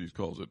take a couple of these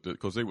calls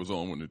because they was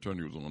on when the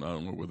attorney was on. I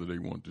don't know whether they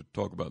wanted to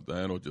talk about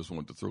that or just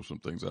wanted to throw some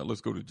things out.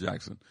 Let's go to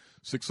Jackson,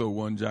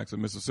 601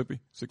 Jackson, Mississippi,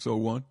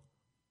 601.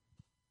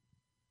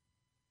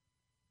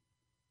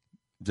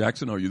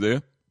 Jackson, are you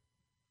there?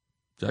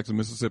 Jackson,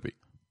 Mississippi.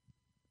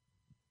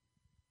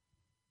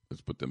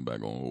 Let's put them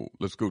back on hold.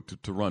 Let's go to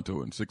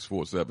Toronto in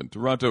 647.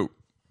 Toronto.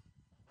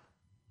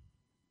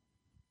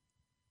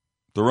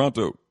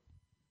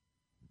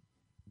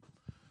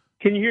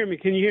 Can you hear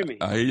me?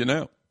 I hear you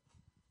now.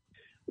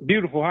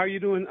 Beautiful. How are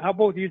you doing? How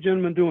both of you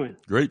gentlemen doing?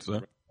 Great,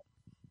 sir.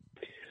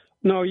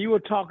 No, you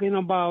were talking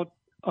about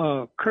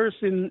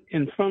cursing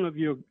in front of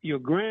your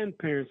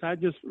grandparents. I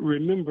just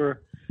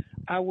remember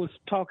I was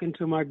talking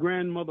to my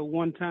grandmother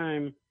one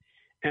time,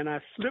 and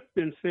I slipped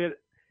and said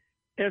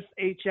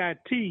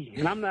S-H-I-T,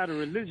 and I'm not a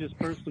religious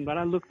person, but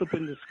I looked up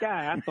in the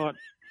sky.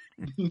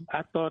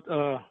 I thought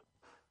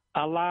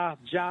Allah,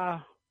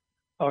 Jah,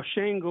 or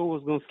Shango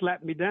was going to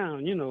slap me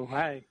down. You know,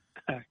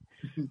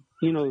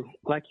 you know,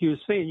 like you were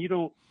saying, you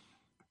don't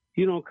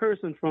curse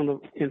in front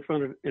of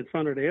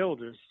the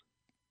elders.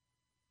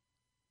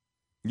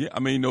 Yeah, I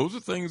mean, those are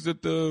things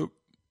that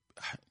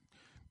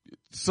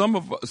some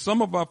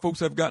of our folks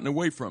have gotten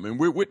away from, and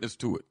we're witness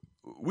to it.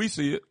 We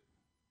see it.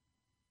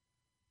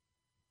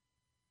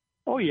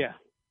 Oh, yeah.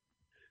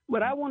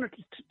 But I wanted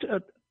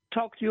to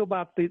talk to you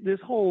about this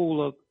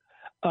whole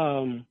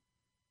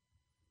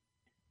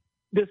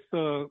this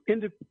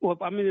Juneteenth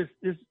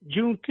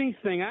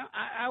thing.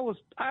 I was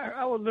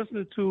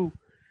listening to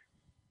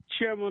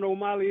Chairman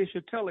Omali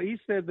Ishatella. He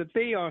said that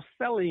they are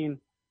selling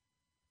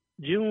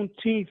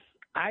Juneteenth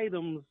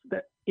items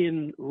that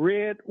in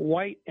red,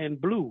 white, and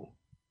blue.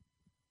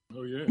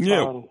 Oh yeah.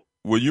 Yeah.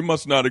 Well, you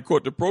must not have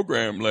caught the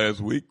program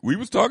last week. We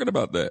was talking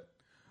about that.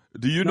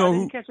 Do you know I who?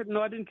 didn't catch it.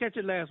 No, I didn't catch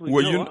it last week.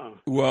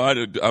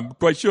 Well, I'm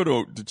quite sure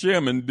the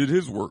chairman did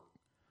his work.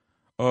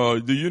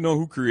 Do you know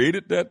who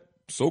created that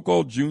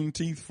so-called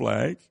Juneteenth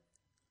flag?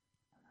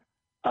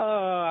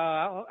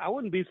 I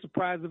wouldn't be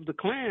surprised if the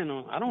Klan.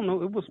 I don't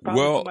know. It was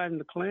probably somebody in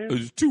the Klan.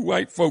 There's two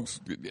white folks.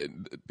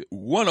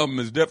 One of them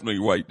is definitely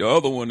white. The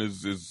other one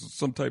is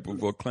some type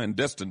of a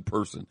clandestine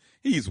person.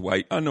 He's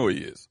white. I know he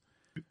is.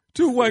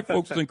 Two white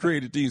folks that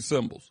created these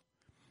symbols,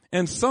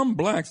 and some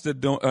blacks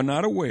that are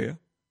not aware,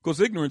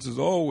 because ignorance is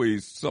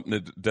always something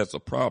that's a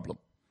problem.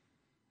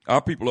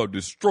 Our people are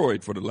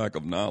destroyed for the lack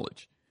of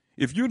knowledge.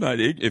 If you're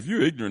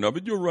ignorant of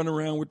it, you'll run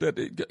around with that.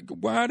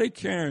 Why are they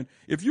carrying?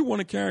 If you want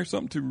to carry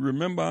something to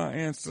remember our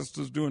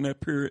ancestors during that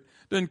period,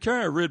 then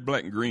carry a red,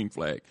 black, and green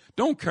flag.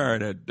 Don't carry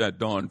that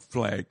darn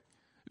flag.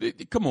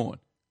 Come on.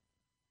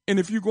 And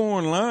if you go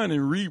online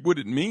and read what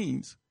it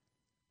means,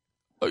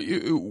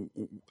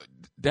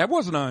 that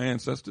wasn't our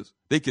ancestors.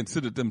 They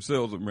considered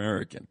themselves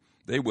American.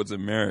 They was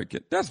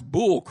American. That's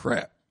bull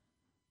crap.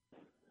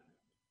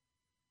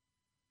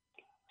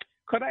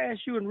 Could I ask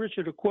you and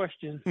Richard a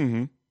question?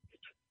 Mm-hmm.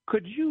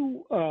 Could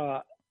you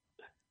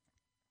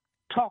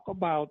talk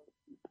about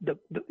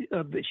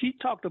she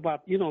talked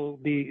about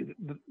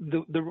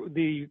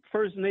the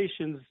First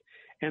Nations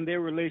and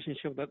their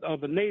relationship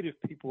of the Native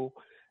people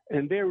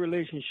and their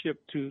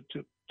relationship to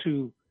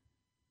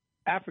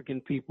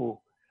African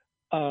people.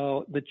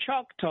 The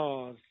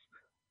Choctaws,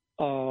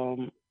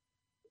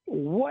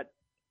 what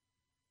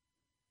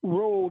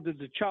role did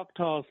the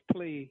Choctaws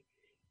play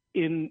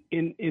in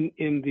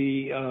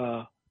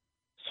the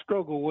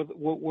struggle?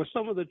 Were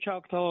some of the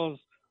Choctaws?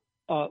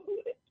 I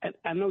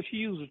know she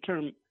used the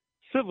term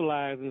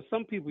civilized, and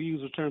some people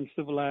use the term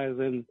civilized,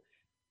 and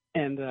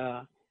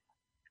I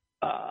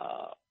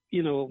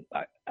don't know.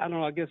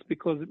 I guess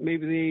because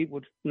maybe they ate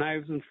with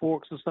knives and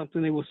forks or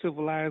something, they were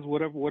civilized.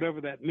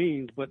 Whatever that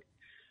means, but.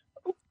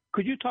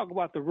 Could you talk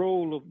about the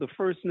role of the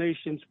First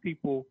Nations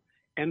people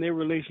and their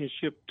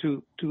relationship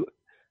to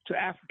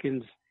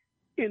Africans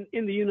in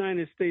the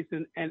United States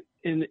and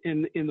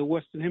in the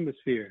Western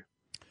Hemisphere?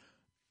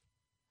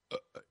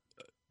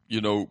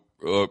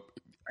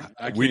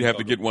 We'd have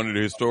to get one of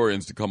the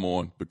historians to come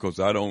on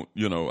because I don't.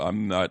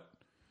 I'm not.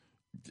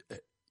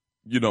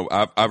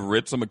 I've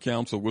read some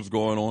accounts of what's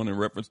going on in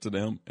reference to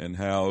them and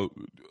how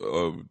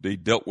they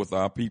dealt with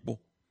our people.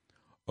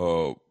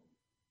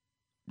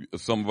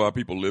 Some of our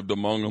people lived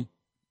among them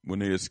when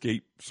they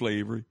escaped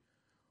slavery.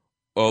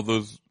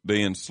 Others,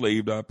 they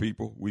enslaved our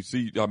people. We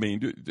see,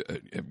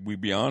 we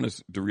be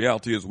honest, the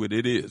reality is what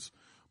it is.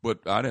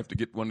 But I'd have to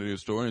get one of the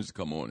historians to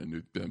come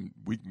on, and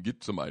we can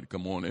get somebody to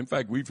come on. In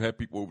fact, we've had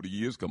people over the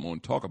years come on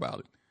and talk about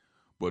it.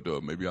 But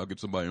maybe I'll get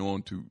somebody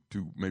on to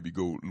maybe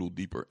go a little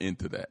deeper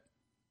into that.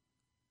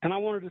 And I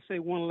wanted to say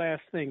one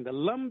last thing. The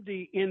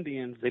Lumbee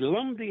Indians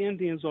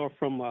are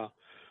from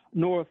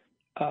North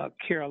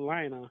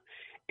Carolina.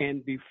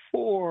 And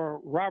before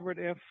Robert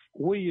F.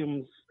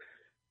 Williams,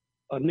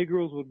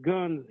 Negroes with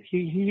Guns,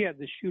 he had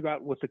the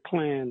shootout with the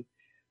Klan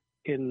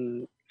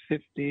in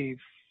 50,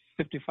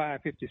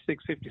 55,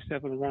 56,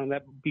 57, around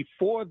that.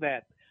 Before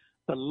that,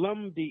 the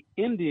Lumbee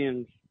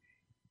Indians,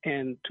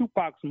 and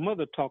Tupac's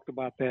mother talked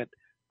about that,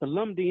 the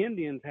Lumbee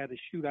Indians had a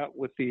shootout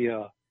with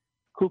the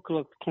Ku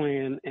Klux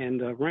Klan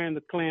and ran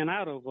the Klan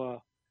out of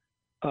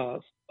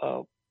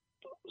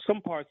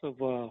some parts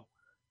of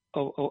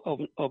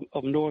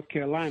North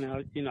Carolina.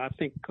 I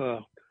think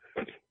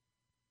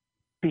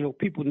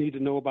people need to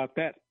know about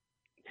that.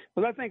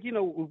 But I think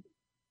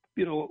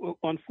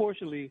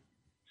unfortunately,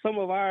 some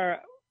of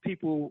our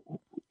people,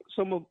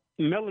 some of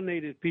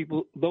melanated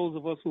people, those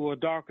of us who are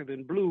darker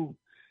than blue,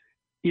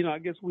 I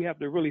guess we have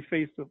to really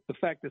face the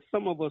fact that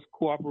some of us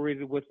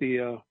cooperated with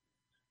the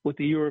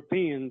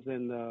Europeans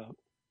and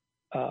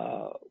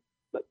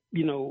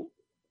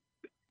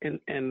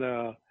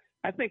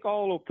I think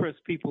all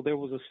oppressed people, there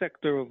was a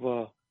sector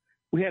of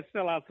we had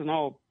sellouts, and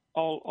all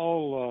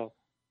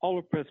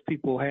oppressed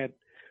people had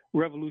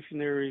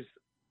revolutionaries,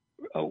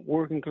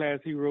 working class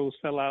heroes,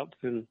 sellouts,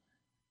 and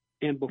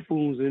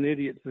buffoons and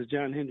idiots, as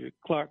John Henrik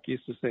Clark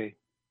used to say.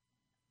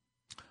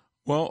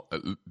 Well,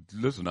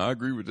 listen, I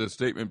agree with that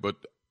statement, but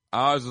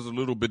ours is a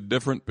little bit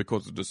different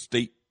because of the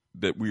state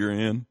that we are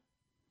in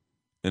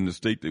and the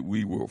state that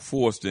we were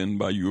forced in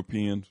by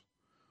Europeans.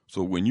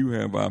 So when you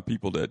have our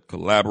people that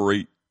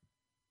collaborate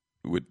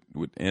with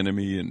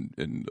enemy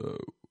and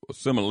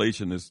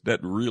assimilationists, that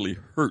really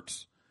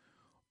hurts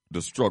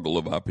the struggle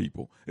of our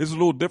people. It's a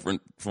little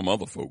different from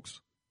other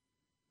folks.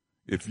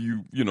 If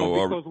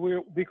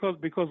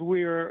because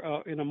we're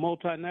in a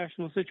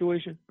multinational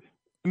situation.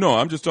 No,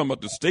 I'm just talking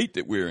about the state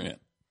that we're in.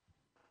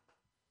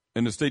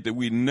 And the state that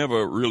we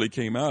never really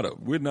came out of.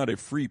 We're not a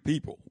free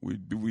people.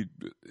 We're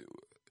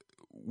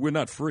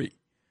not free.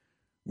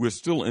 We're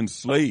still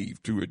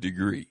enslaved to a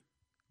degree.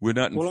 We're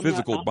not in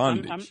physical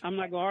bondage. I'm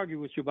not going to argue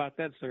with you about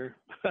that, sir.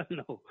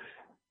 No.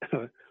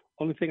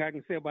 Only thing I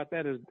can say about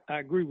that is I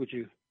agree with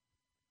you.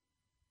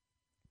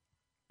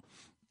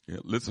 Yeah,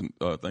 listen,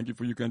 thank you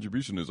for your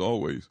contribution as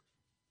always.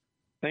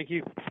 Thank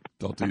you.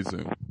 Talk to you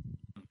soon.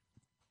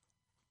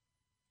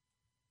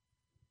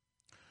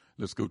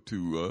 Let's go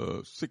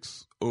to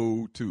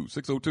 602.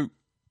 602.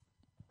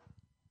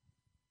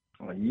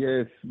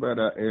 Yes,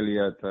 Brother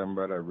Elliot and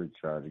Brother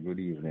Richard. Good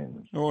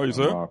evening. How are you,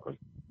 sir? Marcus.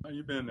 How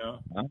you been now?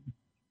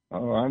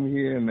 Oh, I'm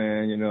here,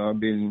 man. You know, I've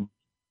been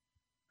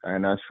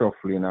kind of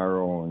shuffling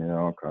around, you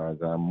know,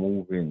 because I'm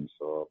moving.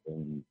 So I've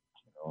been,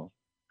 you know.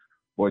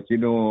 But, you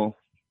know,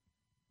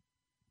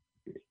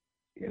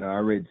 I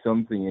read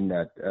something in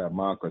that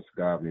Marcus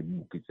Garvey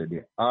book. It said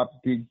the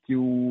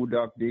aptitude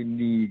of the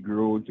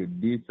Negro to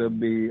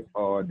disobey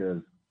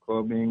orders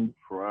coming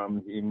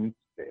from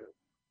himself.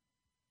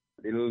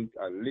 A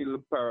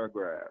little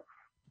paragraph.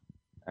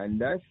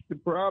 And that's the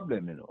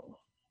problem, you know.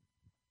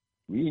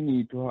 We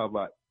need to have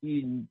an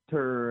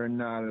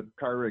internal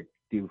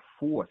corrective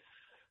force.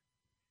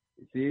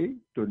 You see?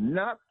 To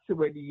knock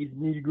some of these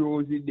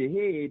Negroes in the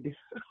head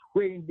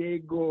when they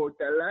go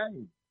out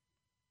alive.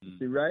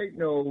 See, right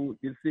now,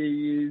 you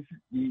see,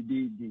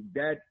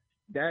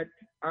 that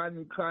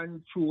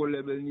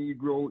uncontrollable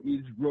Negro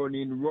is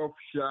running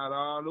roughshod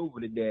all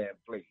over the damn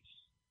place.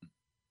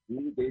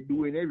 They're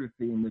doing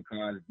everything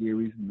because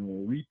there is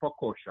no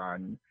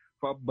repercussion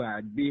for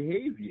bad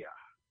behavior.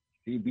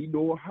 See, we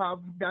don't have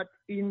that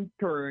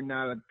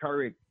internal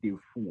corrective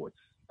force,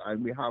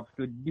 and we have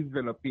to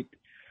develop it,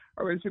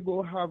 or else we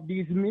go have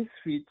these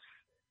misfits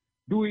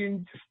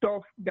doing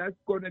stuff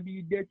that's going to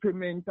be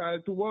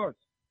detrimental to us.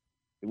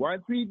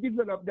 Once we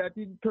develop that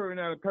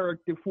internal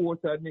corrective force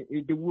and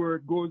the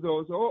word goes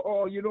out,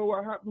 so, you know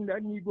what happened?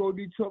 That Negro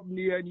did something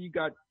there and he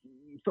got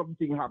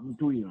something happened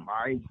to him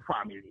or his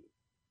family.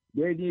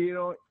 Then, you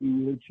know, it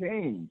will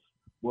change.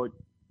 But,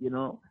 you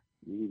know,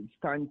 it's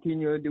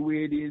continued the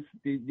way it is,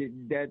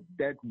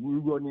 that we're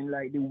running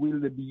like the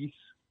wildebeest,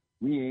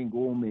 we ain't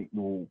going to make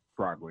no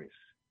progress.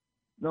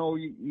 No,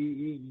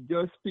 he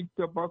just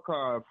picked up a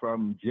call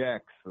from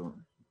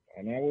Jackson,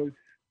 and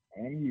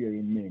I'm here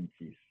in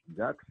Memphis.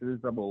 Jackson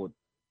is about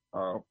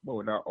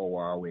an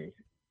hour away.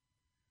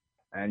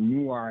 And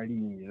New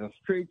Orleans is a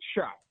straight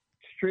shot,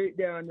 straight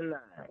down the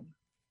line.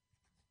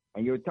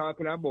 And you're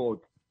talking about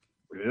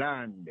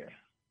land.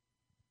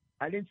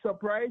 And it's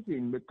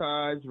surprising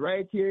because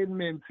right here in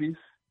Memphis,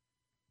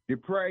 the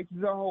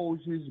prices of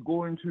houses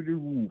going through the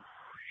roof,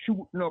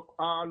 shooting up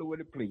all over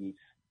the place.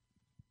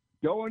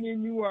 Down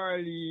in New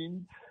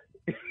Orleans,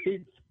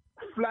 it's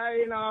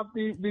flying off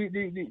the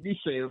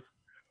shelf.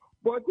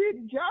 But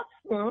in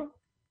Jackson,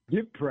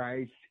 the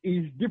price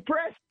is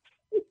depressed.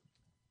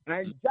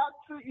 And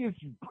Jackson is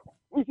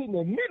in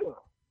the middle.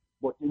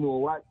 But you know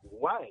what?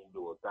 Why,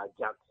 though? That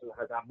Jackson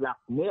has a black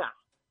mayor.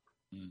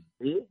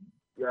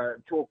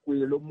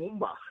 Chokwe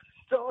Lumumba.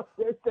 So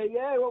they say,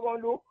 yeah, what we're going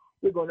to do?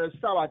 We're going to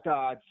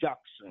sabotage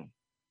Jackson.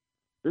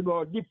 We're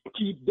going to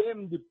keep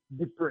them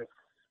depressed.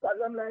 Because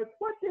I'm like,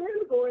 what the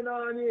hell is going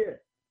on here?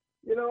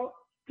 You know,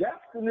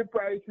 Jackson, the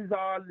prices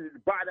are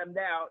bottomed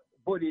out,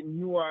 but in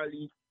New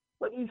Orleans,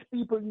 but these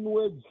people know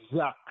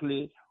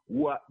exactly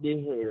what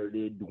the hell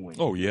they're doing.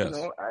 Oh, yes. You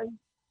know,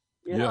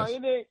 yes. Know, they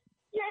ain't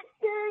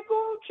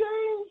going to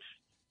change.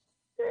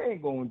 They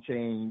ain't going to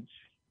change.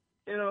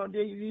 You know,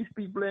 these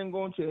people ain't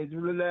going to change.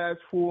 For the last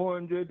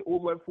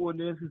over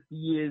 450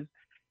 years,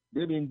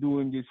 they've been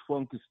doing this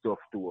funky stuff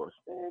to us.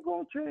 They ain't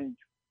going to change.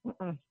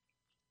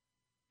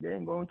 They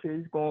ain't going to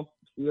change.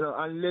 You know,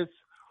 unless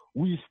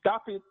we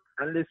stop it,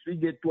 unless we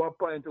get to a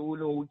point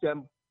where we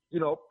can,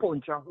 you know,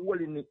 punch a hole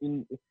in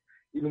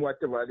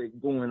whatever that's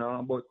going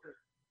on. But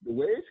the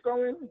way it's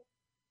going,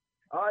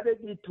 all they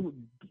did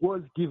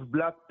was give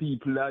black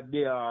people that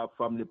they are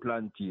from the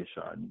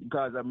plantation.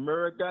 Because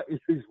America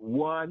is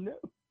one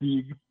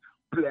big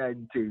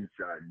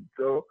plantation.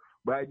 So,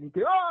 Biden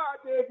said,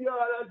 take you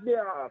all that they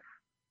are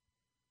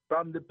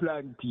from the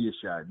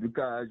plantation.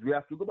 Because we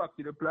have to go back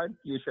to the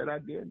plantation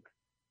again.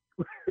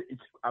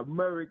 It's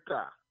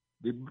America,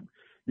 the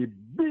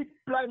big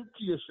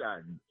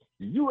plantation,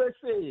 the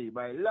USA,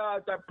 by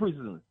lot of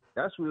prisons.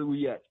 That's where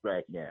we at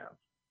right now.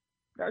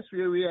 That's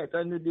where we at.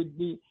 And it's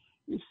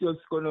just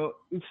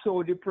it's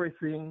so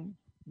depressing,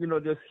 you know,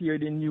 just hear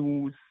the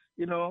news,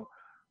 you know.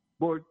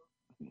 But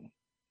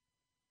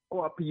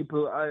our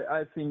people,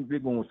 I think we're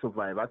going to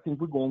survive. I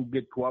think we're going to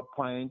get to a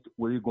point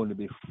where we're going to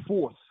be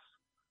forced.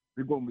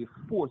 We're going to be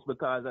forced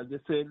because, as I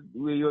just said,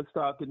 we were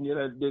talking the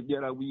other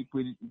week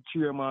with the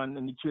chairman,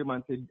 and the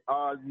chairman said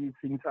all these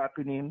things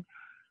happening.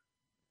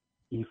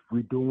 If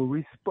we don't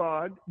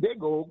respond, they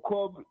going to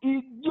come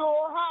in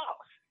your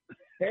house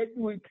and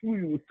do it to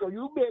you. So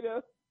you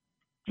better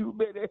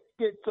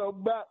get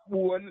some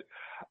backbone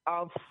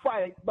and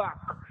fight back.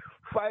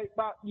 Fight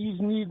back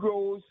these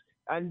Negroes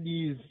and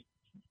these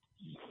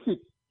sick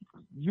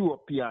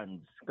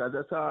Europeans, because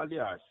that's all they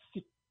are,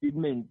 sick,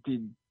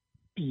 demented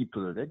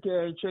people. They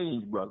can't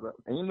change, brother.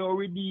 Ain't no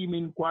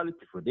redeeming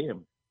quality for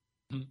them.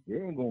 They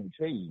ain't going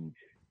to change.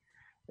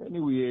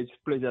 Anyway, it's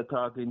a pleasure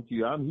talking to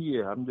you. I'm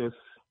here. I'm just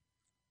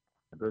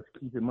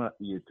keeping my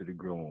ear to the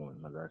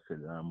ground. As I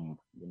said,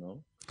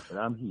 but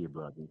I'm here,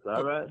 brother. It's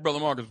all right? Brother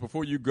Marcus,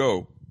 before you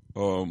go,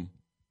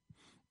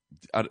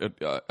 I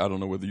don't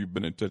know whether you've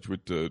been in touch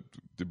with the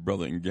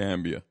brother in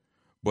Gambia,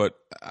 but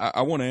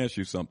I want to ask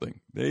you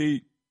something.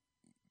 They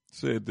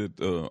said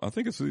that I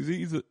think it's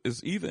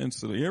either in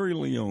Sierra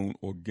Leone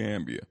or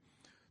Gambia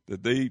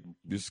that they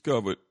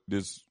discovered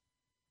this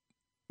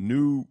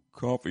new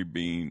coffee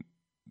bean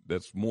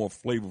that's more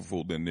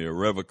flavorful than the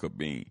Arabica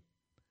bean,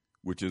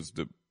 which is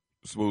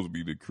supposed to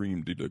be the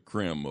creme de la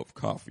creme of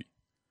coffee.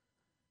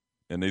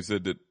 And they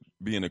said that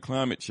being a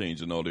climate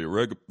change and all the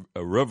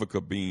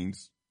Arabica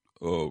beans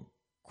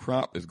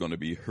crop is going to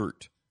be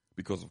hurt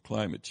because of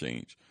climate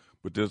change.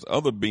 But there's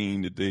other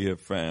bean that they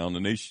have found,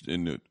 and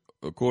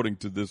according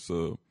to this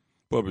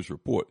published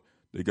report,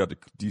 they got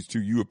these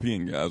two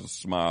European guys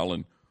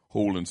smiling,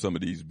 holding some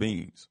of these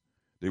beans.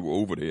 They were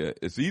over there.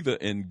 It's either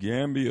in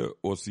Gambia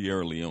or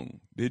Sierra Leone.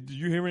 Did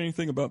you hear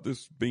anything about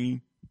this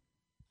bean?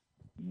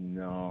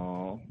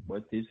 No,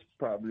 but it's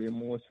probably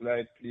most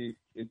likely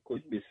it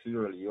could be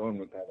Sierra Leone,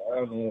 because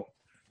I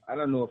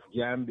don't know if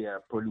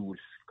Gambia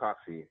produce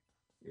coffee.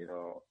 It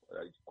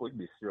could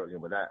be Sierra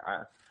Leone, but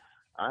I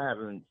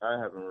haven't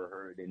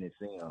heard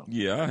anything else.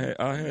 Yeah,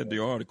 I had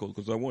the article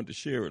because I wanted to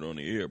share it on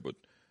the air, but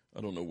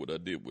I don't know what I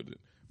did with it.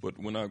 But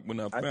when I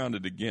found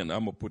it again,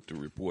 I'm gonna put the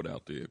report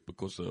out there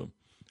because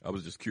I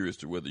was just curious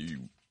to whether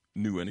you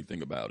knew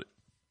anything about it.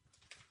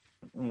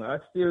 I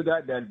still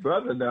got that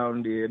brother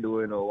down there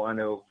doing one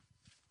of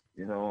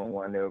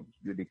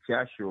the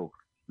cashew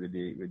with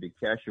the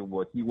cashew,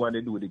 but he wanted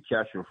to do with the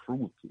cashew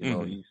fruit.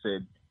 He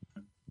said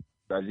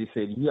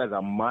he has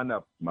a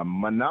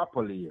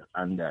monopoly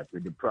on that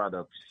with the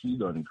products he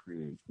done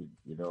created.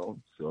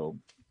 So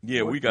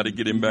yeah, we got to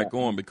get him back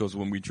on, because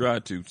when we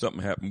tried to,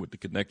 something happened with the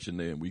connection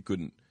there, and we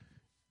couldn't.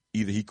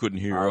 Either he couldn't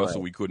hear us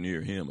or we couldn't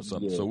hear him or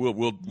something. Yeah. So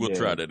we'll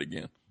try that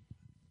again.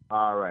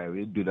 All right,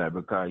 we'll do that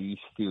because he's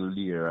still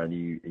there and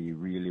he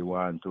really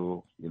want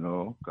to,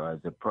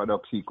 because the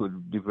products he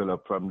could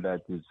develop from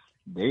that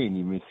they ain't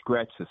even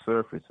scratch the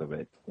surface of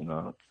it,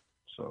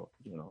 So,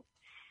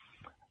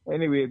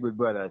 Anyway, good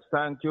brothers,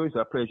 thank you. It's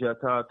a pleasure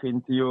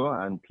talking to you,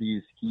 and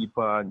please keep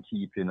on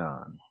keeping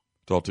on.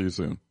 Talk to you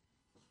soon.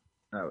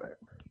 All right.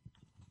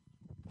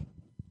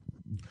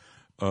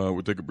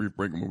 We'll take a brief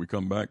break, and when we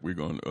come back, we're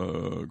going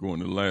to go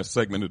into the last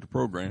segment of the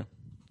program.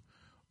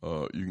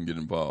 You can get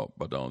involved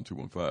by dialing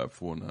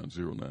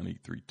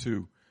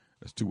 215-490-9832.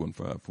 That's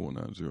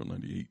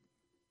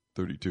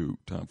 215-490-9832.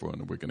 Time for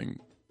an awakening.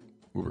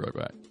 We'll be right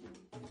back.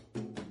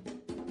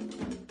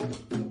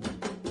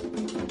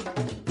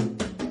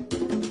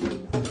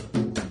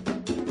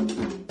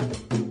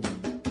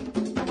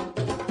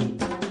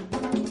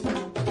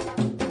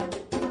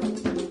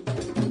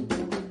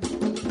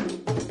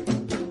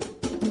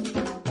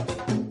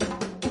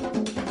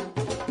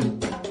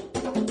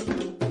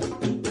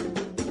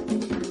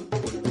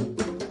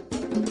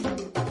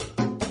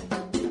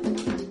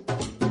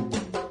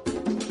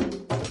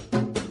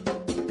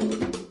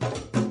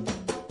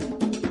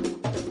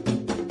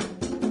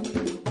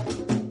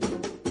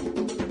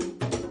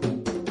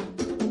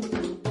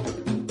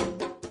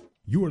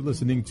 You are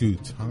listening to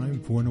Time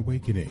for an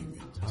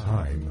Awakening.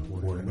 Time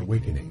for an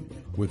Awakening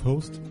with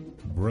host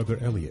Brother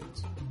Elliot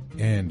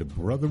and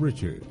Brother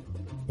Richard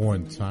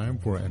on Time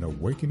for an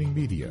Awakening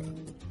Media,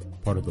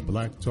 part of the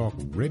Black Talk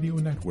Radio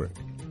Network.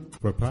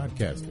 For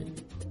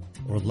podcasting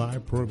or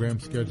live program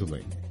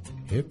scheduling,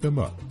 hit them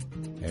up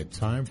at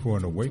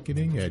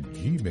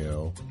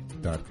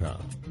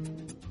timeforanawakening@gmail.com.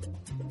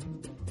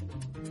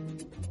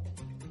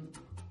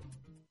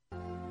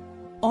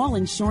 All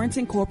Insurance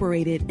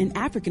Incorporated, an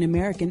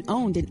African-American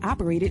owned and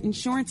operated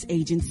insurance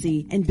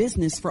agency in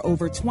business for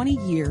over 20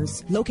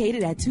 years,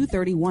 located at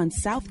 231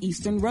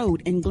 Southeastern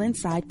Road in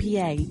Glenside,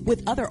 PA,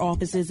 with other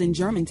offices in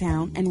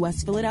Germantown and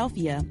West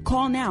Philadelphia.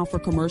 Call now for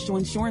commercial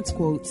insurance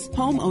quotes,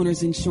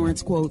 homeowners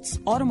insurance quotes,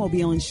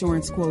 automobile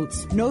insurance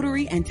quotes,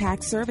 notary and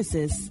tax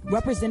services,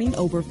 representing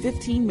over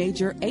 15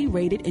 major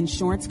A-rated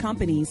insurance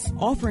companies,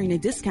 offering a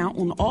discount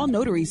on all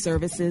notary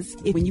services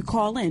when you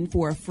call in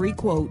for a free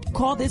quote.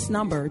 Call this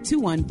number,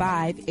 215-885-2444.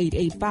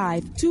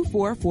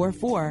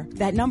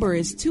 That number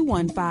is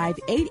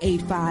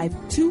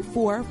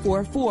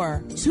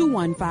 215-885-2444.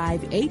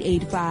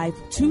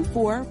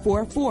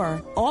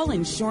 215-885-2444. All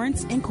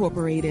Insurance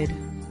Incorporated.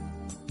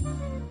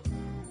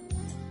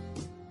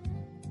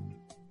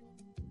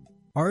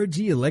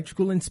 RG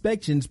Electrical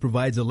Inspections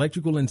provides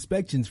electrical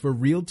inspections for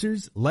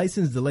realtors,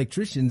 licensed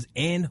electricians,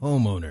 and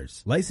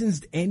homeowners.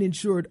 Licensed and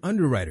insured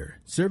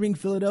underwriter, serving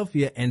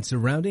Philadelphia and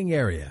surrounding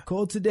area.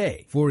 Call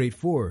today,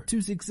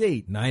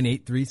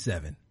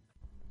 484-268-9837.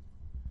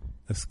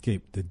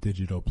 Escape the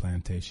digital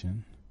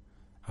plantation.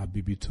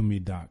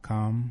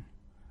 abibitumi.com,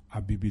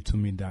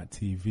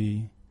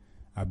 abibitumi.tv,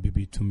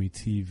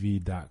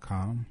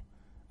 abibitumitv.com,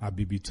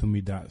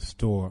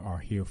 abibitumi.store are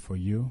here for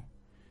you.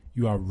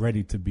 You are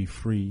ready to be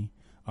free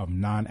of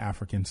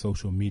non-African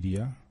social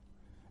media.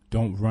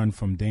 Don't run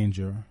from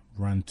danger,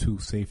 run to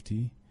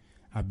safety.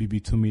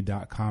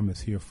 abibitumi.com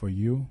is here for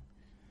you.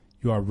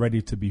 You are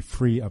ready to be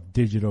free of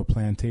digital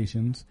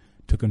plantations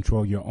to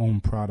control your own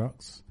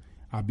products.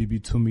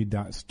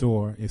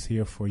 abibitumi.store is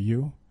here for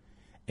you.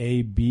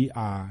 ABIBITUMI,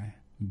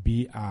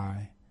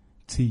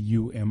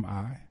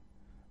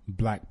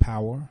 Black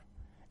Power,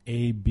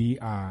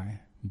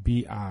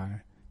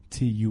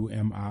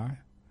 ABIBITUMI.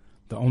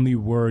 The only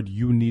word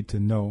you need to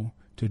know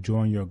to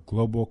join your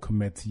global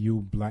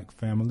Kometiu Black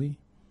family,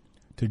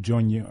 to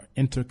join your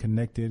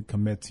interconnected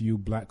Kometiu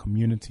Black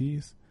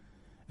communities.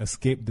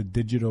 Escape the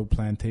digital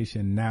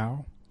plantation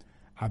now.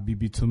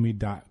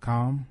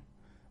 abibitumi.com,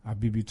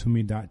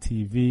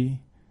 abibitumi.tv,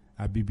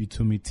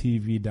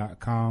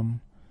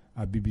 abibitumitv.com,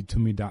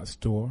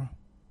 abibitumi.store.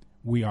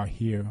 We are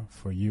here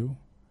for you.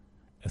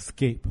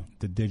 Escape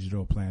the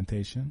digital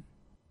plantation.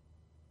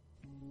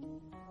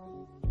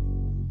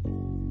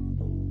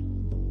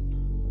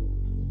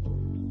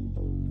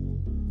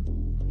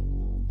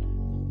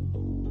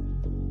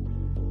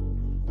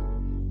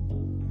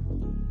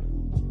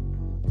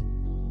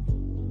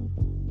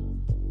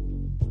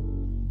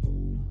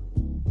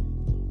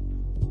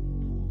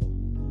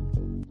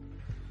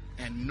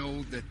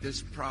 Know that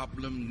this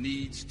problem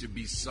needs to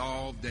be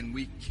solved, and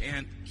we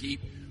can't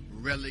keep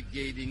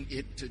relegating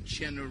it to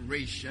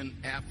generation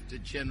after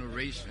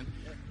generation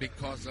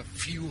because a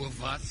few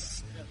of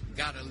us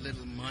got a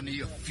little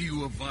money, a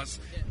few of us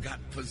got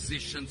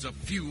positions, a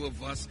few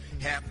of us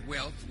have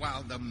wealth,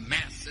 while the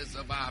masses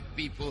of our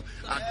people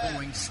are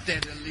going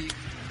steadily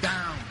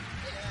down.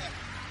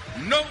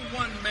 No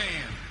one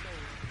man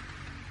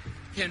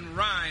can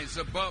rise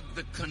above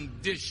the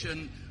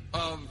condition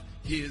of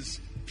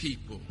his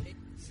people.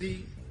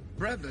 See,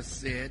 brother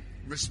said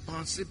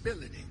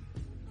responsibility.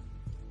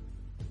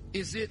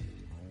 Is it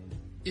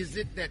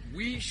that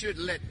we should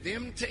let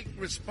them take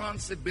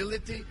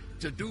responsibility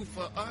to do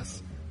for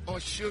us, or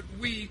should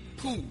we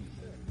pool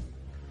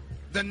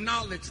the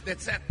knowledge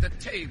that's at the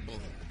table,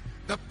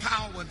 the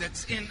power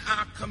that's in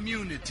our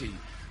community,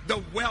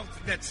 the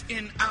wealth that's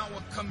in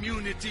our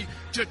community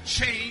to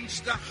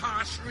change the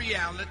harsh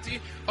reality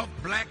of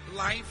black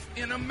life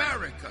in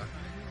America?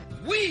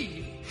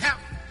 We have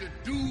to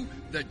do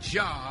the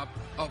job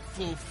of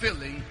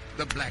fulfilling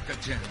the black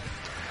agenda.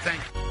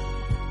 Thank you.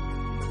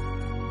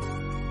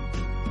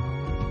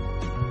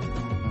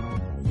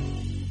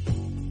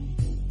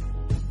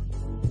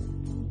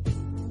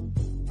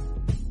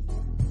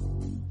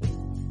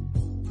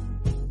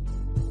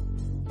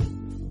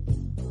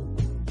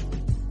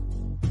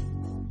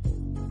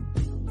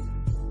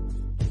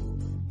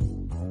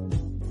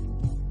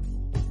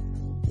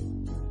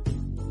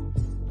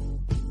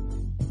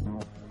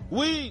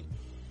 We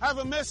have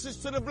a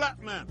message to the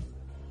black man,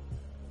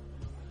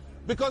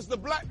 because the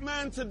black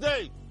man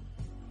today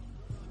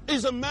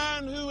is a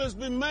man who has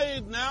been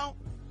made now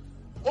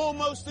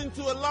almost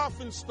into a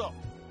laughing stock.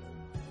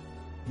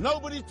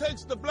 Nobody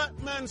takes the black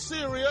man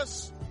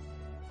serious.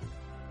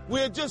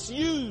 We're just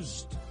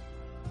used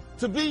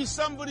to be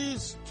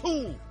somebody's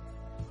tool.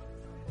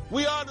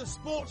 We are the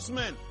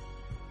sportsmen.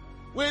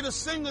 We're the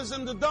singers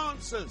and the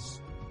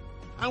dancers.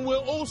 And we're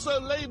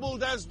also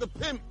labeled as the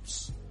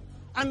pimps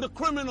and the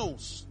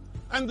criminals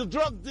and the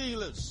drug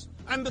dealers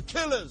and the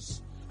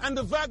killers and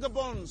the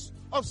vagabonds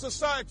of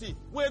society.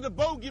 We're the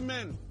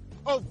bogeymen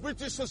of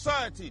British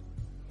society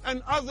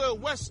and other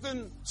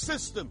Western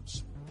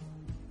systems.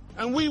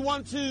 And we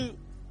want to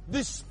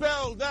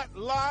dispel that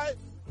lie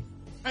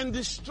and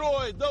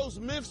destroy those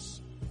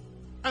myths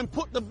and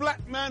put the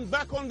black man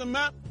back on the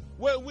map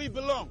where we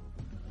belong.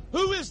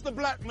 Who is the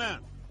black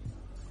man?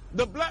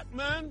 The black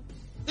man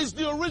is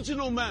the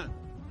original man.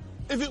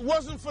 If it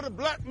wasn't for the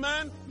black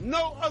man,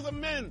 no other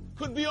men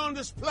could be on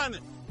this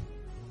planet.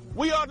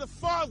 We are the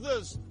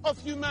fathers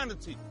of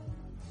humanity.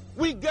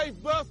 We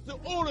gave birth to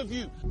all of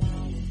you.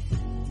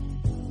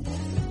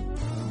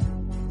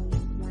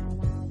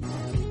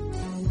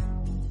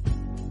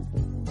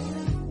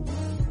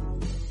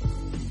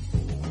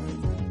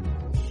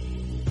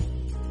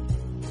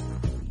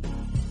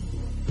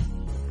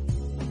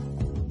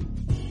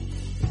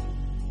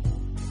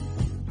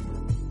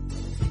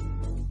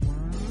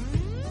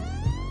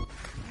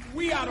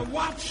 We are the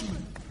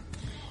watchmen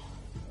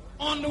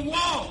on the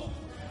wall.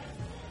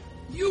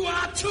 You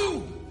are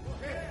too.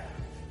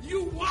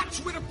 You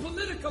watch with a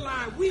political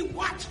eye. We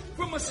watch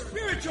from a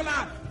spiritual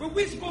eye. But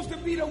we're supposed to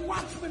be the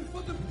watchmen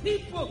for the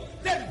people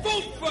that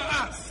vote for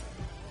us.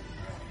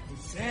 The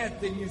sad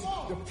thing is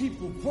the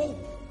people vote,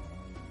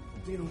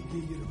 but they don't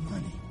give you the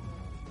money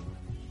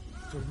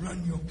to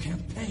run your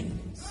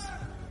campaigns.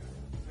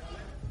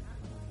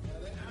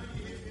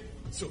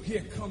 So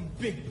here come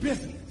big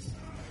business.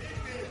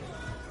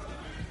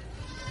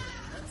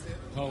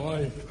 How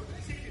are you?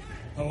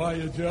 How are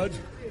you, Judge?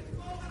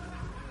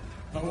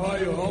 How are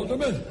you,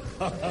 Alderman?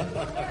 How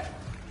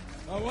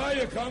are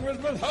you,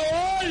 Congressman? How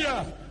are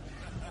you?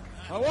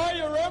 How are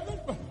you, Reverend?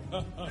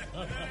 Well,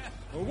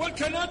 what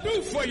can I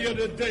do for you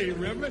today,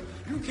 Reverend?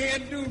 You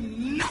can't do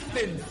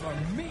nothing for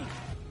me.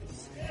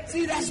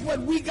 See, that's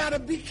what we got to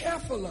be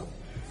careful of.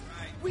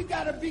 We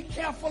got to be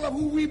careful of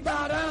who we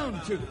bow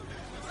down to.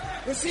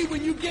 You see,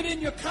 when you get in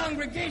your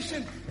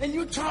congregation and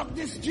you talk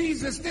this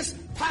Jesus, this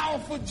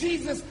powerful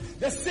Jesus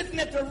that's sitting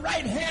at the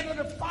right hand of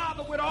the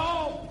Father with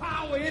all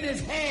power in his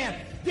hand,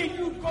 then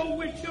you go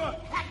with your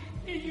hat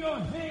in your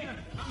hand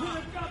to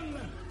the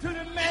governor, to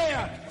the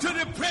mayor, to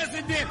the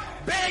president,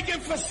 begging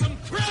for some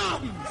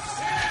crumbs.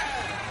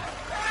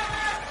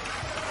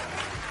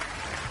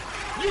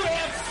 You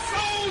have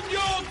sold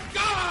your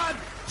God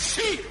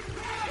cheap.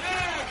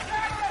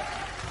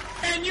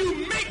 And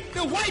you make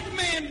the white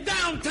man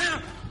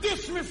downtown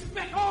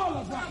disrespect all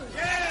of us.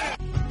 Yeah.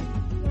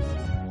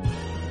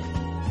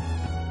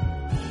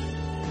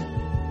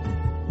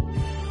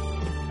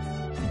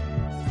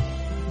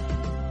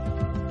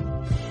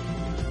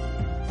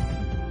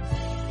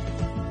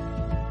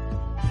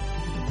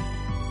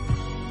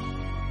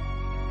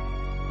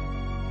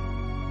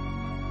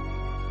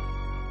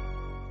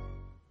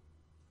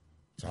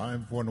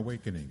 Time for an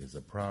Awakening is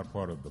a proud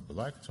part of the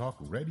Black Talk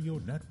Radio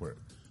Network,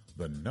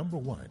 the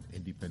 #1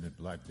 independent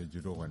black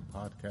digital and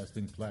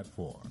podcasting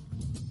platform.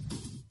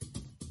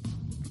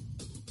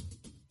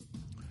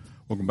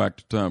 Welcome back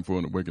to Time for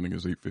an Awakening.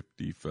 It's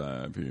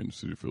 8:55 here in the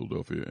city of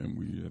Philadelphia, and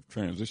we have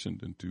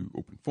transitioned into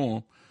open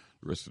forum.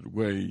 The rest of the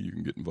way, you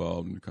can get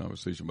involved in the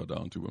conversation by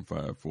dialing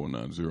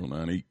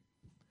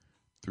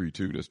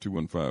 215-490-9832. That's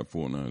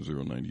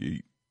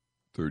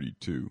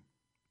 215-490-9832.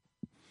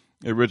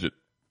 Hey, Richard.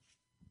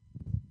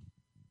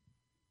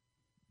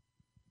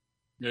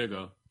 There you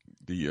go.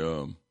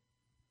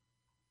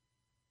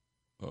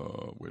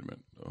 Wait a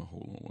minute.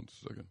 Hold on one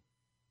second.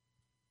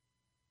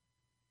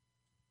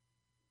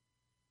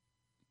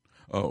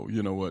 Oh,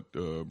 you know what?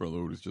 Brother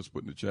Otis just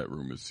put in the chat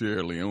room is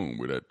Sierra Leone,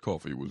 where that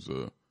coffee was,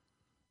 that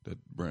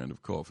brand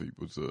of coffee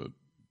was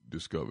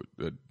discovered,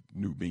 that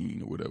new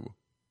bean or whatever.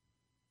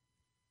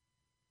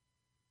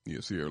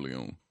 Yeah, Sierra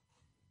Leone.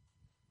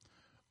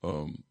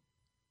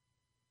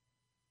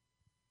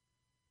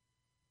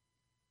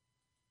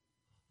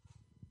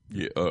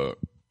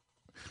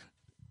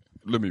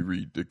 Let me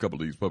read a couple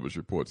of these published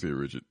reports here,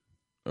 Richard.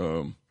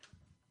 Because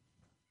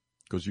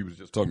you was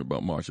just talking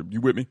about Marsha.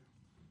 You with me?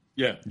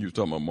 Yeah. You was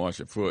talking about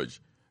Marsha Fudge.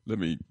 Let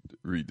me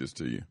read this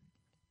to you.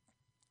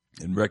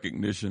 In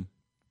recognition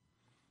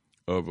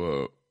of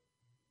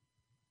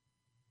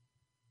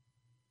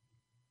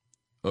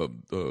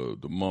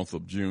the month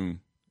of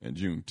June and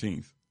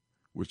Juneteenth,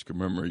 which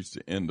commemorates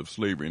the end of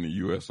slavery in the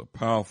U.S., a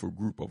powerful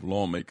group of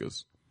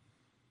lawmakers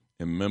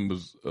and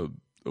members of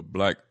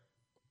Black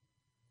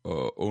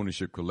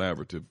Ownership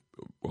Collaborative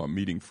are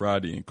meeting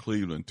Friday in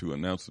Cleveland to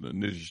announce an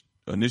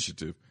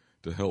initiative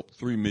to help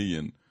 3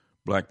 million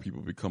black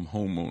people become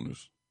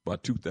homeowners by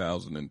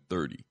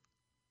 2030,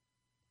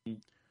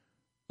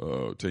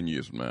 10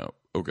 years from now.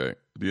 Okay.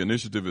 The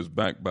initiative is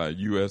backed by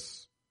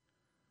U.S.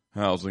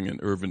 Housing and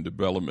Urban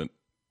Development,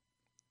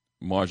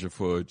 Marsha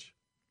Fudge,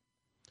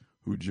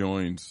 who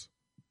joins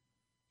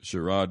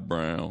Sherrod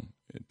Brown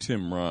and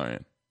Tim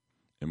Ryan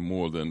and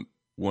more than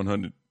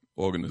 100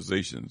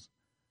 organizations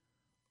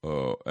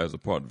as a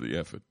part of the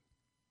effort.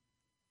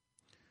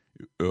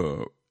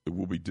 It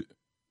will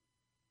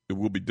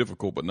be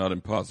difficult but not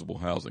impossible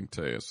housing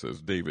task, says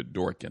David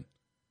Dworkin,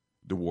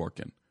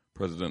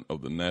 president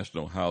of the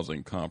National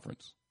Housing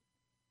Conference,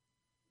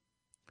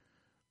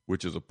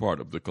 which is a part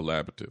of the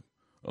collaborative,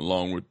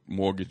 along with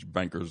Mortgage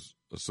Bankers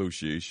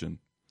Association,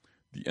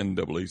 the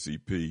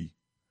NAACP,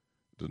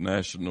 the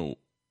National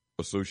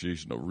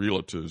Association of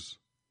Realtors,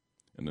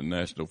 and the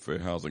National Fair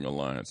Housing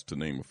Alliance, to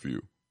name a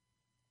few.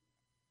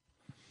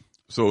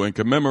 So in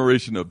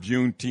commemoration of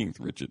Juneteenth,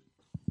 Richard,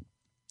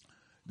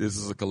 this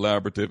is a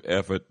collaborative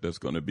effort that's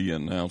going to be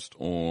announced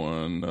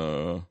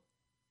on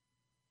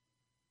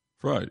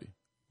Friday.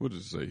 What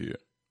does it say here?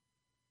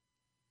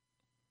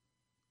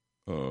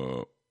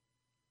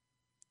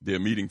 They're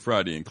meeting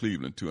Friday in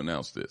Cleveland to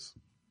announce this.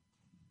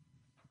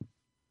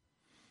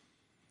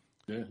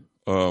 Yeah.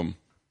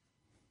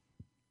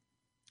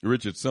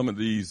 Richard, some of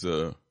these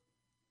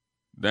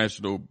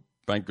National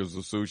Bankers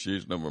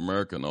Association of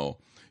America and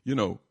all, you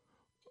know,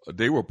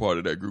 they were part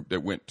of that group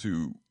that went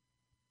to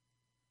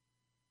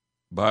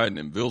Biden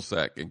and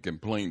Vilsack and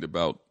complained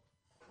about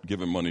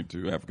giving money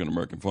to African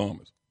American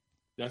farmers.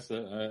 That's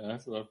what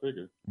I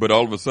figured. But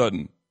all of a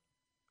sudden,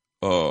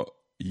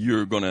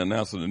 you're going to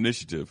announce an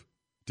initiative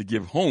to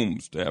give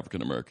homes to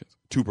African Americans,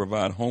 to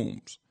provide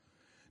homes.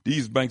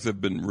 These banks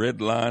have been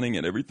redlining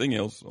and everything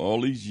else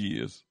all these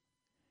years.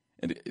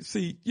 And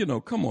see, you know,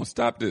 come on,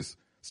 stop this.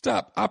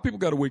 Stop. Our people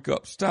got to wake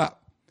up.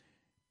 Stop.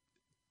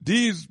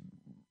 These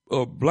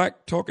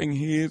black talking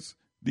heads,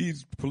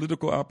 these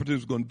political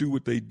operatives are going to do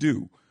what they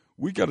do.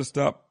 We got to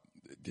stop.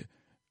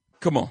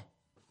 Come on.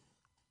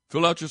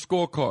 Fill out your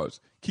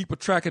scorecards. Keep a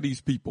track of these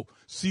people.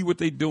 See what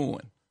they're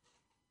doing.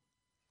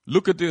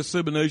 Look at the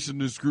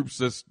assimilationist groups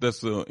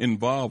that's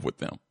involved with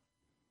them.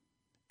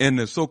 And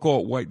the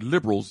so-called white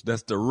liberals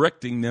that's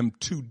directing them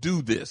to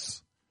do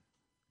this.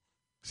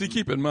 See,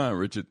 keep in mind,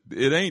 Richard,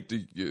 it ain't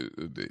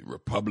the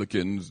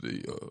Republicans,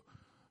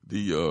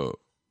 these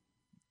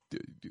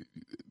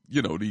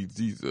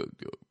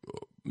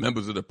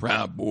members of the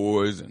Proud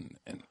Boys and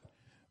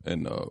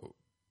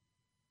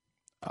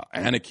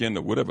Anakin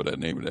or whatever that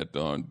name of that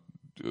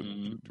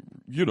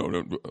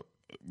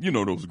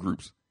those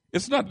groups.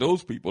 It's not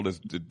those people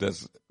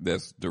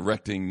that's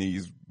directing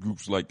these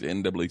groups like the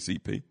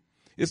NAACP.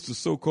 It's the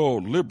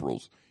so-called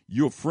liberals,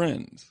 your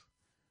friends.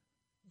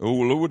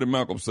 Oh, what did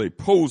Malcolm say?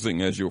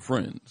 Posing as your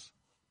friends.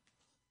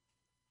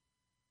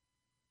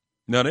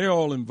 Now, they're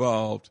all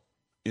involved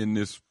in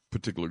this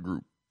particular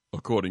group,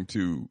 according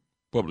to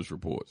published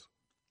reports.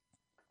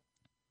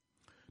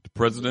 The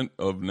president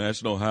of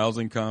National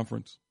Housing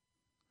Conference,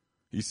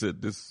 he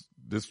said this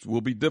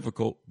will be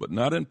difficult, but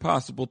not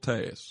impossible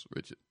task,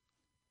 Richard.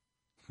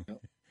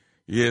 Yep.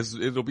 Yes,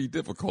 it'll be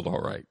difficult,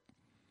 all right.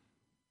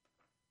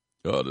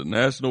 The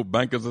National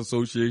Bankers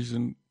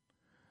Association,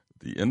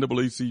 the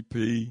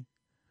NAACP,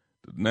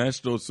 the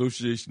National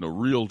Association of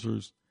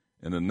Realtors,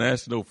 and the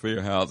National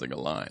Fair Housing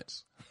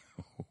Alliance.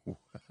 Wow.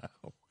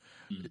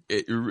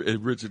 Hey,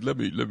 Richard, let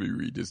me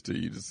read this to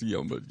you to see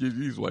how much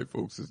these white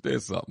folks is.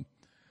 There's something.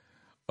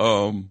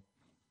 Let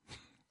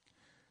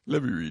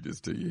me read this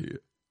to you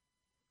here.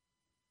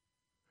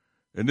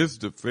 And this is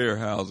the Fair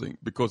Housing,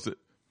 because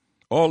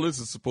all this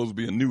is supposed to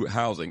be a new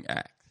housing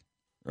act,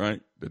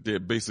 right, that they're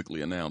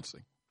basically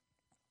announcing.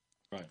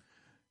 Right.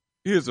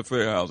 Here's the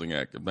Fair Housing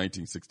Act of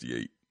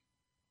 1968.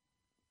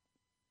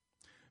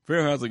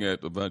 Fair Housing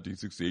Act of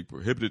 1968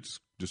 prohibited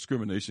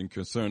discrimination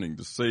concerning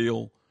the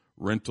sale,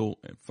 rental,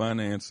 and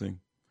financing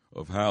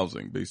of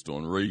housing based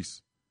on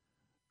race,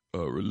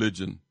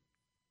 religion,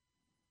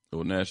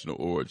 or national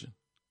origin.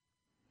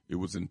 It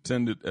was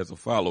intended as a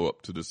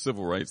follow-up to the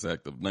Civil Rights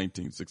Act of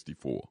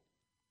 1964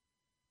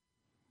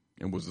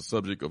 and was the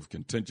subject of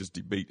contentious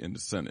debate in the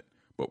Senate,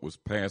 but was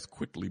passed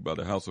quickly by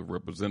the House of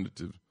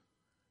Representatives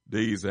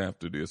days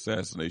after the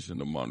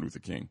assassination of Martin Luther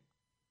King.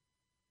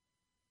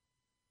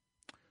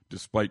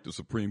 Despite the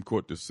Supreme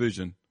Court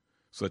decision,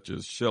 such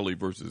as Shelley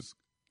versus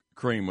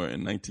Kramer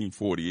in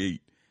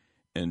 1948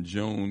 and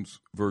Jones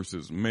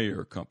versus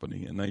Mayer Company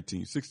in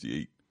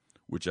 1968,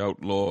 which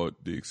outlawed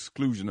the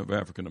exclusion of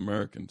African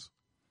Americans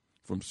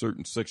from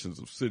certain sections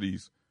of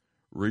cities,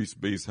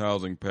 race-based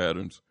housing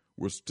patterns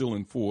were still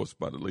enforced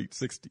by the late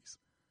 60s.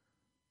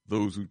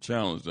 Those who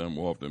challenged them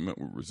were often met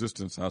with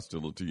resistance,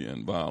 hostility,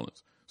 and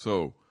violence.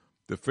 So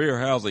the Fair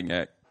Housing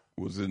Act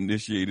was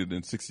initiated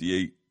in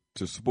 68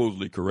 to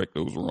supposedly correct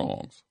those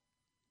wrongs.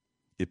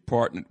 It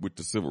partnered with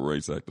the Civil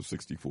Rights Act of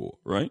 64,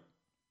 right?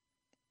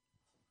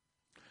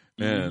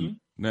 And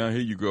now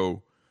here you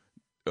go,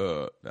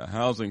 the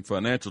Housing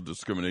Financial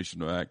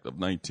Discrimination Act of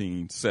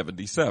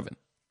 1977.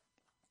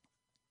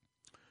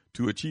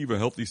 To achieve a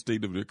healthy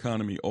state of the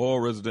economy, all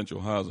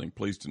residential housing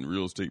placed in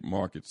real estate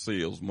market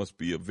sales must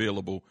be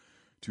available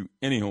to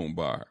any home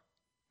buyer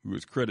who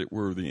is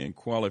creditworthy and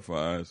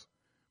qualifies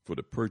for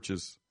the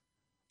purchase,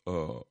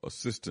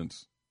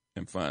 assistance,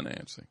 and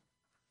financing.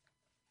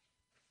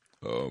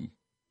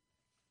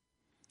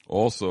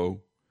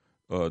 Also,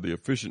 the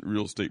efficient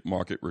real estate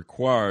market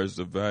requires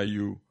the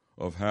value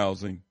of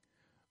housing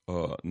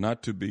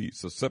not to be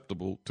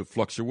susceptible to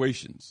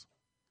fluctuations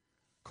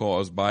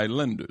caused by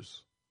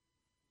lenders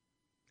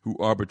who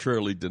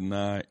arbitrarily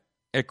deny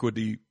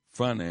equity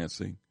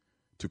financing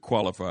to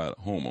qualified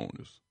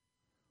homeowners.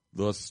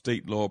 Thus,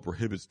 state law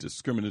prohibits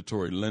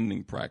discriminatory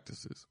lending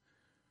practices.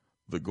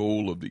 The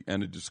goal of the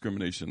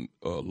anti-discrimination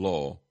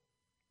law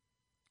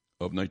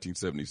of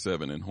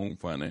 1977 in home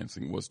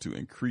financing was to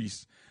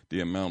increase the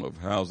amount of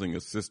housing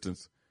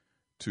assistance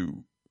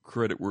to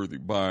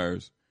creditworthy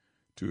buyers,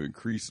 to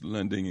increase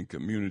lending in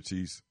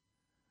communities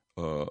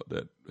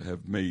that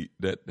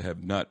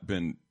have not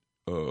been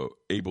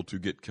able to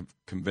get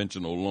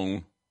conventional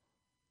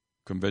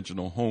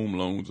home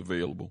loans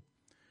available,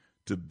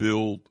 to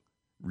build,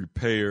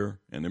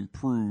 repair, and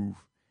improve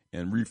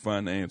and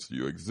refinance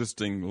your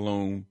existing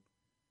loan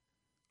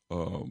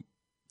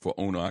for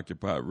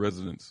owner-occupied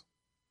residents,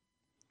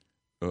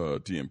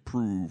 to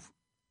improve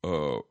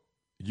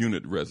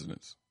unit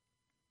residents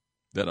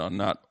that are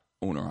not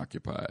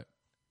owner-occupied.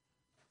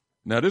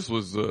 Now, this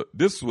was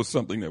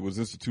something that was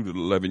instituted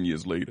 11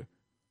 years later.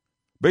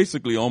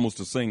 Basically, almost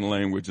the same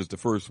language as the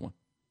first one.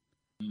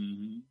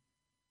 Mm-hmm.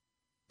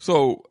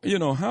 So,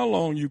 how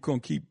long you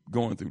gonna keep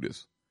going through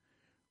this?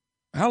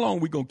 How long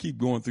we gonna keep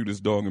going through this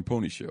dog and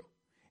pony show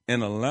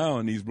and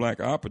allowing these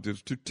black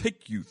operatives to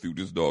take you through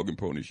this dog and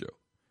pony show?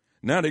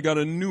 Now they got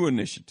a new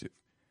initiative.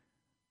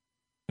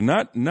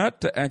 Not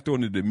to act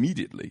on it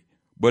immediately,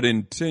 but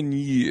in 10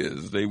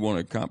 years they want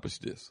to accomplish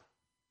this.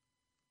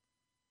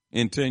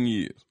 In 10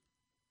 years.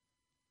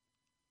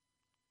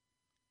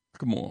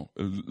 Come on,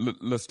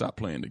 let's stop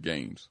playing the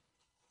games.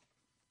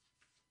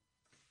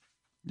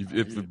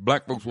 If the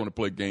black folks want to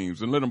play games,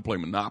 then let them play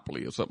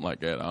Monopoly or something like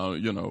that.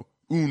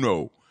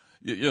 Uno.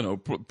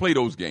 Play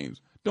those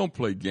games. Don't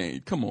play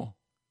games. Come on.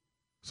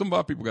 Some of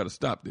our people got to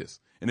stop this.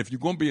 And if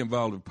you're going to be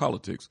involved in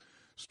politics,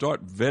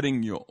 start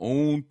vetting your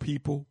own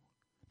people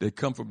that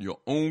come from your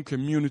own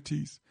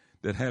communities,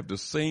 that have the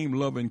same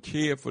love and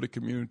care for the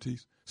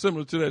communities,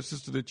 similar to that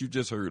sister that you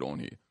just heard on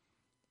here.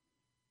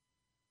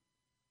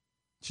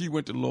 She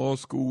went to law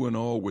school and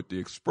all with the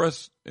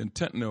express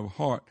intent in her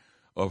heart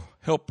of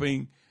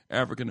helping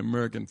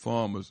African-American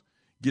farmers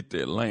get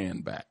their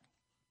land back.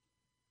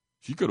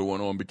 She could have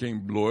went on and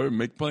became a lawyer and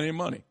make plenty of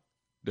money.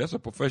 That's a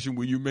profession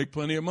where you make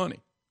plenty of money.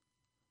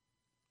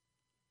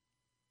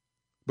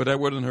 But that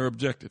wasn't her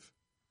objective,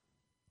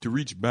 to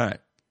reach back,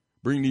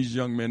 bring these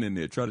young men in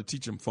there, try to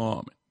teach them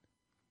farming,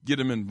 get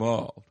them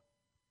involved.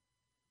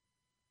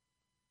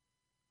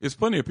 There's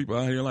plenty of people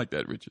out here like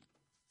that, Richard.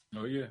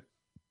 Oh, yeah.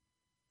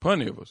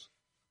 Plenty of us.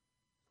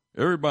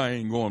 Everybody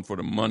ain't going for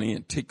the money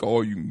and take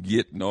all you can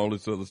get and all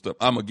this other stuff.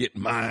 I'm going to get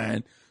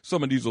mine.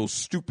 Some of these old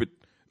stupid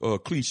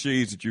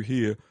cliches that you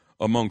hear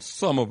among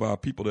some of our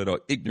people that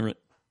are ignorant.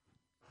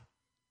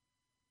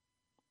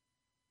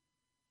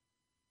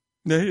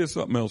 Now, here's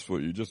something else for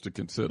you just to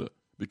consider.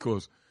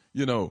 Because,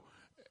 you know,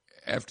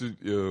 after,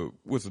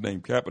 what's the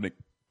name, Kaepernick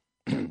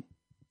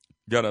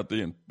got out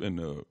there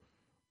and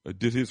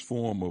did his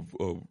form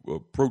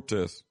of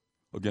protest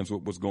against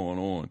what was going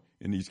on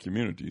in these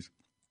communities,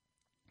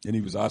 and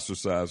he was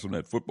ostracized from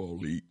that football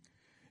league.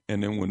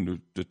 And then when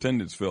the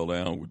attendance fell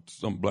down with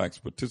some blacks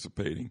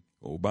participating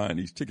or buying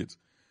these tickets,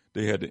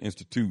 they had to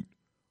institute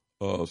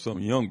some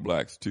young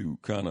blacks to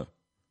kind of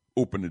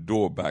open the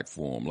door back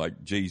for him,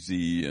 like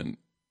Jay-Z and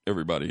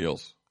everybody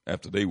else.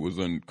 After they was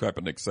on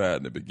Kaepernick's side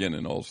in the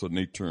beginning, all of a sudden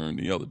they turned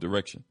the other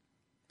direction.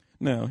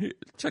 Now, here,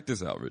 check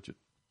this out, Richard.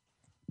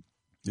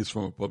 It's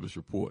from a published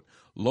report.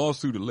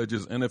 Lawsuit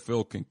alleges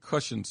NFL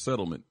concussion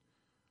settlements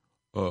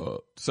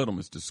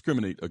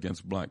discriminate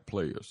against black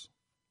players.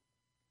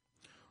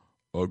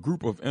 A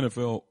group of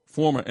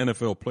former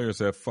NFL players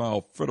have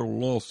filed federal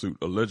lawsuit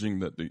alleging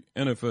that the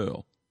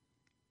NFL,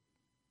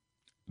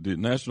 the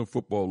National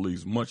Football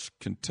League's much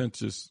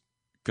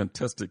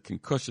contested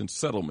concussion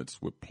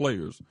settlements with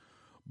players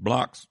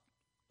blocks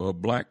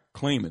black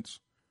claimants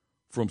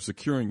from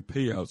securing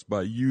payouts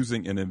by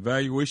using an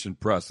evaluation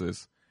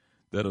process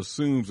that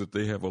assumes that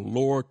they have a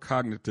lower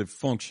cognitive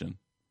function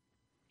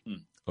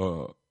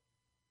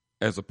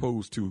as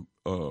opposed to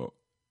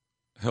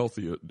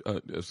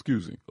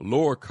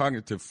lower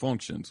cognitive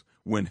functions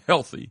when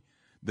healthy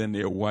than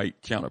their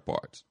white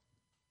counterparts.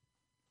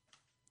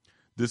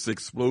 This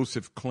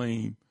explosive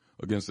claim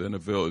against the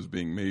NFL is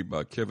being made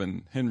by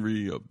Kevin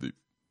Henry of the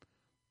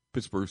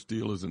Pittsburgh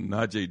Steelers and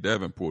Najee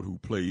Davenport, who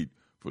played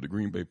for the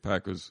Green Bay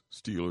Packers,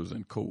 Steelers,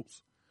 and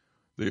Colts.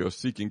 They are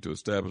seeking to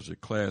establish a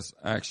class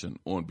action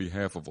on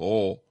behalf of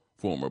all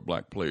former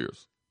black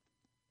players.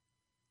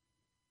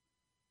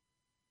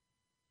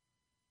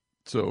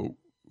 So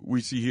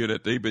we see here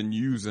that they've been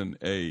using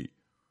a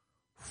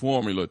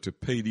formula to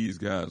pay these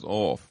guys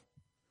off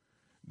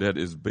that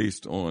is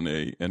based on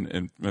and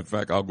in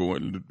fact, I'll go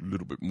into a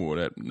little bit more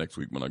of that next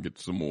week when I get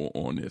some more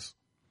on this.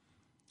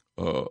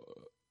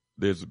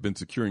 There's been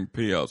securing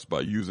payouts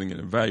by using an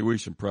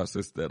evaluation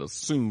process that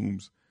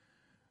assumes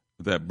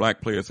that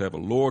black players have a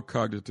lower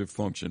cognitive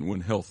function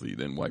when healthy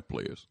than white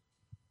players.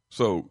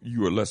 So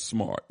you are less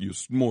smart, you're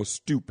more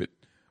stupid,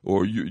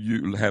 or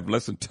you have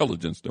less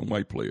intelligence than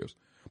white players.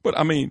 But,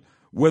 I mean,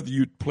 whether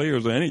you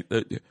players or any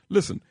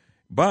listen,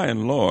 by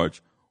and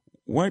large,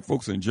 white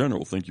folks in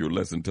general think you're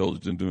less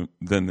intelligent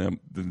than them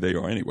than they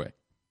are anyway.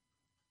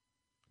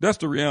 That's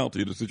the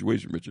reality of the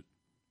situation, Richard.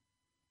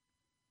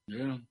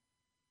 Yeah.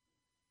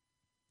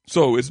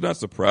 So it's not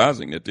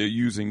surprising that they're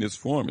using this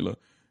formula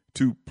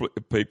to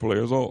pay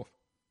players off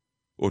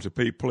or to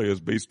pay players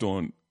based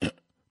on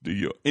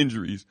the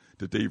injuries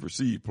that they've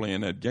received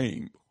playing that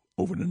game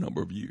over the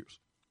number of years.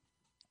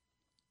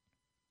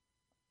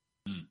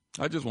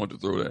 I just want to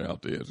throw that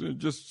out there. It's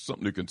just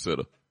something to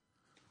consider.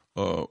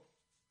 We've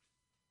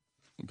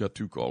got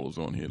two callers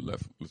on here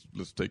left.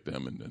 Let's take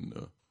them and then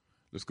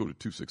let's go to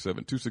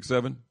 267.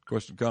 267,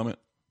 question, comment?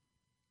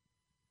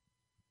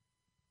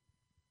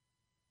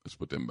 Let's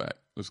put them back.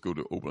 Let's go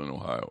to Oberlin,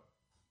 Ohio.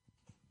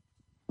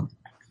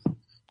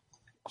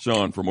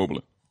 Sean from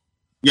Oberlin.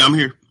 Yeah, I'm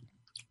here.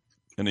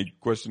 Any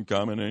question,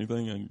 comment,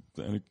 anything?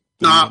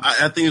 No,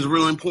 I think it's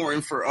really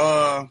important for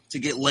to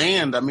get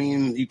land. I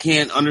mean, you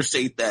can't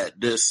understate that.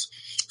 It's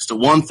the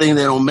one thing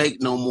they don't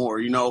make no more.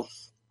 You know,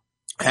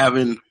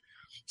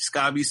 just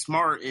gotta be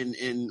smart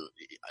and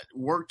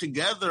work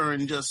together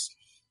and just.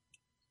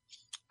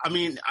 I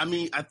mean,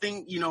 I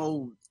think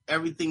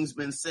everything's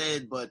been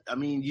said, but I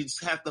mean, you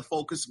just have to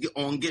focus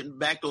on getting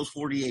back those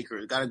 40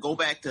 acres. Got to go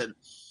back to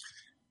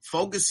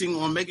focusing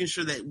on making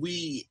sure that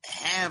we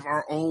have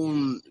our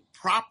own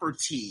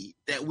property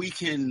that we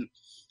can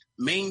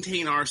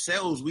maintain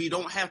ourselves. We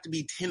don't have to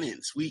be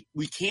tenants. We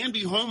can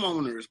be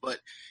homeowners, but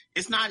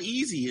it's not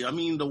easy. I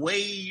mean, the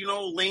way,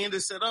 land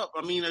is set up,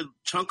 I mean, a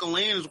chunk of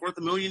land is worth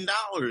 $1 million.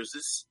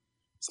 It's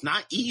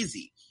not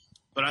easy,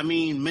 but I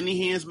mean,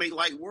 many hands make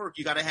light work.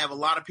 You got to have a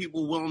lot of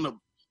people willing to,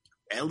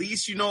 at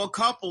least, a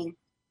couple,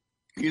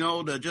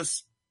 to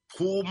just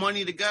pool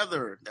money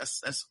together.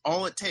 That's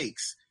all it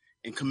takes,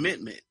 and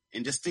commitment.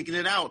 and just sticking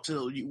it out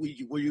till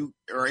where you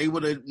are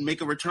able to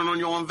make a return on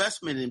your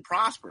investment and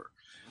prosper.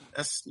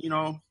 That's, you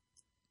know,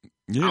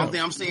 yeah. I don't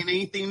think I'm saying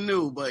anything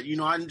new, but, you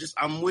know,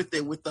 I'm with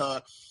it with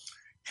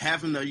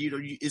having the, you know,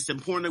 it's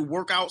important to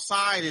work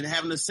outside and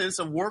having a sense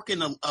of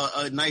working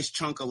a nice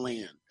chunk of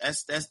land.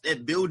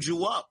 That builds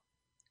you up.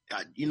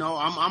 You know,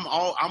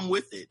 I'm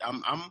with it.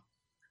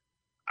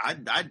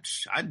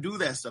 I do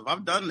that stuff.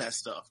 I've done that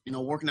stuff, you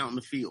know, working out in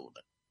the field.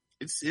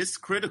 It's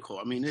critical.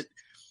 I mean,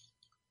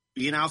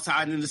 being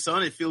outside in the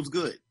sun, it feels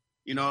good.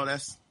 You know,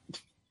 that's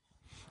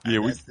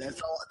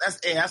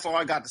all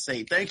I got to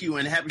say. Thank you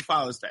and happy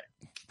Father's Day.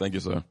 Thank you,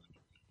 sir.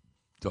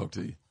 Talk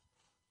to you.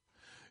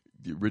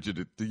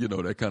 Richard, you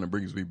know, that kind of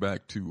brings me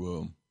back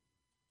to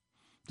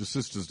the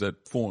sisters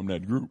that formed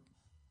that group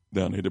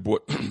down here, that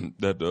bought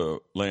that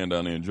land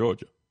down there in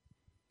Georgia,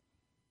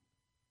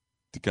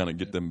 to kind of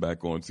get them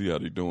back on, see how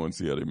they're doing,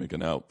 see how they're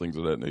making out, things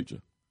of that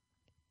nature.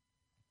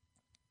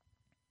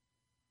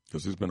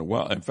 Because it's been a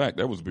while. In fact,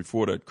 that was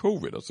before that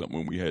COVID or something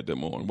when we had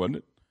them on, wasn't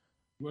it?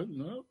 What?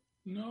 No.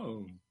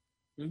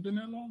 It's been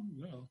that long?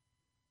 No.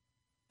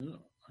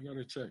 I got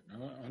to check. I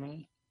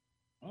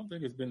don't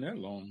think it's been that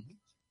long.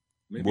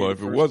 Maybe well,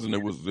 if it wasn't,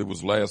 it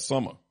was last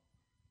summer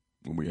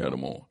when we had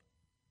them on.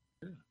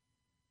 Yeah.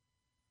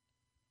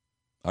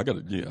 I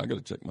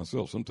gotta check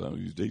myself. Sometimes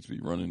these dates be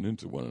running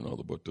into one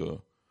another, but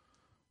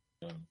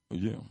yeah.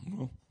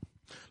 Well,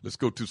 let's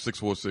go to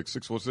 646.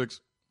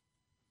 646.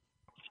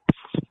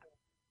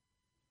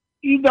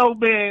 You know,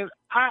 man,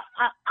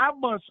 I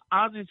must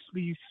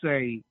honestly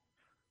say,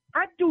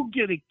 I do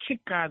get a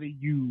kick out of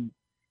you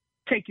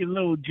taking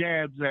little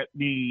jabs at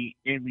me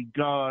in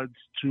regards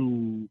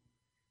to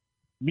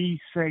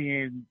me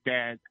saying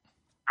that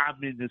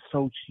I'm in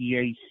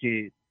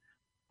association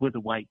with a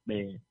white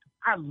man.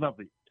 I love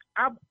it.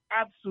 I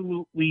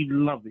absolutely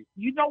love it.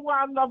 You know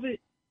why I love it?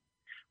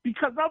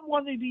 Because I'm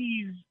one of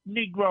these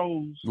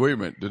Negroes. Wait a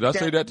minute. Did I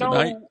say that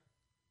tonight?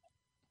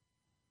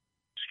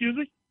 Excuse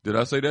me? Did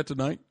I say that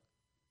tonight?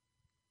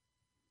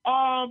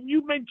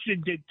 You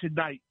mentioned it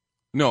tonight.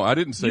 No, I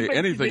didn't say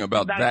anything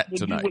about that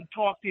tonight. You were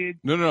talking.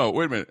 No,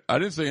 wait a minute. I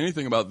didn't say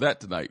anything about that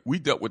tonight. We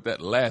dealt with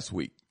that last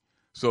week.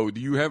 So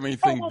do you have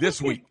anything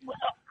this week?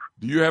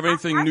 Do you have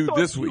anything new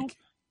this week?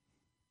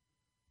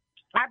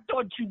 I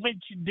thought you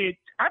mentioned it.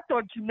 I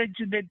thought you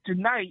mentioned it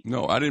tonight.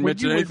 No, I didn't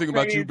mention anything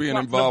about you being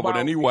involved with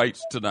any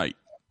whites tonight.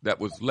 That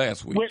was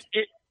last week.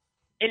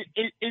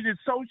 In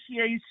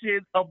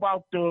association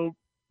about the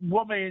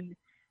woman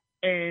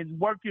and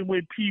working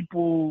with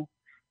people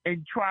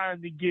and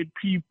trying to get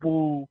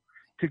people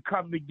to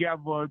come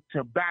together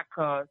to back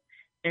her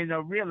in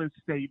her real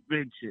estate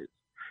ventures.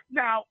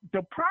 Now,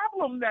 the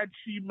problem that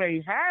she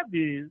may have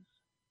is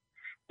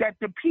that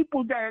the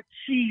people that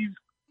she's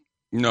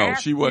No,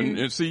 she wasn't.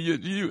 And see,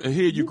 you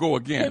here you go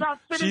again.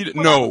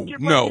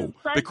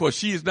 Because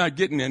she is not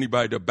getting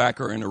anybody to back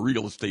her in a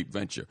real estate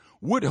venture.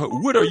 What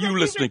are you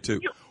listening to?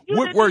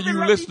 What were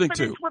you listening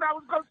to?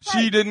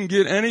 She didn't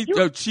get any.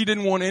 She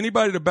didn't want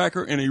anybody to back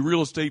her in a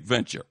real estate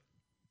venture.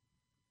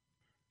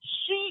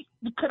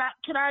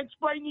 Can I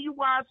explain to you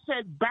why I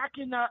said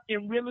backing her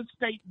in real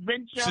estate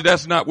venture? See,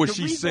 that's not what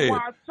she said.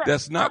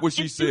 That's not what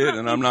she said,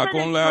 and I'm not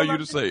going to allow you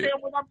to say it.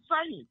 What I'm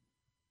saying.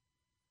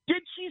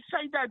 Did she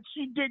say that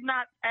she did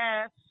not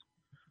ask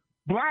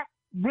black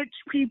rich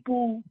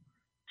people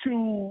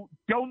to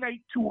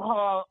donate to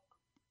her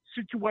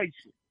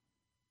situation?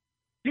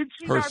 Did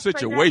she her not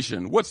situation?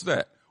 Say that? What's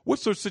that?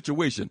 What's her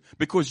situation?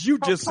 Because you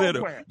just said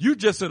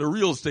a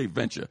real estate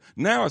venture.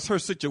 Now it's her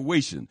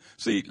situation.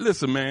 See,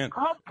 listen, man.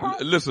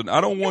 Listen, I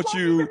don't want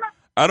you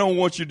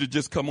to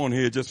just come on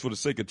here just for the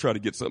sake of trying to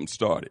get something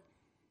started.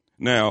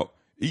 Now,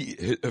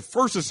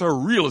 first it's her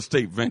real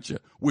estate venture,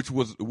 which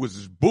was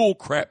bull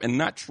crap and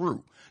not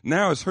true.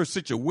 Now it's her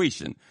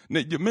situation.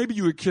 Now, maybe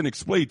you can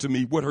explain to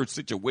me what her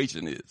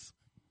situation is.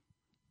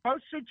 Her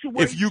situation.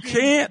 If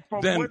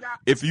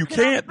you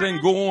can't,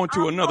 then go on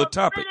to another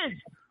topic.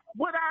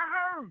 What I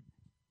heard.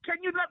 Can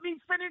you let me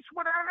finish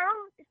what I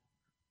heard?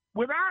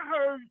 What I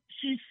heard,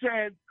 she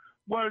said,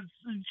 was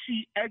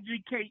she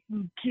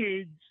educating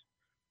kids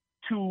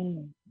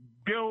to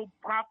build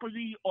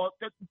property or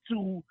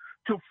to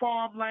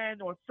farm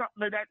land or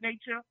something of that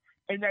nature,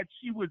 and that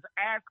she was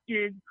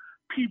asking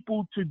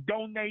people to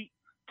donate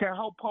to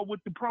help her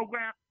with the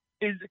program.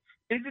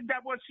 Isn't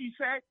that what she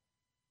said?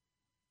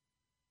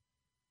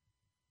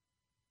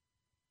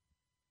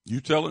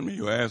 You telling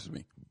me or asking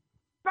me?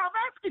 No, I'm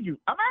asking you.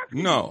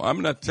 No,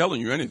 I'm not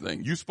telling you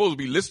anything. You're supposed to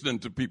be listening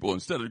to people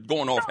instead of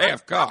going off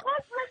half-cocked.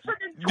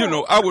 You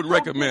know, I would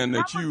recommend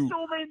that you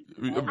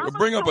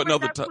bring up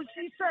another topic. That's what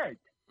she said.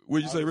 What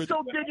did you say, Richard?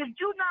 So then if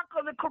you're not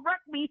going to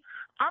correct me,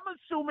 I'm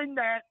assuming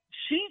that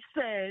she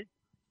said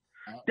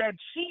that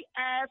she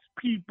asked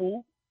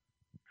people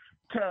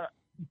to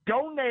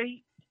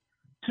donate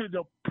to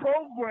the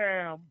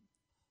program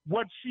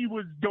what she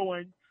was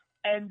doing,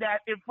 and that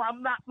if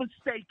I'm not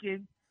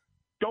mistaken,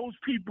 those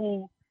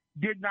people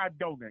did not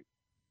donate.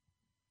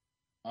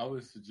 I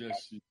would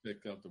suggest you check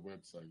out the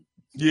website.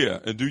 Yeah,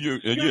 and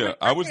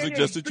I would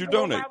suggest that you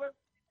donate.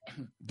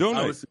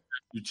 Donate.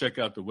 you check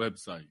out the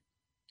website,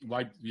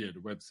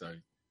 the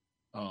website,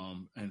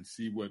 and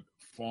see what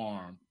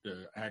F.A.R.M.,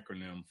 the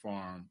acronym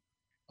F.A.R.M.,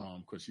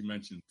 because you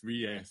mentioned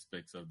 3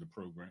 aspects of the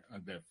program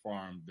that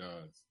F.A.R.M.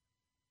 does,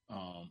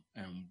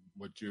 and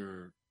what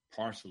you're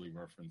partially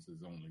referenced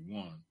is only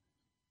one.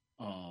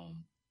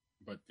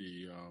 But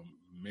the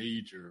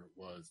major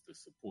was the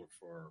support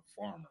for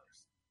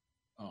farmers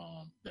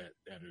that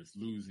is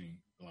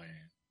losing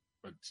land,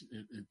 but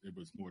it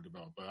was more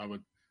developed. But I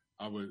would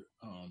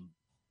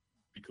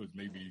because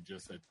maybe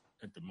just at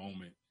the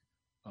moment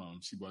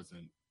she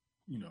wasn't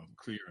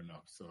clear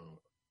enough.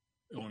 So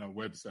on our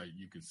website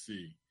you can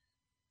see.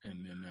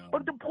 And then,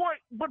 but the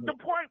point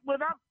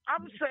what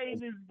I'm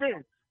saying is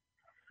this: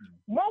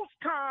 most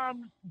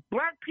times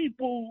black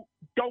people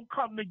don't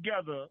come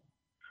together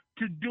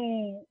to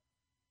do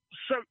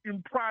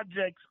certain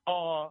projects,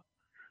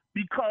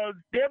 because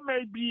there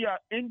may be an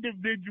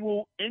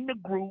individual in the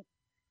group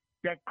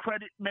that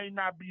credit may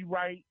not be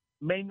right,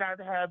 may not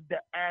have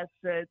the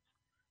assets,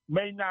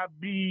 may not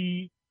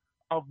be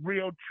of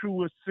real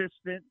true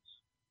assistance.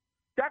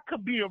 That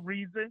could be a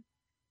reason.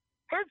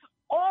 It's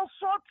all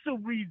sorts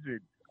of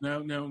reasons. Now,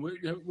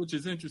 which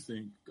is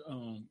interesting,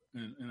 and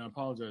I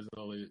apologize,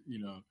 Elliot.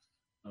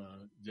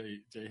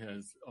 Jay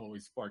has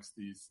always sparks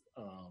these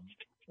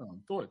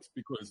thoughts,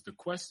 because the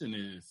question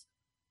is: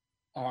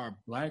 are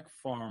black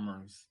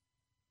farmers,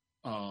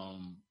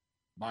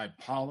 by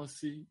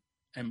policy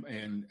and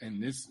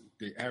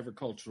the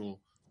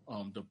agricultural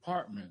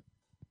department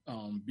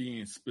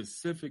being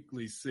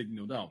specifically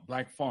signaled out,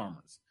 black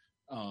farmers,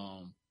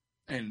 and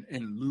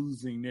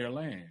losing their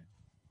land?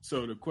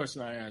 So the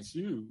question I asked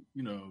you,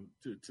 to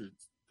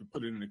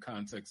put it in the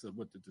context of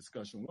what the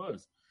discussion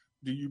was,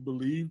 do you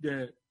believe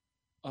that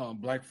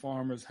black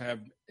farmers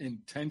have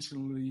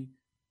intentionally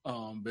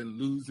been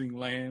losing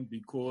land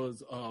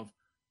because of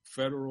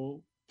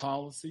federal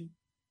policy?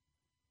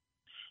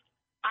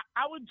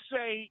 I would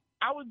say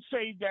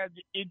that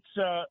it's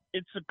a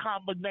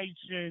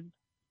combination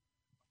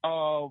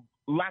of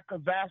lack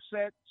of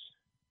assets.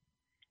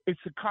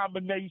 It's a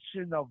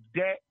combination of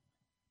debt.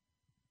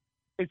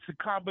 It's a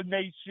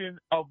combination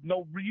of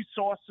no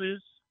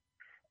resources.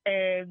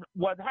 And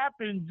what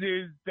happens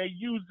is they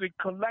use it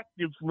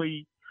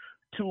collectively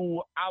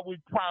to, I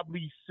would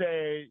probably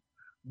say,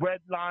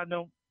 redline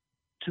them,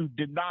 to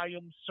deny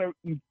them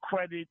certain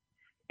credit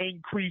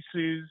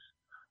increases,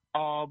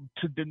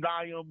 to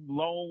deny them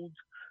loans.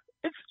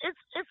 It's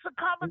a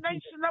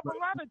combination of a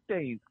lot of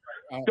things.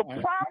 The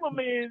problem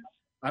is...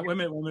 Wait a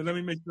minute. Let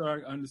me make sure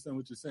I understand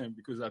what you're saying,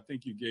 because I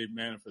think you gave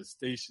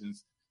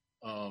manifestations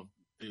of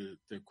the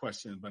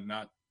question, but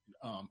not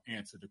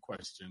answer the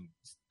question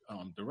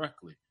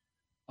directly.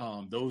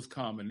 Those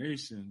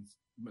combinations,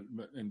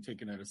 and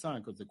taking that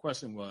aside, because the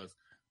question was,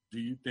 do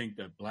you think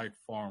that black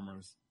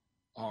farmers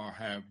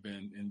have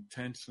been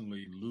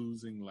intentionally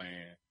losing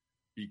land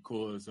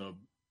because of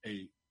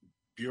a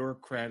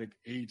bureaucratic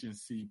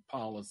agency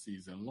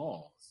policies and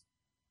laws?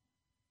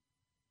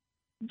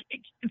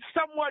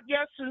 Somewhat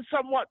yes and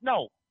somewhat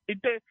no.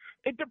 It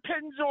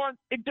depends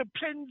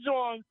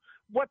on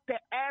what the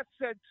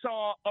assets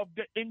are of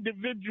the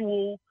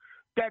individual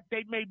that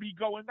they may be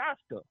going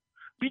after.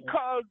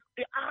 Because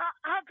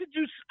I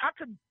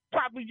could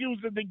probably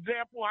use an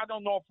example. I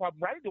don't know if I'm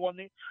right on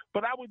it,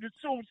 but I would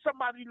assume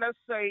somebody, let's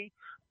say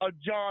a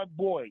John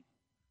Boyd,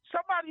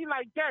 somebody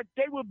like that,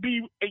 they would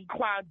be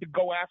inclined to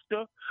go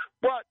after.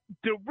 But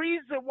the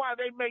reason why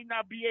they may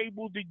not be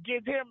able to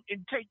get him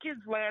and take his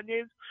land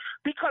is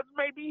because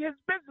maybe his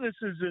business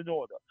is in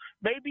order.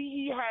 Maybe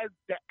he has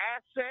the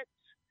assets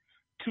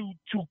to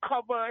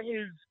cover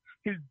his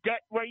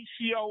debt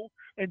ratio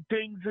and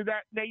things of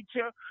that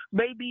nature.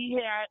 Maybe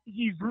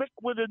he's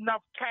liquid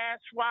enough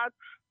cash-wise.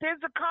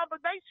 There's a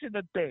combination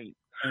of things.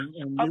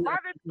 A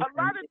lot of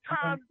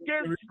times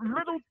there's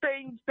little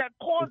things that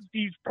cause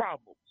these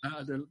problems.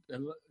 A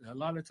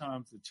lot of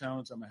times the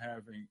challenge I'm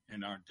having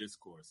in our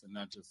discourse, and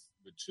not just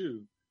with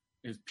you,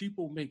 is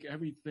people make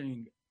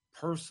everything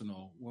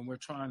personal when we're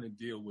trying to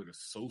deal with a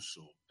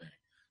social thing.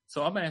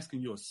 So I'm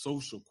asking you a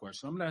social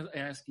question. I'm not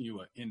asking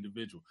you an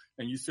individual.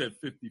 And you said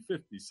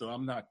 50-50, so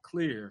I'm not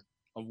clear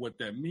of what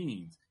that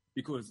means.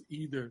 Because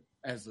either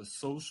as a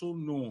social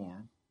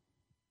norm,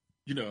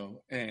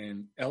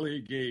 and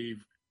Elliot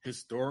gave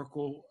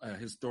historical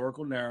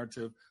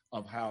narrative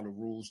of how the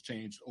rules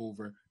changed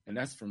over, and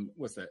that's from,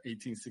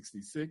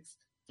 1866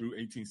 through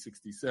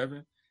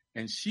 1867.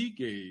 And she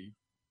gave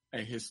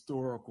a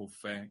historical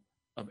fact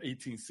of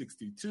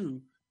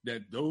 1862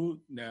 that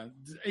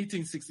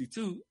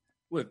 1862,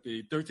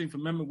 the 13th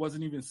Amendment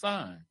wasn't even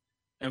signed.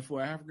 And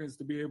for Africans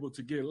to be able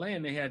to get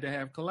land, they had to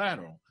have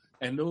collateral.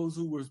 And those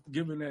who were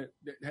given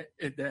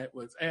that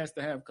was asked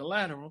to have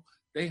collateral,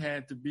 they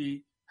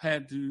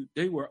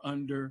they were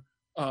under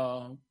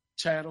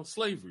chattel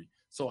slavery.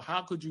 So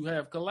how could you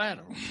have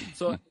collateral?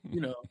 So,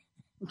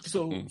 it's a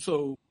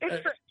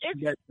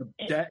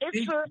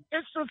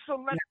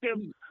selective.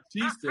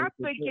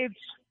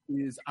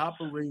 I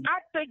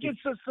think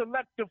it's a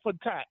selective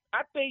attack.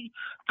 I think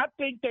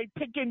they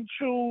pick and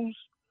choose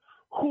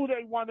who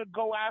they want to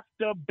go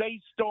after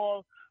based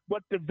on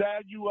what the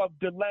value of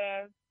the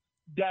land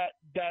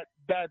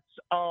that's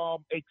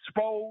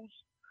exposed.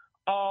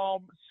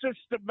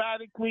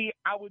 Systematically,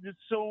 I would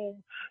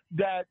assume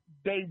that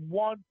they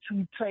want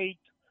to take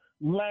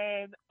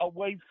land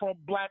away from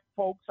black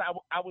folks.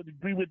 I would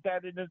agree with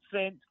that in a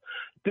sense.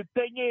 The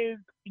thing is,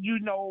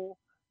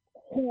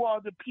 who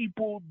are the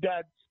people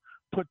that's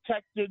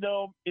protecting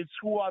them? It's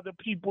who are the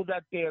people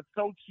that they're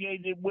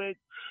associated with.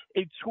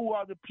 It's who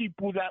are the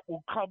people that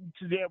will come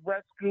to their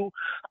rescue.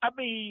 I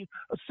mean,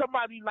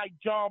 somebody like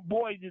John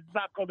Boyd is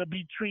not going to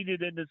be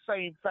treated in the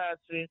same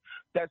fashion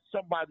that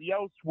somebody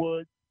else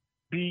would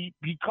be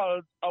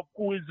because of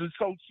who his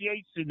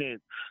association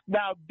is.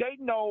 Now, they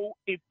know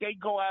if they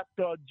go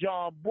after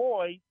John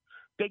Boyd,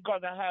 they're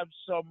going to have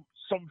some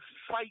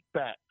fight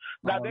back.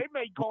 Now, they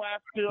may go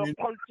after a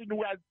person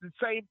who has the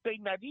same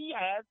thing that he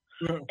has,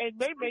 and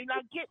they may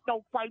not get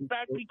no fight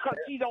back because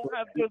he don't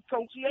have the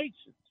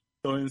association.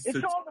 So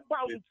it's all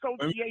about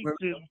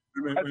association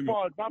as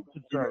far as I'm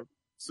concerned.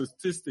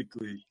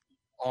 Statistically,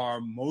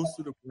 are most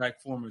of the black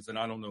farmers, and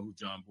I don't know who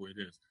John Boyd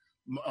is,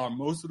 are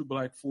most of the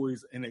black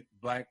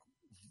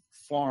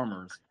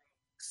farmers,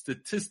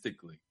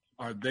 statistically,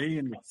 are they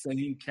in the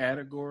same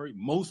category,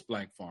 most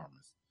black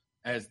farmers,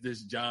 as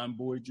this John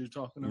Boyd you're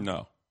talking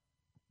about?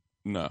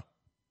 No,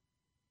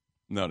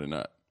 they're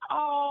not.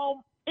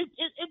 It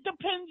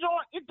depends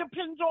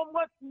on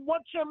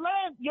what your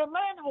land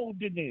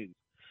holding is.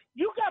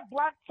 You got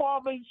black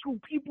farmers who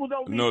people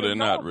don't even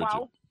know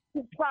about,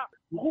 who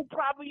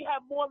probably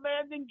have more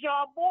land than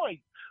John Boyd.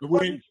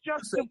 But it's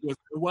just it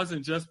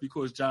wasn't just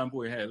because John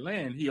Boyd had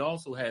land; he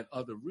also had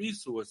other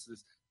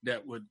resources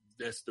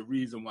that's the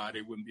reason why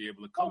they wouldn't be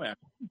able to come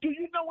after. Do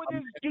you know what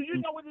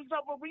his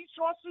other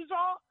resources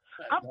are?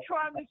 I'm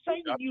trying to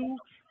say to you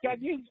that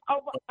his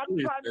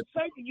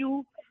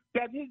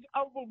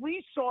other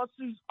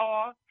resources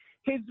are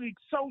his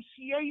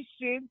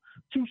association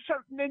to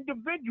certain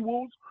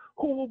individuals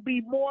who will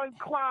be more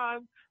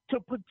inclined to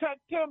protect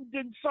him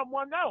than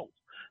someone else.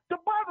 The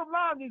bottom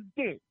line is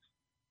this: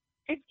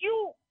 if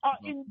you are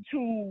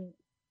into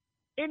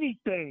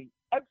anything,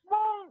 as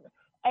long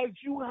as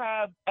you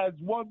have, as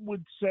one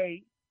would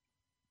say,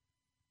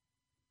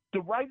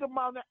 the right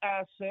amount of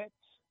assets,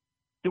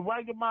 the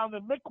right amount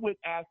of liquid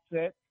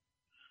assets,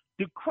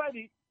 the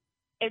credit,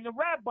 and the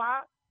rabbi,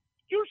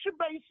 you should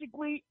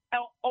basically,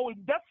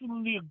 and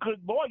definitely a good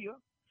lawyer,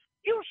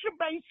 you should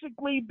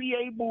basically be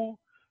able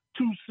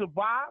to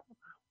survive.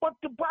 But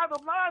the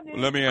bottom line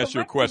is, let me ask you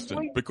a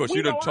question, because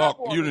you didn't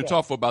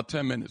talk for about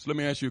 10 minutes. Let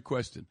me ask you a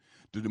question.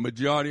 Do the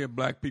majority of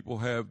black people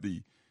have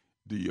the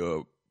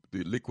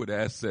liquid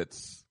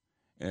assets?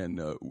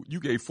 And you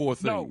gave four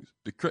things.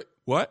 No.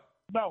 What?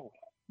 No.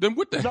 Then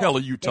what the hell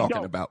are you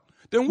talking about?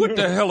 Then what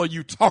the hell are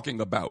you talking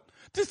about?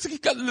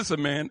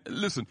 Listen, man.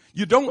 Listen,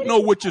 you don't know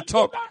what you're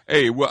talking.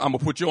 Hey, well, I'm going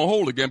to put you on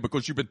hold again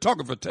because you've been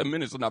talking for 10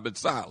 minutes and I've been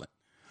silent.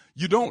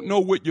 You don't know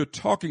what you're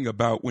talking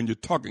about when you're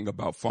talking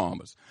about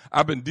farmers.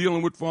 I've been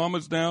dealing with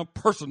farmers now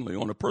personally,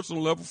 on a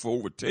personal level, for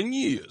over 10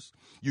 years.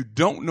 You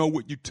don't know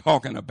what you're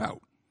talking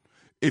about.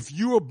 If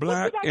you're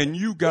black and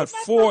you got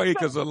 4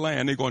 acres of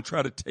land, they're going to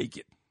try to take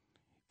it.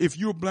 If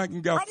you're black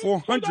and got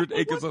 400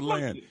 acres of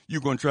land, they're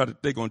going to try to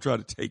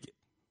take it.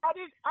 I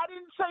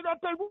didn't say that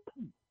they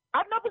wouldn't.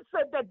 I never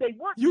said that they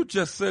wouldn't. You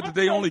just said that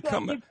they only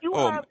come.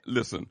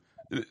 Listen.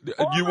 Do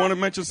you want to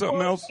mention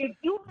something else?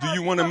 Do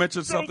you want to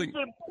mention something?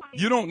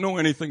 You don't know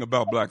anything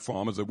about black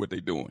farmers or what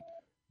they're doing.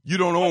 You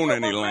don't own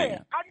any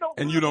land,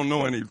 and you don't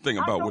know anything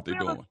about what they're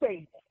doing.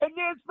 And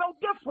there's no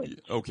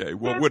difference. Okay,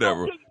 well,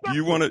 whatever. Do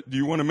you want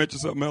to mention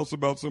something else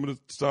about some of the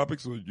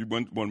topics, or you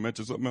want to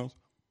mention something else?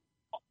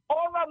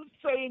 All I'm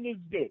saying is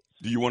this.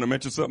 Do you want to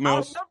mention something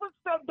else? I never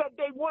said that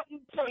they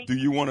wouldn't take. Do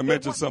you want to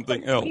mention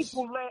something else?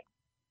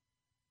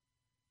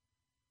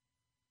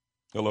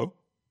 Hello?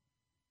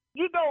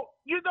 You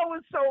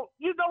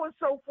know what's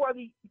so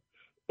funny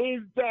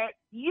is that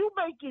you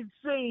make it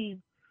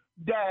seem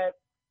that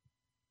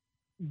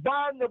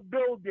buying a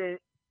building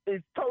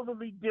is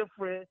totally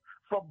different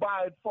from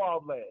buying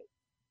farmland.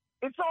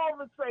 It's all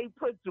the same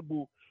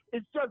principle.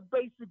 It's just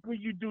basically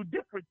you do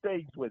different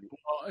things with it.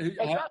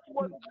 And that's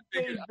one of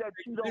the things that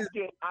you don't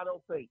get, I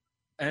don't think.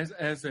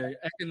 As an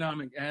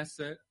economic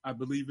asset, I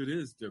believe it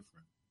is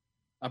different.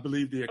 I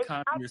believe the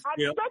economy is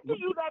scale. I said to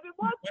you that it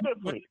was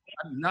different.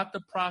 Not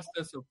the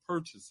process of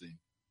purchasing.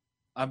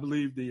 I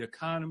believe the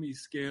economy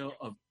scale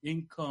of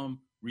income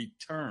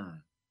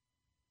return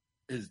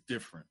is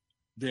different.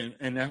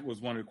 And that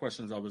was one of the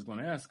questions I was going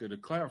to ask her to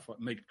clarify,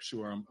 make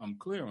sure I'm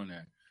clear on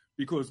that.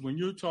 Because when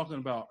you're talking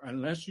about,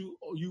 unless you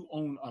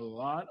own a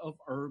lot of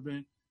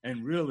urban,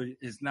 and really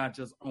it's not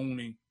just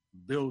owning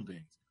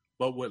buildings,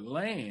 but with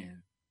land,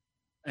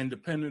 and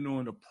depending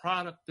on the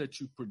product that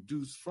you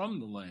produce from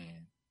the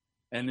land,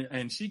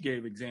 and she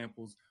gave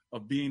examples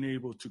of being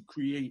able to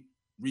create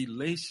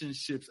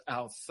relationships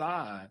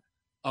outside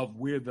of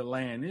where the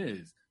land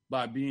is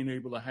by being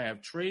able to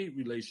have trade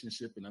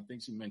relationship. And I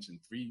think she mentioned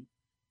 3.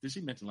 Did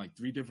she mention like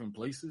 3 different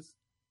places?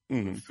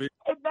 Mm-hmm.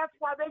 And that's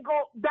why they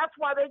go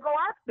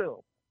after them.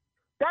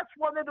 That's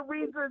one of the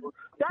reasons.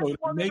 That's So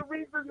one of the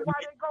reasons why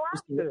they go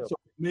after them. So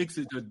it makes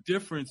it a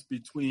difference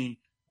between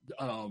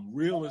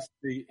real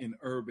estate in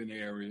urban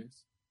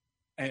areas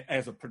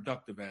as a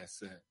productive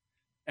asset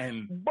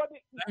and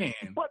land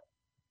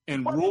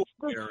in rural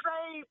areas.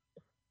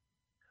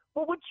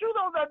 But what you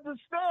don't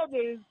understand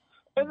is,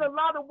 in a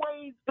lot of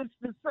ways, it's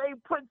the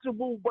same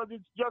principle, but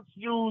it's just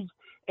used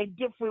in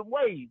different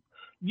ways.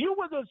 You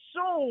would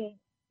assume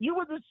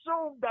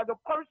that a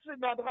person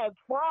that has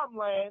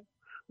farmland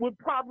would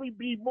probably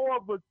be more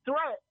of a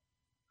threat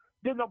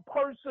than a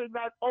person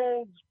that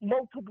owns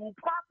multiple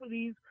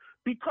properties,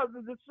 because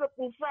of the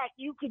simple fact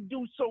you can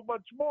do so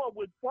much more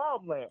with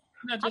farmland.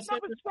 I never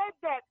said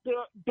that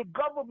the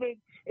government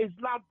is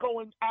not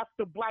going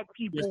after black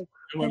people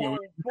who own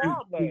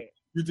farmland.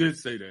 You did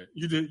say that.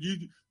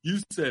 You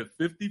said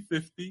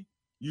 50-50.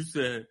 You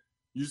said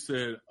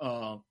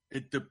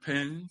it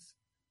depends.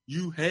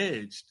 You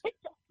hedged,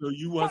 so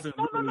you wasn't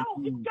really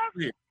being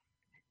clear.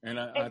 And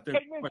I think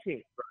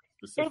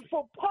if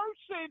a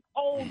person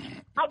owns,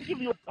 I'll give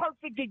you a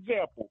perfect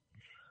example.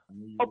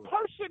 A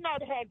person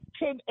that has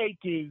 10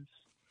 acres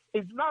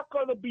is not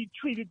going to be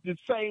treated the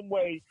same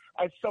way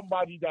as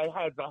somebody that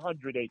has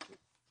 100 acres.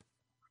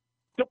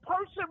 The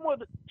person with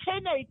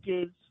 10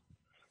 acres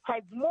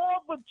has more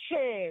of a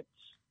chance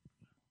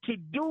to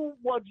do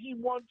what he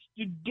wants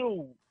to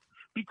do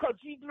because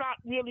he's not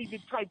really the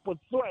type of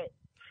threat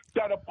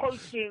that a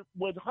person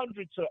with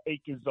hundreds of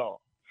acres are.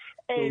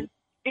 And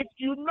if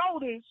you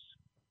notice,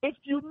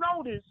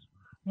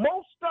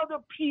 most of the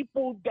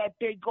people that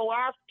they go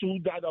after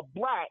that are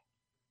black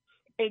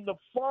in the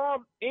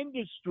farm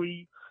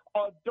industry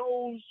are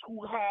those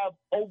who have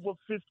over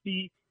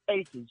 50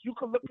 acres. You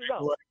can look it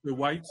up. The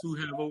whites who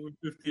have over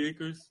 50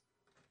 acres?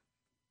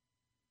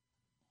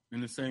 In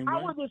the same way?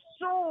 I would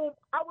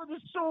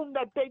assume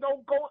that they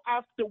don't go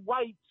after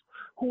whites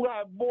who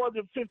have more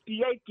than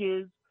 50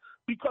 acres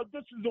because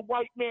this is a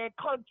white man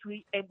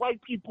country and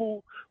white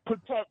people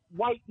protect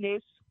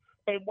whiteness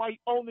and white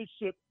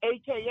ownership,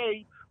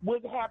 a.k.a.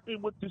 what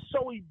happened with the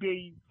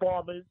soybean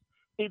farmers.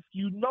 If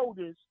you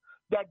notice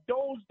that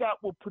those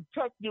that were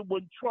protected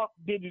when Trump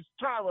did his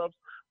tariffs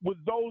were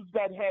those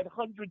that had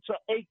hundreds of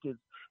acres.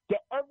 The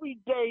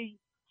everyday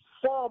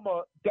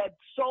farmer that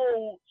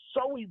sold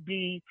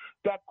soybean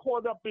that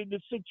caught up in the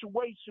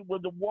situation were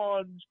the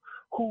ones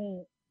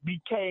who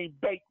became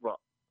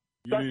bankrupt.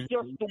 That's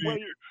just the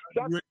way.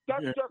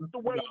 That's just the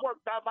way it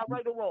works. Am I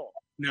right or wrong?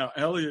 Now,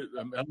 Elliot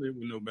would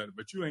know better,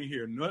 but you ain't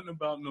hear nothing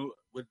about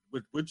with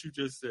what you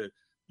just said.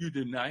 You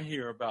did not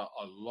hear about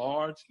a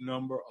large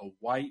number of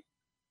white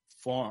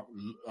farm,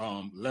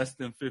 less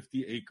than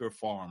 50 acre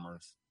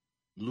farmers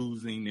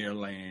losing their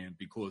land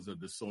because of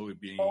the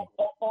soybean.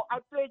 I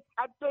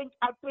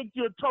think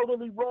you're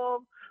totally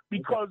wrong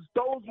because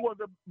those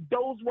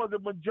were the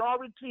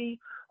majority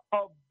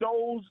of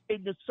those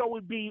in the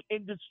soybean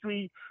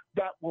industry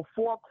that were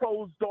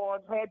foreclosed on,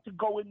 had to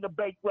go into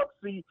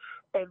bankruptcy,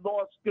 and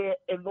lost their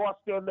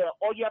land.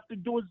 All you have to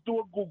do is do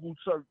a Google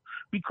search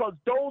because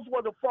those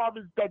were the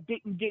farmers that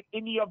didn't get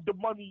any of the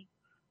money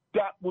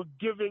that was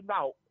given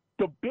out.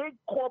 The big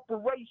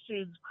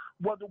corporations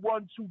were the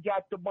ones who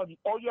got the money.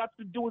 All you have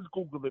to do is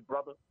Google it,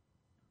 brother.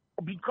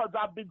 Because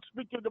I've been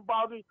speaking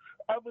about it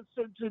ever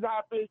since it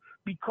happened.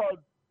 Because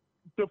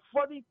the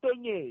funny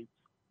thing is,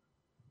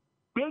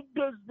 big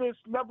business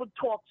never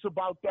talks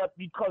about that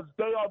because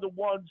they are the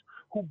ones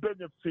who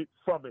benefit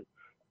from it.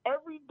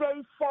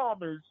 Everyday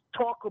farmers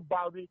talk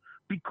about it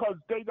because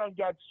they done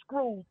got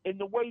screwed in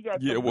the way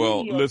that. Yeah,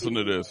 well, listen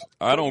to this.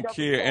 I don't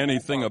care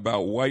anything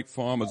about white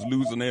farmers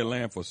losing their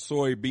land for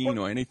soybean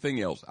or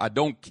anything else. I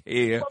don't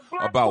care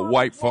about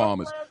white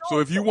farmers.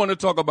 So if you want to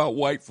talk about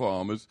white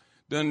farmers,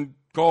 then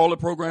call the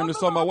program to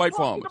talk about white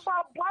farmers.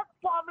 About black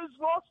farmers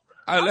lost.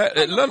 A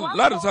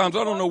lot of times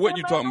I don't know what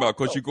you're talking about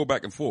because you go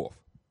back and forth.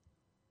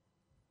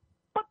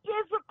 But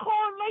there's a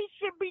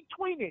correlation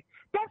between it.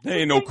 There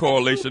ain't no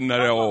correlation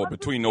at all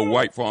between no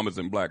white farmers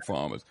and black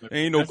farmers. There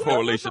ain't no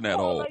correlation at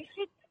all.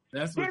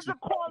 There's a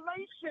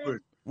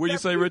correlation. What'd you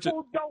say, Richard?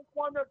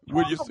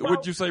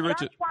 What'd you say,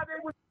 Richard?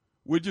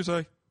 What'd you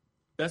say?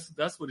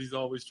 That's what he's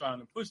always trying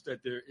to push,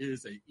 that there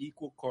is a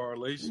equal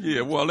correlation.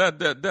 Yeah, well,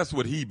 that's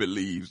what he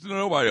believes.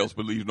 Nobody else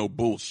believes no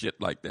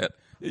bullshit like that.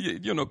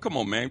 You know, come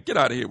on, man, get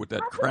out of here with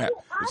that crap.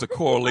 It's a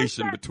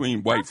correlation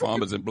between white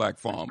farmers and black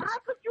farmers.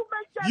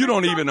 You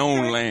don't even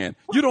own land.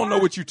 You don't know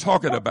what you're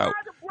talking about.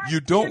 You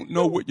don't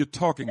know what you're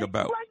talking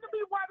about. Explain to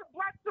me why the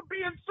blacks are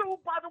being sued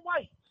by the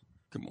whites.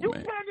 Come on,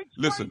 man.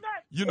 Listen,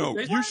 you know,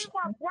 why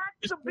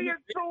blacks are being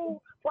sued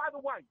by the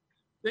whites.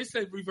 They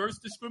say reverse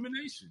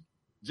discrimination.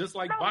 Just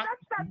like that's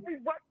not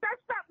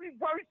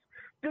reverse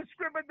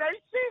discrimination.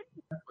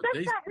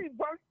 That's not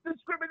reverse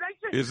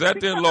discrimination. Is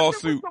that their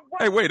lawsuit?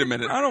 Hey, wait a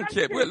minute. I don't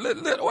care.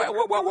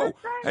 Whoa.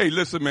 Hey,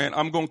 listen, man.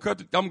 I'm gonna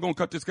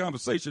cut this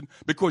conversation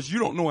because you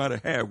don't know how to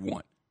have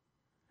one.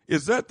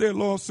 Is that their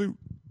lawsuit?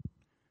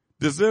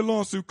 Does their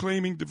lawsuit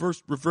claiming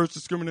reverse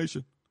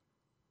discrimination?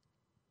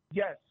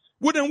 Yes.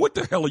 Well, then what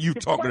the hell are you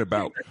talking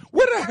about?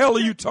 What the hell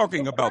are you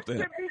talking about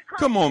then?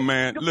 Come on,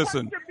 man.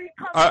 Listen,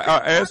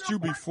 I asked you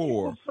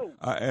before.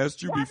 I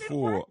asked you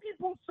before.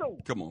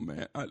 Come on,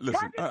 man.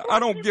 Listen, I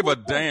don't give a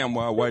damn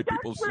why white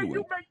people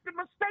sue.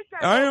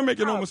 I ain't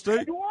making no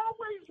mistake.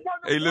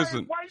 Hey,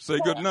 listen. Say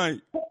good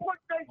night.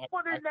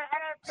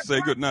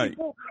 Say good night.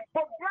 But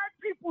black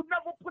people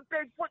never put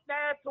their foot in the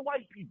ass of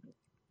white people.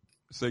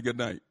 Say good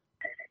night.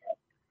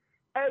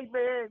 Hey,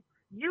 man,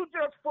 you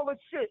just full of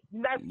shit.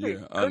 And that's it.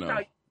 Yeah, I know.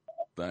 Night.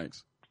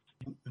 Thanks.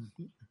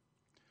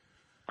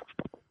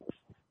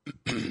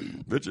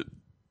 Richard.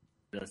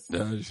 Yes.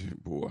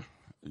 Boy,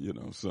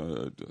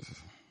 so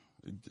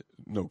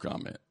no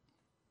comment.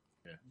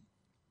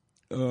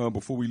 Yeah.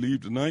 Before we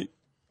leave tonight,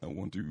 I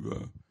want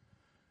to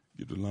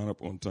get the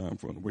lineup on Time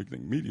for an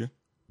Awakening Media.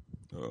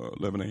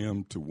 11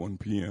 a.m. to 1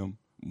 p.m.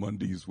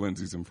 Mondays,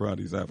 Wednesdays, and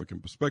Fridays, African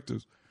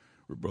Perspectives.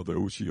 With Brother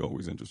Oshie,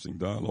 always interesting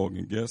dialogue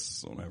and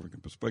guests on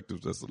African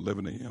Perspectives. That's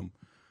 11 a.m.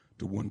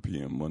 to 1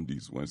 p.m.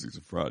 Mondays, Wednesdays,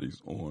 and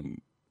Fridays.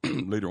 On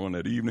later on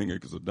that evening,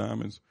 Acres of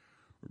Diamonds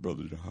with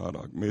Brother Jihad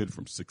Ahmed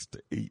from 6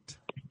 to 8.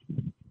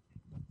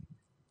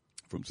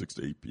 From 6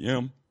 to 8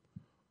 p.m.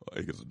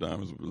 Acres of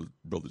Diamonds with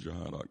Brother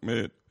Jihad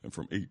Ahmed. And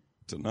from 8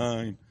 to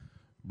 9,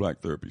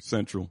 Black Therapy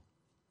Central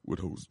with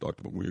host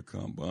Dr. Mawia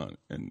Kamban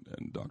and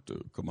Dr.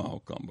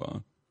 Kamal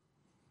Kamban.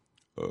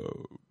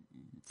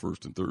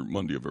 First and third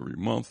Monday of every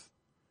month,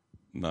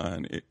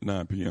 9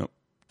 p.m.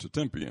 to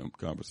 10 p.m.,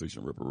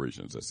 Conversation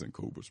Reparations. That's in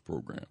Cobra's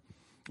program.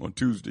 On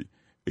Tuesday,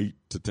 8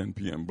 to 10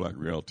 p.m., Black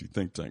Reality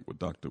Think Tank with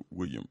Dr.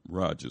 William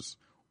Rogers.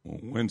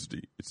 On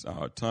Wednesday, it's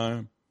Our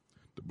Time,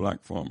 the Black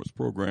F.A.R.M.S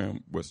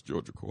program, West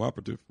Georgia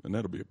Cooperative, and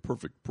that'll be a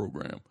perfect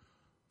program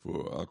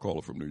for our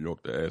caller from New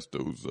York to ask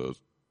those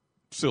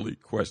silly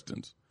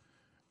questions.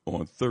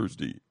 On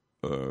Thursday,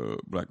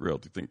 Black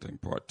Reality Think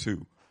Tank Part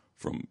 2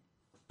 from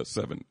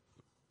 7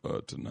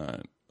 to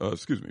 9,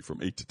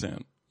 from 8 to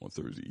 10 on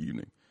Thursday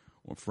evening.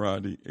 On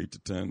Friday, 8 to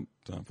 10,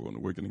 Time for an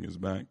Awakening is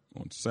back.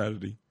 On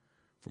Saturday,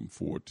 from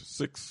 4 to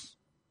 6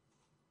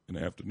 in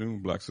the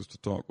afternoon, Black Sister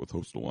Talk with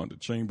host LaWanda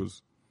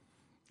Chambers.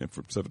 And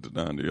from 7 to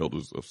 9, the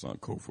Elders of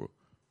Sankofa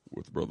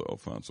with Brother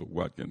Alfonso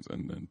Watkins.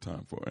 And then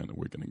Time for an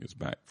Awakening is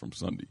back from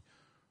Sunday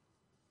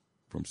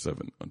from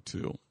 7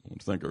 until. I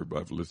want to thank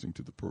everybody for listening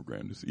to the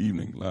program this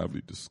evening.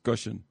 Lively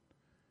discussion,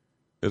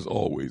 as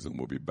always, and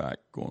we'll be back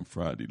on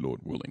Friday,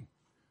 Lord willing,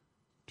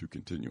 to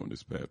continue on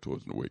this path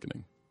towards an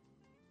awakening.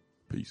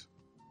 Peace.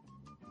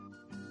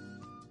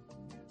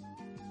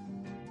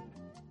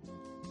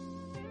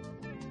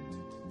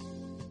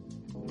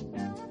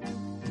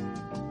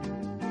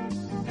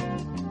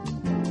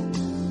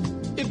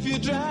 If you're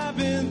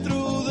driving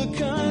through the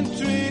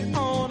country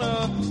on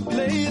a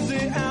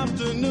lazy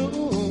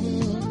afternoon,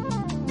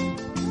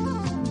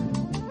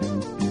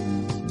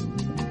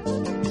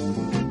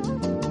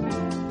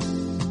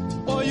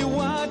 or you're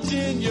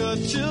watching your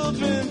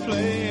children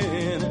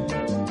playing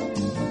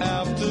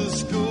after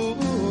school,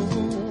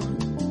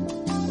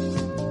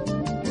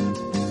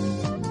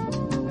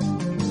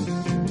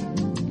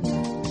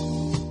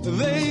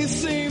 they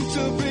seem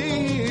to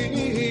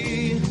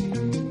be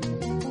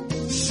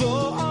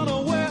so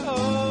unaware of,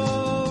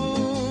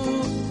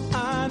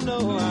 I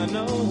know,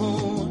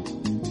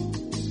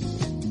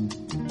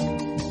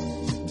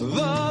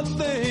 the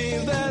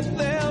things that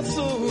they'll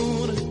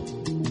soon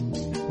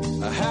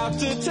have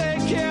to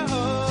take care of.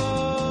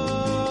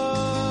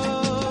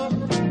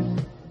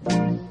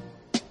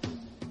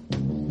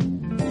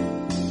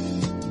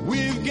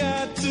 We've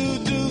got to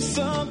do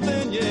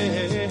something,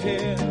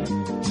 yeah,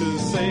 to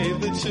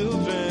save the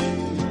children.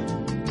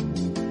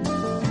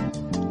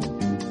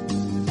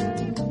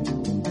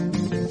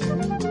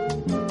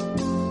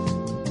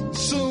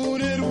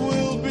 Soon it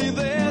will be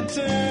their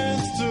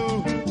turns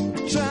to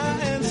try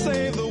and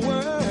save the world.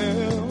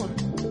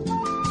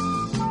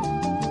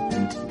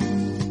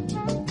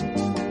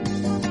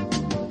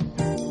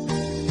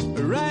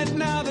 Right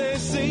now they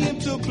seem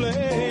to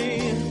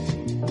play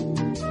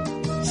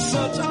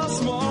such a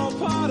small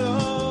part of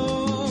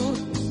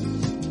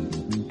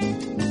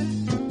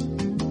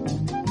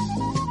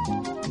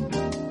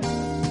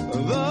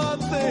the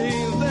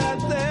things that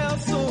they'll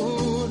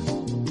soon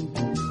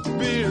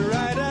be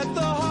right at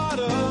the heart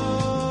of.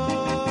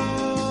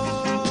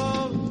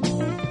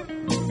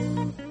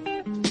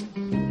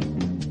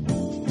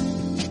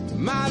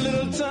 My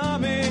little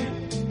Tommy,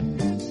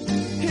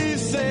 he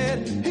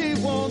said he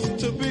wants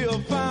to be a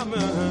fireman.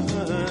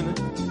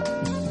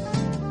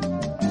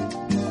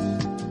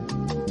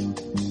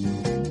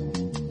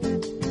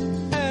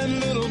 And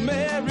little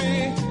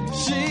Mary,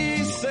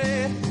 she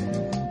said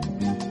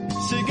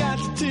she got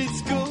to teach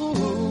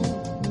school.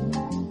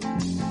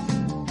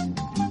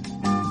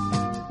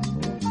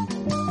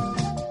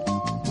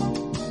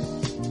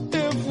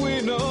 If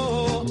we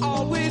know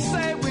all we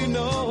say we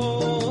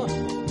know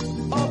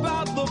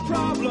about the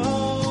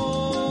problems,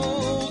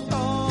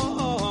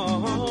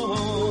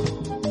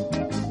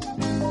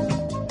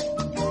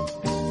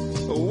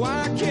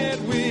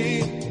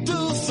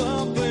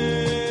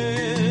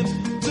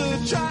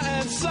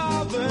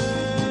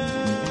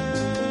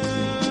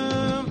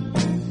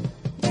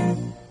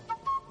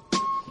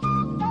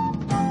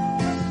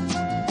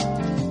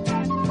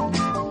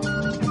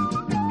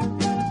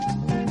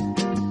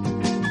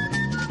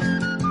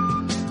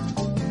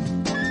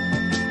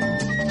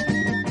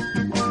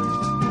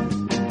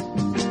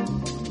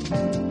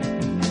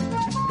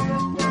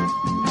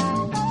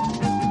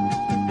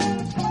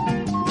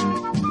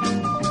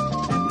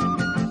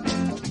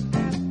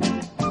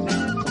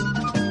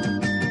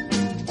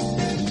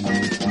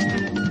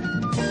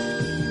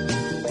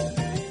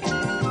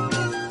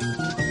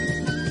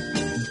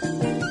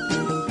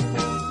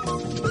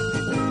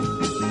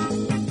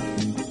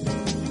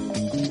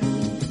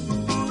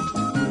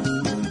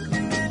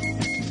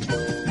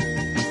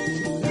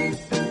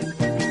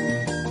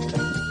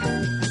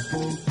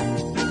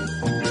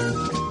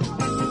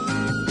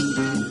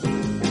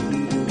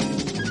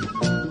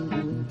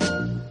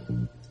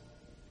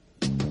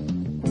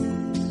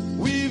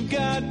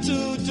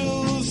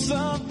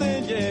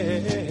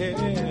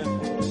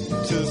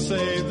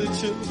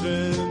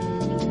 children.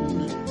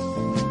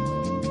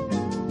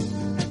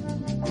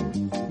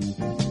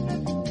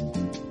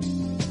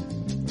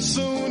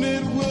 Soon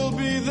it will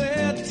be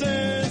their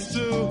turns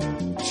to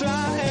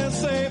try and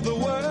save the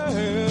world.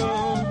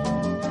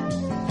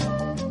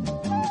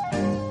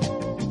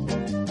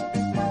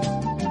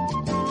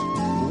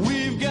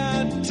 We've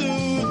got to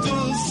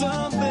do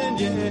something,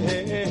 yeah,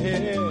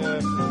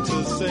 to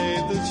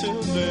save the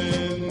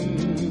children.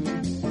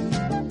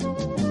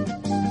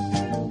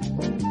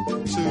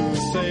 To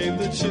save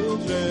the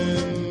children.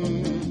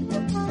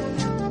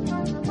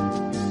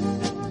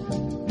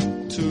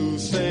 To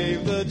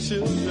save the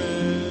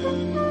children.